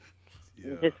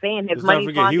 Yeah. Just saying, his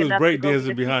money's long he was enough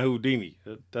breakdancing behind Houdini.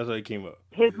 That's how he came up.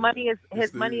 His money is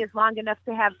long enough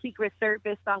to have Secret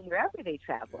Service on wherever they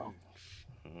travel.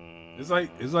 It's like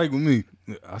with me.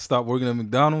 I stopped working at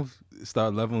McDonald's,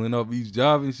 start leveling up each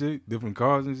job and shit, different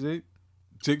cars and shit.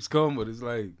 Chicks come, but it's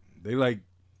like they like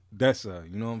that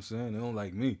side. You know what I'm saying? They don't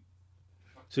like me.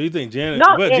 So you think Janet?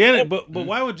 No, but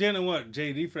why would Janet want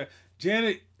JD for that?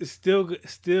 Janet is still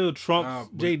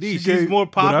trumps JD. She's more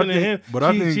popping than him. But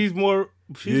I think she's more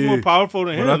powerful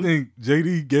than him. But I think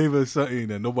JD gave her something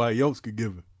that nobody else could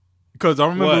give her. Because I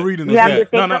remember reading I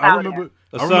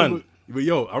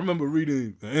remember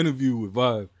reading an interview with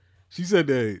Vibe. She said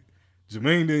that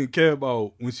Jermaine didn't care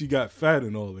about when she got fat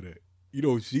and all of that. You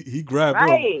know, he grabbed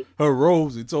her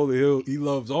robes and told her he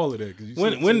loves all of that.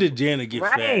 When did Janet get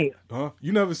fat? Huh?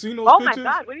 You never seen those Oh pictures? my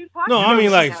God, what are you talking about? No, I mean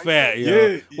like fat.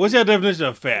 Yeah. What's your definition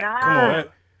of fat? Nah. Come on.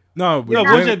 No, but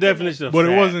what's your definition of fat?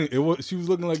 But it was. She was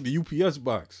looking like the UPS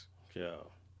box. Yeah.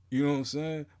 You know what I'm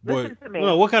saying? Listen to me.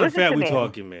 No, what kind of fat we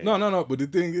talking, man? No. But the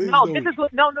thing is, no.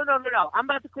 I'm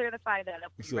about to clarify that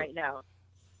up for you right now,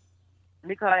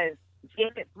 because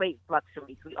Janet's weight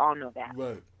fluctuates. We all know that.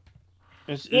 Right.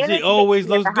 And she always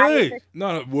looks good.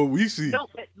 No, what we see. No,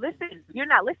 but listen, you're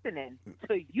not listening.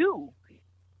 To you,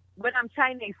 what I'm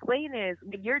trying to explain is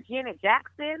when you're Janet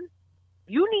Jackson,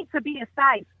 you need to be a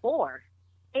size 4.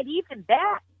 And even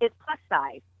that is plus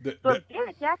size. If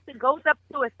Janet Jackson goes up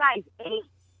to a size 8,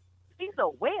 she's a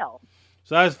whale.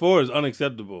 Size 4 is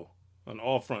unacceptable on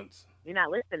all fronts. You're not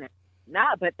listening.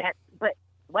 Nah, but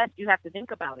Wes, you have to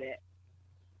think about it.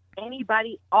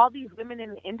 All these women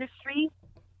in the industry,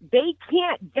 they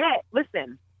can't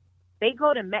listen, they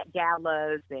go to Met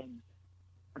Galas and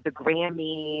the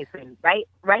Grammys and right?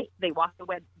 They walk the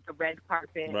red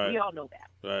carpet. Right. We all know that.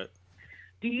 Right.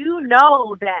 Do you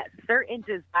know that certain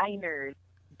designers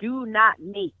do not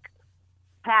make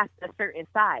past a certain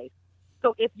size?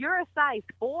 So if you're a size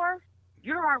 4,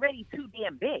 you're already too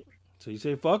damn big. So you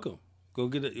say fuck them. Go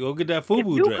get that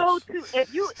FUBU dress. Get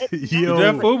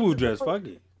that FUBU dress. Fuck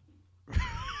it.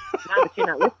 Now that you're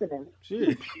not listening.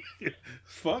 Shit.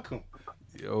 Fuck them.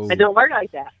 It don't work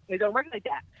like that.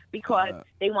 Because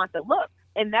they want the look,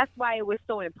 and that's why it was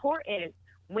so important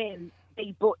when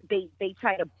they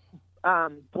try to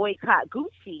boycott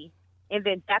Gucci, and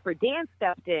then Dapper Dan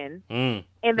stepped in, and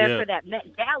then for that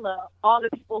Met Gala, all the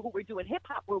people who were doing hip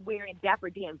hop were wearing Dapper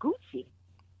Dan Gucci,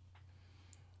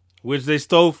 which they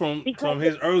stole from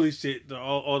his early shit,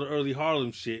 all the early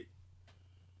Harlem shit.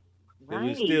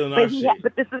 Right. Shit.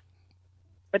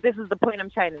 But this is the point I'm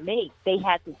trying to make. They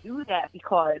had to do that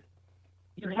because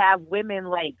you have women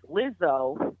like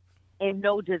Lizzo, and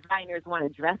no designers want to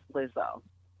dress Lizzo.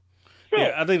 Shit.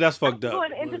 Yeah, I think that's fucked up.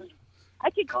 I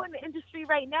could go in the industry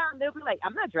right now, and they'll be like,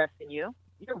 "I'm not dressing you."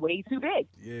 you're way too big.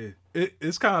 Yeah,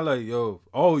 it's kind of like, yo,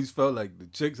 I always felt like the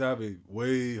chicks have it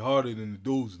way harder than the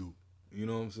dudes do. You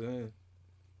know what I'm saying?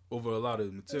 Over a lot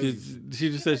of material.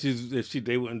 She just said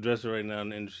they wouldn't dress her right now,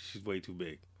 and she's way too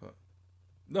big.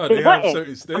 No, they have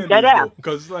certain standards though,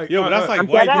 because like, yo, but that's like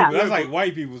white people. That's like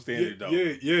white people standard though.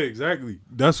 Yeah, exactly.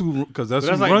 That's who, because that's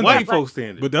who like runs white it. folks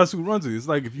standard. But that's who runs it. It's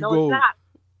like if you No, go, it's not.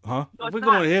 huh? No, If we're it's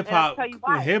going not. to hip And I'll hop, tell you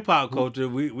why. in hip hop culture,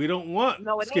 we don't want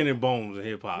No, it skin ain't. and bones in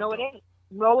hip hop. No, it ain't.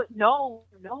 No.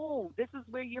 This is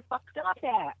where you're fucked up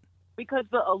at. Because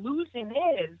the illusion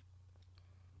is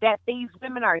that these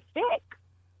women are thick.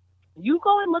 You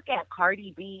go and look at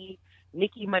Cardi B,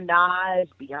 Nicki Minaj,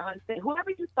 Beyonce,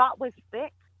 whoever you thought was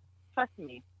thick, trust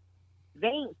me, they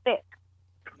ain't thick.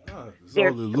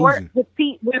 They're short,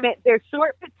 petite women. They're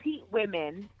short, petite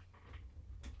women.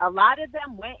 A lot of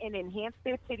them went and enhanced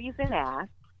their titties and ass,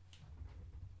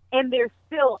 and they're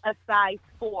still a size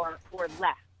 4 or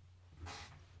less.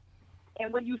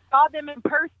 And when you saw them in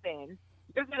person,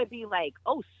 you're going to be like,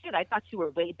 oh, shit, I thought you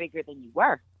were way bigger than you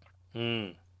were.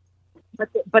 Mm.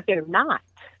 But they're not.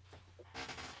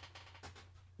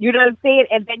 You know what I'm saying?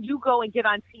 And then you go and get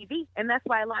on TV, and that's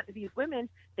why a lot of these women,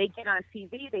 they get on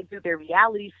TV, they do their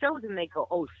reality shows, and they go,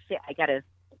 "Oh shit, I gotta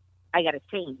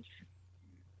change.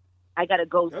 I gotta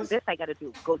go do this. I gotta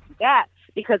go do that,"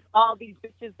 because all these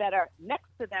bitches that are next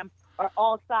to them are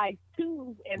all size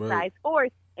 2s and size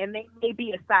 4s, and they may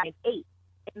be a size 8,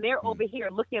 and they're over here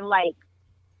looking like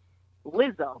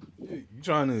Lizzo. Yeah,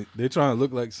 they're trying to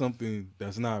look like something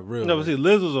that's not real. No, but see,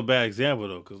 Lizzo's a bad example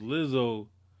though, because Lizzo,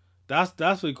 that's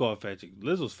what you call a fat chick.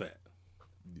 Lizzo's fat.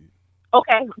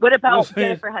 Okay, what about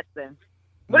Jennifer Hudson?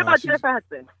 What about Jennifer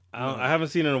Hudson? I haven't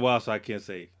seen her in a while, so I can't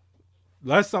say.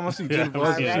 Last time I seen Jennifer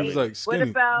Hudson, she was like skinny. What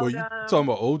about, you talking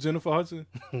about old Jennifer Hudson?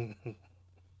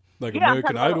 Like yeah,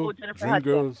 American Idol,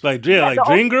 Dreamgirls, like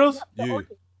Dreamgirls. Yeah,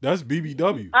 that's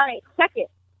BBW. All right, check it.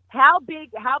 How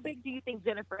big do you think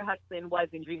Jennifer Hudson was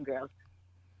in Dreamgirls?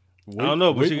 I don't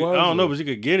know, but she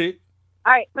could get it.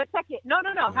 All right, but check it. No.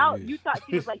 How you thought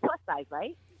she was like plus size,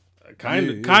 right? Kind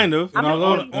of. And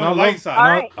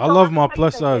I love my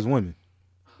plus size women.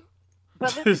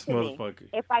 But listen to me.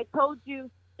 If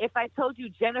I told you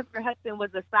Jennifer Hudson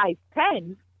was a size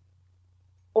 10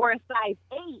 or a size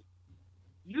 8,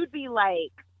 you'd be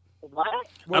like, what?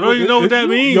 I don't even know what that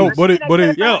means. Yo, but I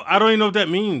don't even know what that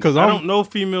means. Because I don't know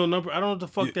female number. I don't know what the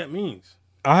fuck that means.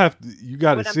 I have to. You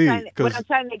got to see it. What I'm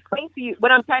trying to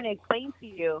explain to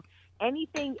you,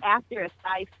 anything after a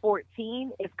size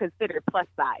 14 is considered plus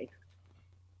size.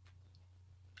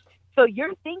 So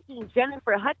you're thinking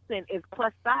Jennifer Hudson is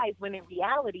plus size when in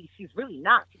reality she's really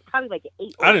not. She's probably like an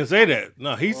 8. I didn't say that.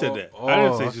 No, he said that. I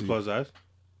didn't say she's plus size.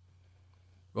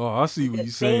 Oh, I see what you're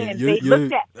saying.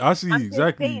 I see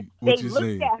exactly what you're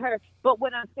saying. They looked at her, but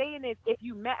what I'm saying is, if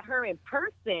you met her in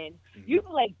person, you'd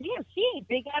be like, "Damn, she ain't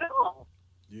big at all."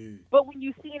 Yeah. But when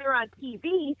you seen her on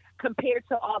TV, compared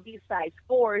to all these size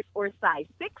 4s or size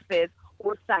 6s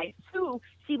or size 2,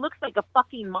 she looks like a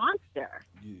fucking monster.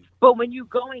 Yeah. But when you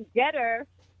go and get her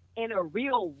in a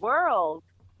real world,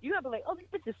 you have to be like, "Oh, this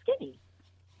bitch is skinny."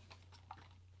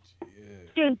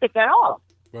 Yeah. She ain't thick at all.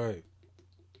 Right.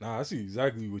 Nah, I see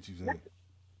exactly what you're saying.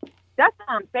 That's what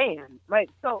I'm saying. Like,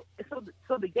 so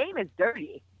the game is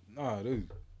dirty. Nah, it is.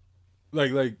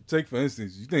 Like, take for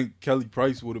instance, you think Kelly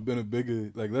Price would have been a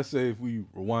bigger, like, let's say if we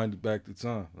rewind it back to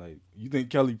time, like, you think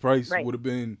Kelly Price would have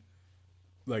been,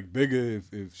 like, bigger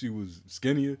if she was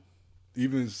skinnier?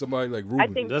 Even somebody like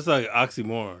Ruben. That's like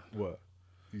oxymoron. What?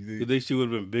 You think she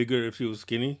would have been bigger if she was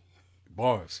skinny?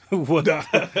 Bars. What?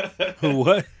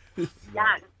 What?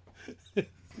 Yeah.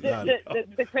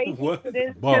 The crazy thing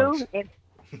is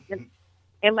too,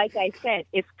 and like I said,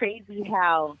 it's crazy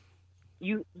how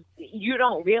you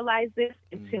don't realize this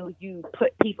until you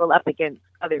put people up against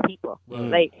other people.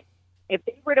 Like, if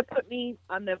they were to put me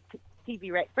on the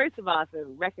TV, right? First of all, if a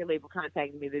record label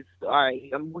contacted me, this, all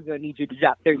right, we're gonna need you to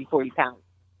drop 30, 40 pounds.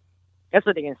 That's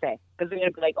what they're gonna say, because they're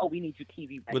gonna be like, "Oh, we need you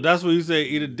TV ready." But that's what you say.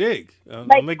 Eat a dick. I'm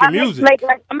making music. Like,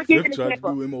 I'm gonna give you an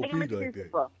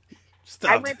example.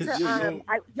 Stop. I went to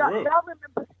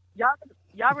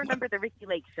y'all remember the Ricky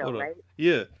Lake show, right?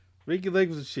 Yeah, Ricky Lake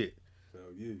was a shit.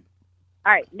 Hell yeah.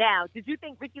 All right, now, did you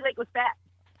think Ricky Lake was fat?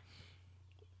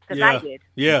 Because I did.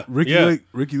 Yeah,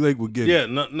 Ricky Lake would get it.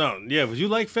 Yeah, but you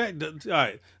like fat. All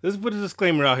right, let's put a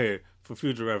disclaimer out here for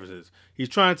future references. He's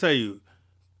trying to tell you,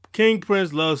 King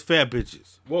Prince loves fat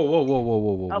bitches. Whoa.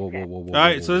 All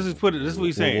right, so let's just put it. This is what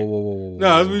he's saying. No,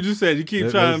 that's what you just said. You keep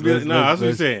trying to be. No, that's what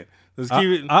he's saying. Let's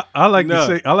keep it. I like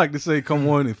to say, come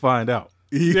on and find out.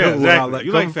 Yeah, exactly.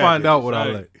 You like find out what I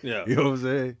like. Yeah, you know what I'm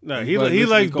saying. No, he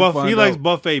likes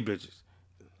buffet bitches.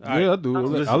 Yeah, I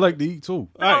do. I like to eat too. All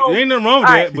right, there ain't nothing wrong with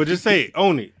that, but just say it.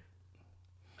 Own it.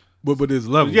 But there's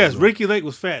levels. Yes, though. Ricky Lake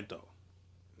was fat though.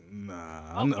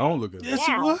 Nah, I don't look at that. Yes,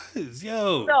 it was.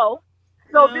 Yo.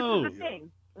 So this is the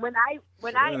thing. When I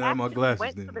have my actually glasses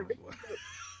went then. to the Ricky Lake,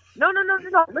 no.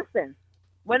 Listen,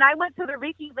 when I went to the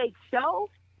Ricky Lake show,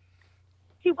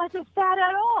 she wasn't fat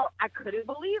at all. I couldn't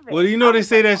believe it. Well, you know they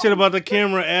say that shit about the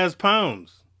camera as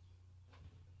pounds.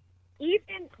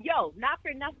 Even not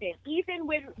for nothing. Even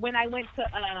when I went to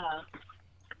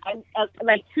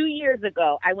like 2 years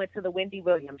ago, I went to the Wendy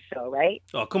Williams show, right?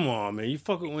 Oh, come on, man. You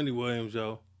fuck with Wendy Williams,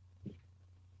 yo.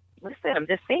 Listen, I'm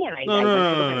just saying.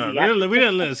 No. We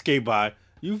didn't let it skate by.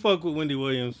 You fuck with Wendy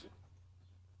Williams.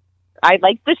 I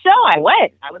liked the show. I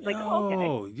went. I was like, oh, okay.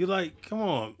 Oh, you like, come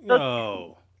on.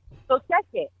 Yo. So check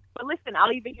it. But listen,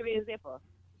 I'll even give you an example.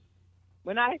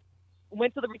 When I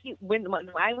went to when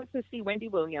I went to see Wendy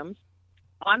Williams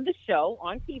on the show,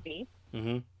 on TV,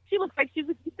 she looks like she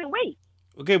was decent weight.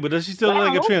 Okay, but does she still look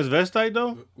like a transvestite,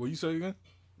 though? What you say again?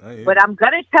 What I'm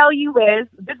going to tell you is,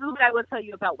 this is what I will tell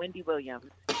you about Wendy Williams.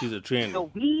 She's a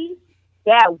tranny.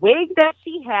 That wig that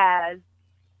she has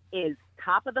is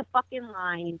top of the fucking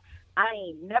line. I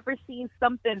ain't never seen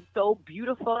something so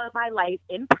beautiful in my life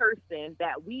in person.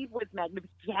 That weave was magnificent.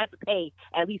 She had to pay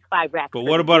at least $5 racks. But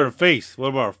what about her face? What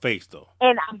about her face, though?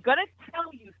 And I'm going to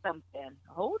tell you something.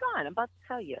 Hold on. I'm about to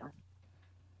tell you.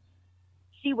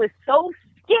 She was so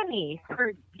skinny.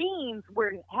 Her jeans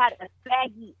had a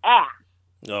saggy ass.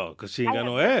 Oh, because she ain't got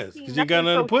no ass. Because she ain't got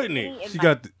nothing to put in it. She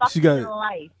got.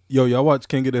 Yo, y'all watch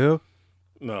King of the Hill?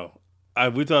 No.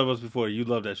 We talked about this before. You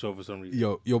love that show for some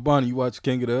reason. Yo, Bonnie, you watch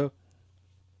King of the Hill?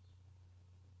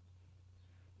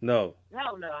 No.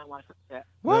 Hell no, I watch that.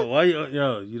 What? No, why you're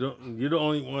the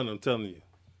only one, I'm telling you.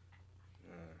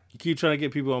 You keep trying to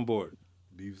get people on board.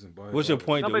 What's your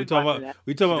point, though? We talking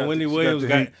about Wendy Williams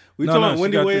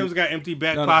got empty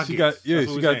back pockets.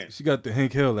 She got the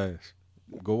Hank Hill ass.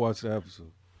 Go watch the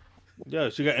episode. Yeah,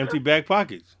 she got empty back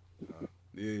pockets.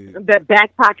 Yeah. The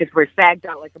back pockets were sagged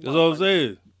out like a bubble. That's what I'm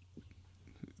saying.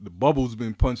 The bubbles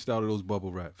been punched out of those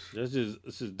bubble wraps. It's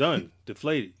just done.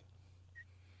 Deflated.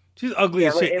 She's ugly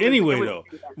as shit anyway, though.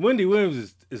 Wendy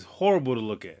Williams is horrible to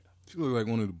look at. She look like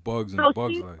one of the bugs in the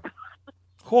Bug's Life.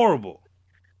 Horrible.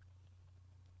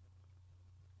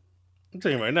 I'm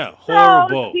telling you right now.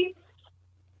 Horrible.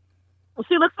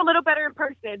 She looks a little better in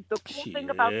person. The cool thing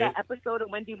about that episode of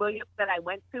Wendy Williams that I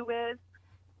went to is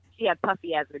she had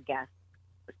Puffy as her guest.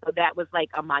 So that was like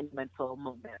a monumental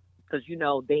moment. Because,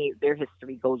 their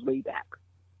history goes way back.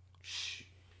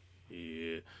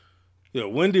 Yeah. Yeah,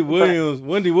 Wendy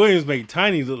Williams make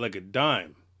Tiny look like a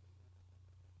dime.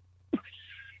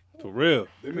 For real.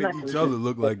 They make each other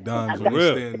look like dimes. For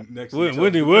real. Stand next to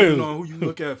Wendy Williams. Depending on who you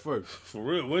look at first. For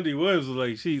real. Wendy Williams is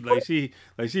like she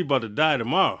about to die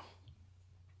tomorrow.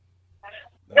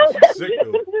 That's sick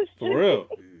though. For real.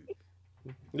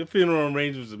 The funeral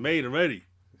arrangements are made already.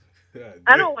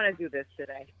 I don't want to do this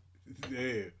today.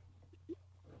 Yeah.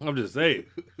 I'm just saying.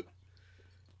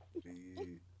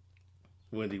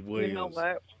 Wendy Williams. You know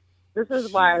what? This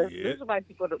is why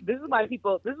people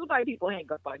hang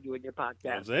up on you in your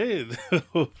podcast. I'm saying.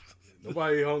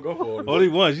 Nobody hung up on Only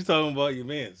one. She's talking about your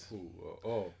man's.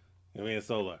 Your man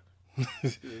Solar.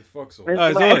 Fuck so. All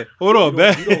right, so hold on,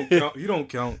 man. You don't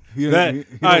count. He don't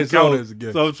count as a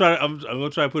guest. So I'm gonna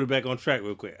try to put it back on track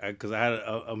real quick because I had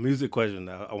a music question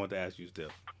now I want to ask you still.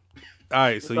 All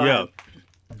right, so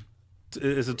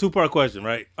it's a 2-part question,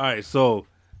 right? All right, so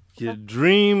your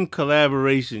dream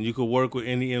collaboration, you could work with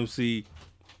any MC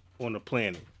on the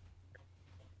planet.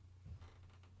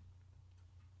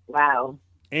 Wow.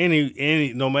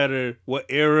 Any, no matter what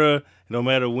era, no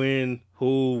matter when,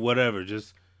 who, whatever,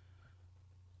 just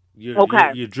your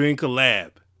dream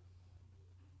collab.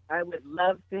 I would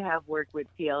love to have worked with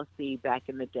TLC back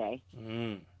in the day.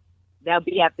 That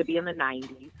would have to be in the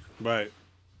 90s. Right.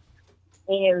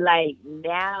 And like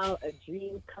now, a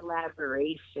dream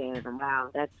collaboration. Wow,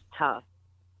 that's tough.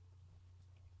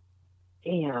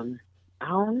 Damn, I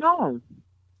don't know.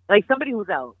 Like somebody who's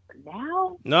out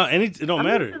now. No, it don't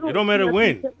matter. It don't matter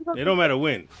when. It don't matter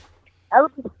when. I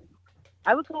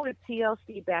would go with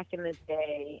TLC back in the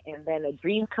day, and then a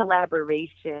dream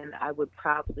collaboration. I would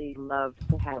probably love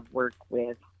to have worked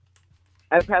with.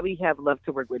 I'd probably have loved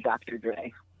to work with Dr.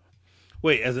 Dre.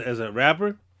 Wait, as a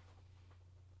rapper?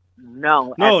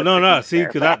 No. See,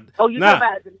 because I. Oh, you know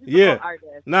about the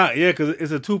artist. Because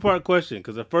it's a 2-part question.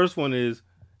 Because the first one is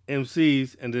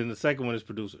MCs, and then the second one is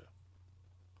producer.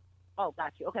 Oh,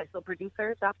 got you. Okay, so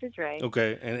producer, Dr. Dre.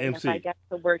 Okay, and MC. If I got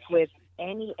to work with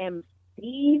any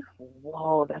MC,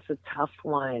 whoa, that's a tough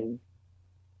one.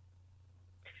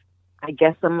 I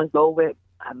guess I'm gonna go with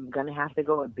I'm gonna have to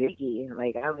go with Biggie.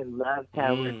 Like I would love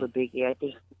to work with Biggie. I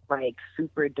think like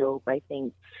super dope. I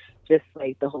think just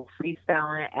like the whole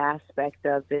freestyling aspect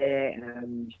of it,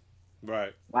 and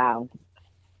Right. wow,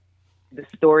 the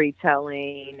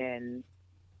storytelling and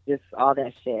just all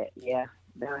that shit. Yeah,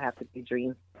 that'll have to be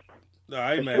Dream. No,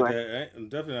 I ain't For mad sure. at that. I'm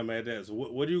definitely not mad at that. So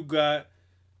what do you got?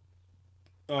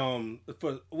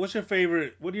 What's your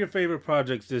favorite? What are your favorite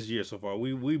projects this year so far?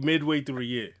 We midway through the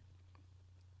year.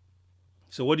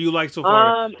 So what do you like so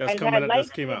far? That's coming out. That's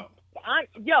came out.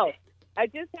 I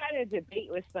just had a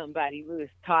debate with somebody. We was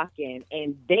talking,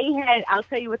 and they had. I'll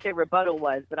tell you what their rebuttal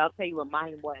was, but I'll tell you what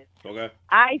mine was. Okay.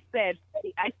 I said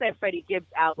Freddie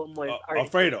Gibbs' album was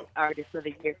Alfredo. artist of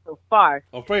the year so far.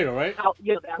 Alfredo, right? The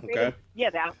Alfredo, Okay.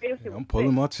 Yeah, the Alfredo shit was I'm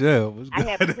pulling my chair. What's good?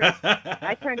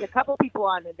 I turned a couple people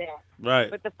onto that.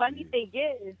 Right. But the funny thing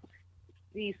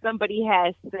is, somebody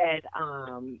has said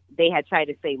they had tried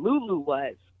to say Lulu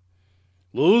was.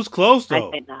 Lulu's close though.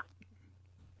 I said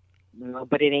no,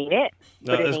 but it ain't it.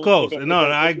 No, it's close. No,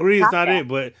 I agree it's not it,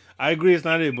 but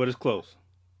it's close.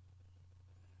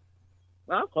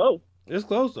 Well, close. It's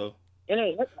close though. It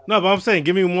ain't. No, but I'm saying,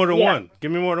 give me more than one. Give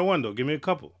me more than one though. Give me a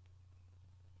couple.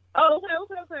 Oh,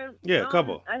 okay. Yeah, a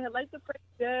couple. I had like the Freddie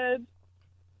Gibbs.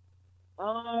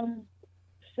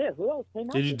 Shit, who else came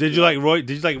out? Did you like Roy?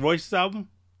 Did you like Royce's album?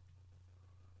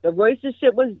 The Royce's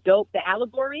shit was dope. The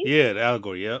Allegory. Yeah, the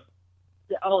Allegory. Yep.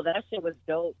 Oh, that shit was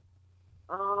dope.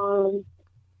 Oh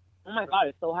my god,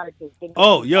 it's so hard to think.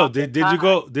 Oh, yo, did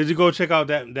you go check out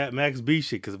that Max B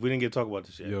shit? Because we didn't get to talk about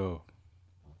this shit. Yo,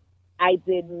 I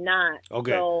did not.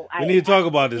 Okay, so we need to talk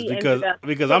about this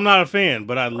because I'm not a fan,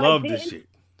 but I love this shit.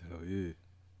 hell yeah.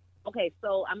 Okay,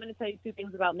 so I'm going to tell you two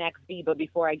things about Max B, but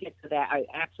before I get to that, I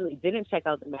actually didn't check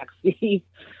out the Max B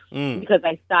because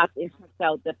I stopped and checked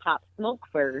out the Pop Smoke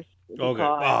first.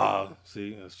 Okay.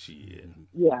 See, that's shit.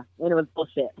 Yeah, and it was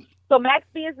bullshit. So Max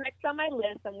B is next on my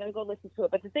list. I'm going to go listen to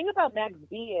it. But the thing about Max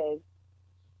B is,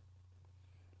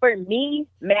 for me,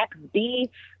 Max B,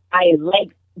 I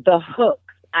like the hooks.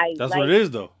 That's what it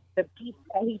is, though. The piece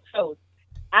that he chose.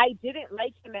 I didn't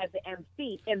like him as an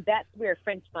MC, and that's where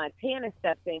French Montana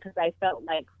stepped in because I felt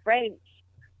like French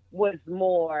was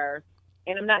more.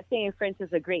 And I'm not saying French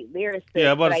is a great lyricist.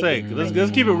 Yeah, I'm about to say,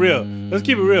 let's keep it real. Let's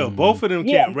keep it real. Both of them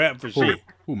can't rap for shit.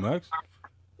 Who, Max?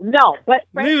 No, but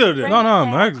neither of them. No,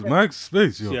 Max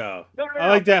Space, yo. Yeah, I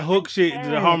like that hook shit,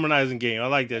 the harmonizing game. I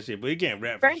like that shit, but he can't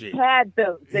rap for shit. French had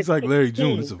the He's like Larry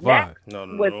June. It's a vibe. No,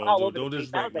 don't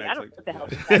disrespect Max. I don't know what the hell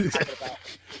he's talking about.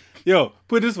 Yo,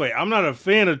 put it this way, I'm not a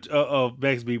fan of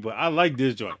Max B, but I like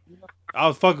this joint. I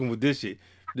was fucking with this shit.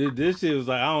 This shit was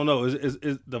like, I don't know. It's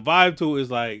the vibe to it is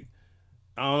like,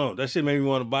 I don't know. That shit made me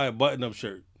want to buy a button-up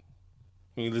shirt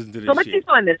when you listen to this shit. So what's he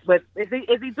doing this with?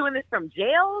 Is he doing this from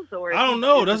jails or? I don't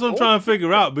know. That's what I'm trying to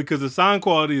figure out because the sound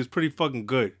quality is pretty fucking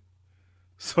good.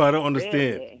 So I don't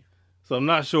understand. Really? So I'm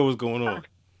not sure what's going on.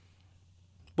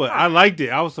 But I liked it.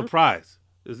 I was surprised.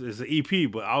 It's an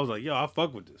EP, but I was like, yo, I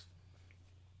fuck with this.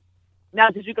 Now,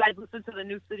 did you guys listen to the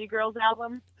new City Girls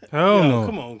album? Hell no.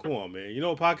 Come on, man. You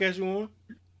know what podcast you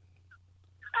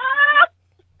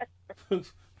on?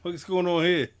 What's going on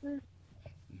here?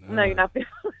 No, you're not.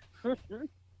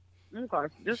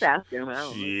 Okay, just asking.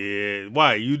 Shit.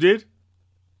 Why? You did?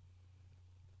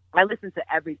 I listened to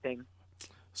everything.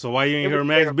 So why you ain't heard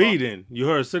Max B then? You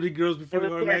heard City Girls before you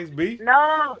heard Max B?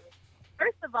 No.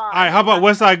 First of all. All right, how about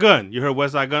West Side Gun? You heard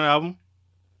West Side Gun album?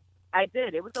 I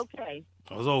did. It was okay.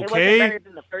 It was It okay? wasn't better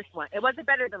than the first one. It wasn't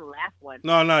better than the last one.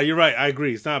 No, you're right. I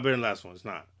agree. It's not better than the last one. It's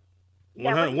not.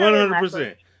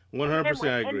 100%. 100%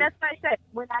 I agree. And that's what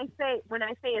I said. When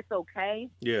I say it's okay,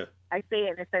 yeah, I say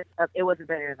it in the sense of it wasn't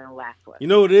better than the last one. You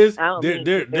know what it is?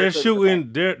 They're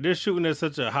shooting they're shooting at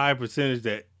such a high percentage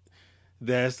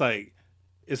that's like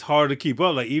it's hard to keep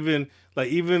up. Like even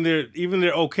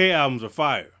their okay albums are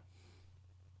fire.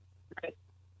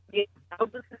 Yeah, I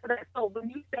was listening to that. So when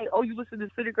you say, "Oh, you listen to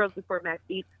City Girls before Max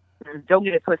B," don't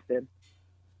get it twisted.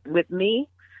 With me,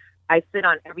 I sit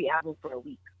on every album for a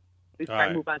week before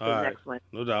I move on to the next one.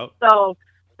 No doubt. So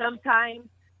sometimes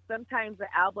the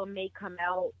album may come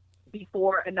out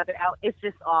before another album. It's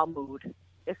just all mood.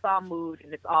 It's all mood,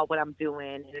 and it's all what I'm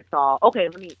doing, and it's all okay.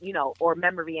 Let me, or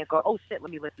memory, and go. Oh shit, let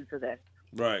me listen to this.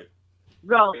 Right.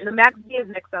 Bro, the Max B is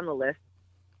next on the list.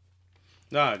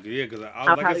 Nah, yeah, because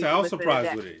I was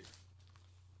surprised with it.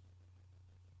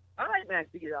 I like Max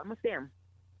B though. I'm a fan.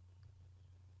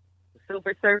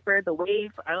 Silver Surfer, The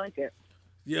Wave, I like it.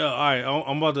 Yeah, all right.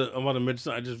 I'm about to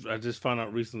mention. I just found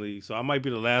out recently, so I might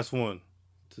be the last one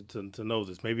to know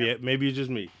this. Maybe it's just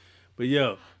me, but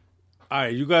yeah. All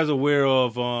right, you guys are aware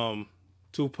of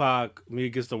Tupac Me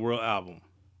Against the World album?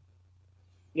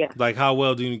 Yeah. Like, how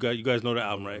well do you guys know the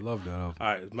album, right? I love that album. All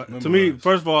right. To Memorize. me,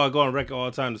 first of all, I go on record all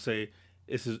the time to say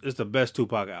it's the best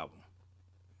Tupac album.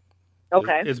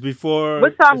 Okay. It's before.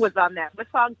 What song was on that? What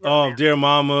songs were on that? Dear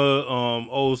Mama,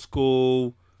 Old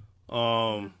School,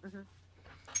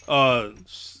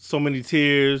 So Many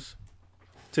Tears,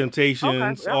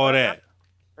 Temptations, Okay. all that.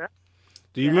 Yeah.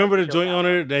 Do you Yeah, remember the that's a joint dope on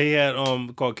there that he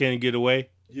had called Can You Get Away?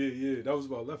 Yeah, that was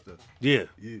about Left Eye. Yeah.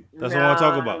 Yeah. That's what I want to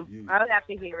talk about. Yeah. I would have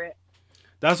to hear it.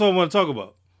 That's what I want to talk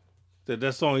about.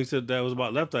 That song he said that was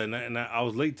about Left Eye, and I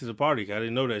was late to the party. I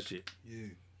didn't know that shit. Yeah.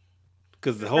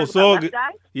 Because the whole Is that about song, Left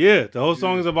Eye? yeah, the whole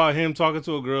song is about him talking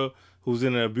to a girl who's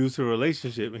in an abusive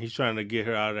relationship, and he's trying to get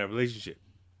her out of that relationship.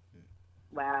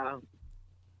 Wow.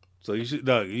 So you should,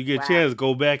 Doug, you get Wow. a chance,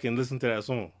 go back and listen to that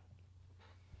song.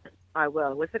 I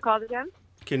will. What's it called again?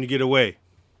 Can You Get Away?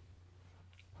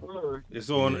 Mm. It's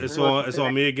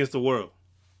on Me Against the World.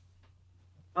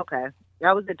 Okay.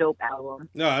 That was a dope album.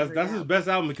 No, that's his best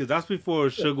album because that's before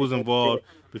Suge was involved,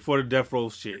 before the Death Row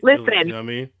shit. Listen. You know what I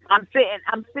mean? I'm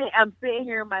sitting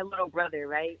here with my little brother,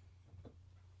 right?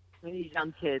 And these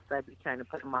young kids, I'd be trying to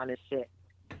put them on this shit.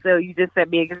 So you just said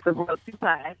Me Against the World Tupac.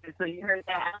 I said, so you heard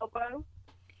that album?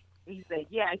 He said,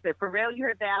 yeah. I said, for real, you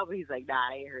heard that album? He's like, nah,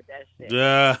 I ain't heard that shit.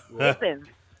 Yeah. Listen,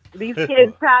 these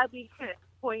kids probably could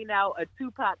point out a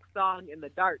Tupac song in the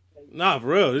dark. Nah, for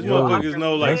real. These Yo, motherfuckers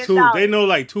know like that's two. $1,000,000. They know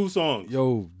like 2 songs.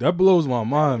 Yo, that blows my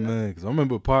mind, man. Because I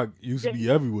remember Pac used to be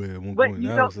everywhere at one But point. you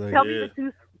Now know, it's like, tell me the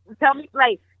two. Tell me,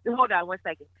 like, hold on one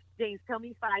second, James. Tell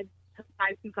me five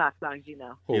Tupac songs you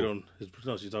know. You don't.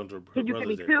 No, she's talking to her Can you brother.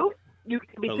 give me two? You can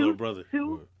give me Her two. little brother.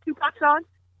 Two Tupac songs.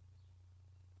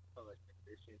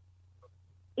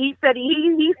 He said he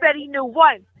knew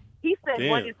one. He said Damn.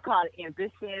 one is called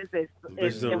Ambitious,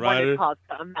 Ambitious and one Rider? is called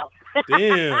something else.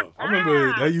 Damn. I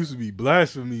remember that used to be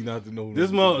blasphemy not to know This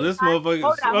those. motherfucker.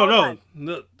 Hold on, Oh hold no. on.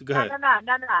 No. Go ahead. No.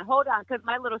 Hold on, because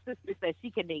my little sister said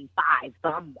she can name 5, so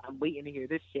I'm waiting to hear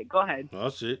this shit. Go ahead. Oh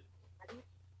shit.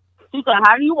 She said,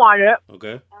 "How do you want it?"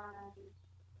 Okay.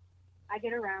 I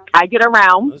get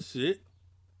around. Oh shit.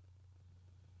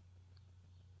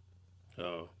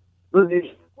 Oh.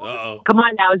 Uh-oh. Come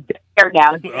on now, it's there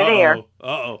now. It's there.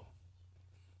 Uh-oh.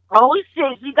 Oh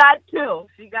shit, she got 2.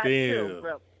 She got Damn. 2,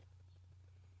 bro.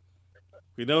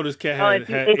 We know this cat had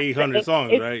 800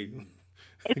 songs, right?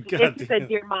 She said,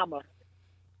 "Dear Mama."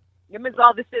 Them is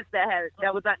all the shit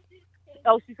that was on.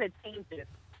 Oh, she said Changes.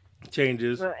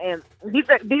 Changes. And these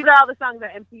are all the songs on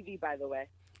MTV, by the way.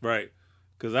 Right.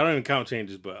 Because I don't even count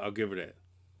Changes, but I'll give her that.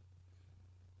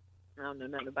 I don't know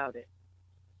nothing about it.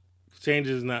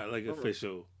 Changes is not like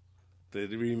official. They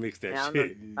remix that Yeah, I don't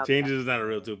shit. know about Changes is not a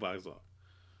real Tupac song.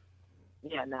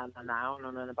 Yeah, no. I don't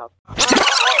know nothing about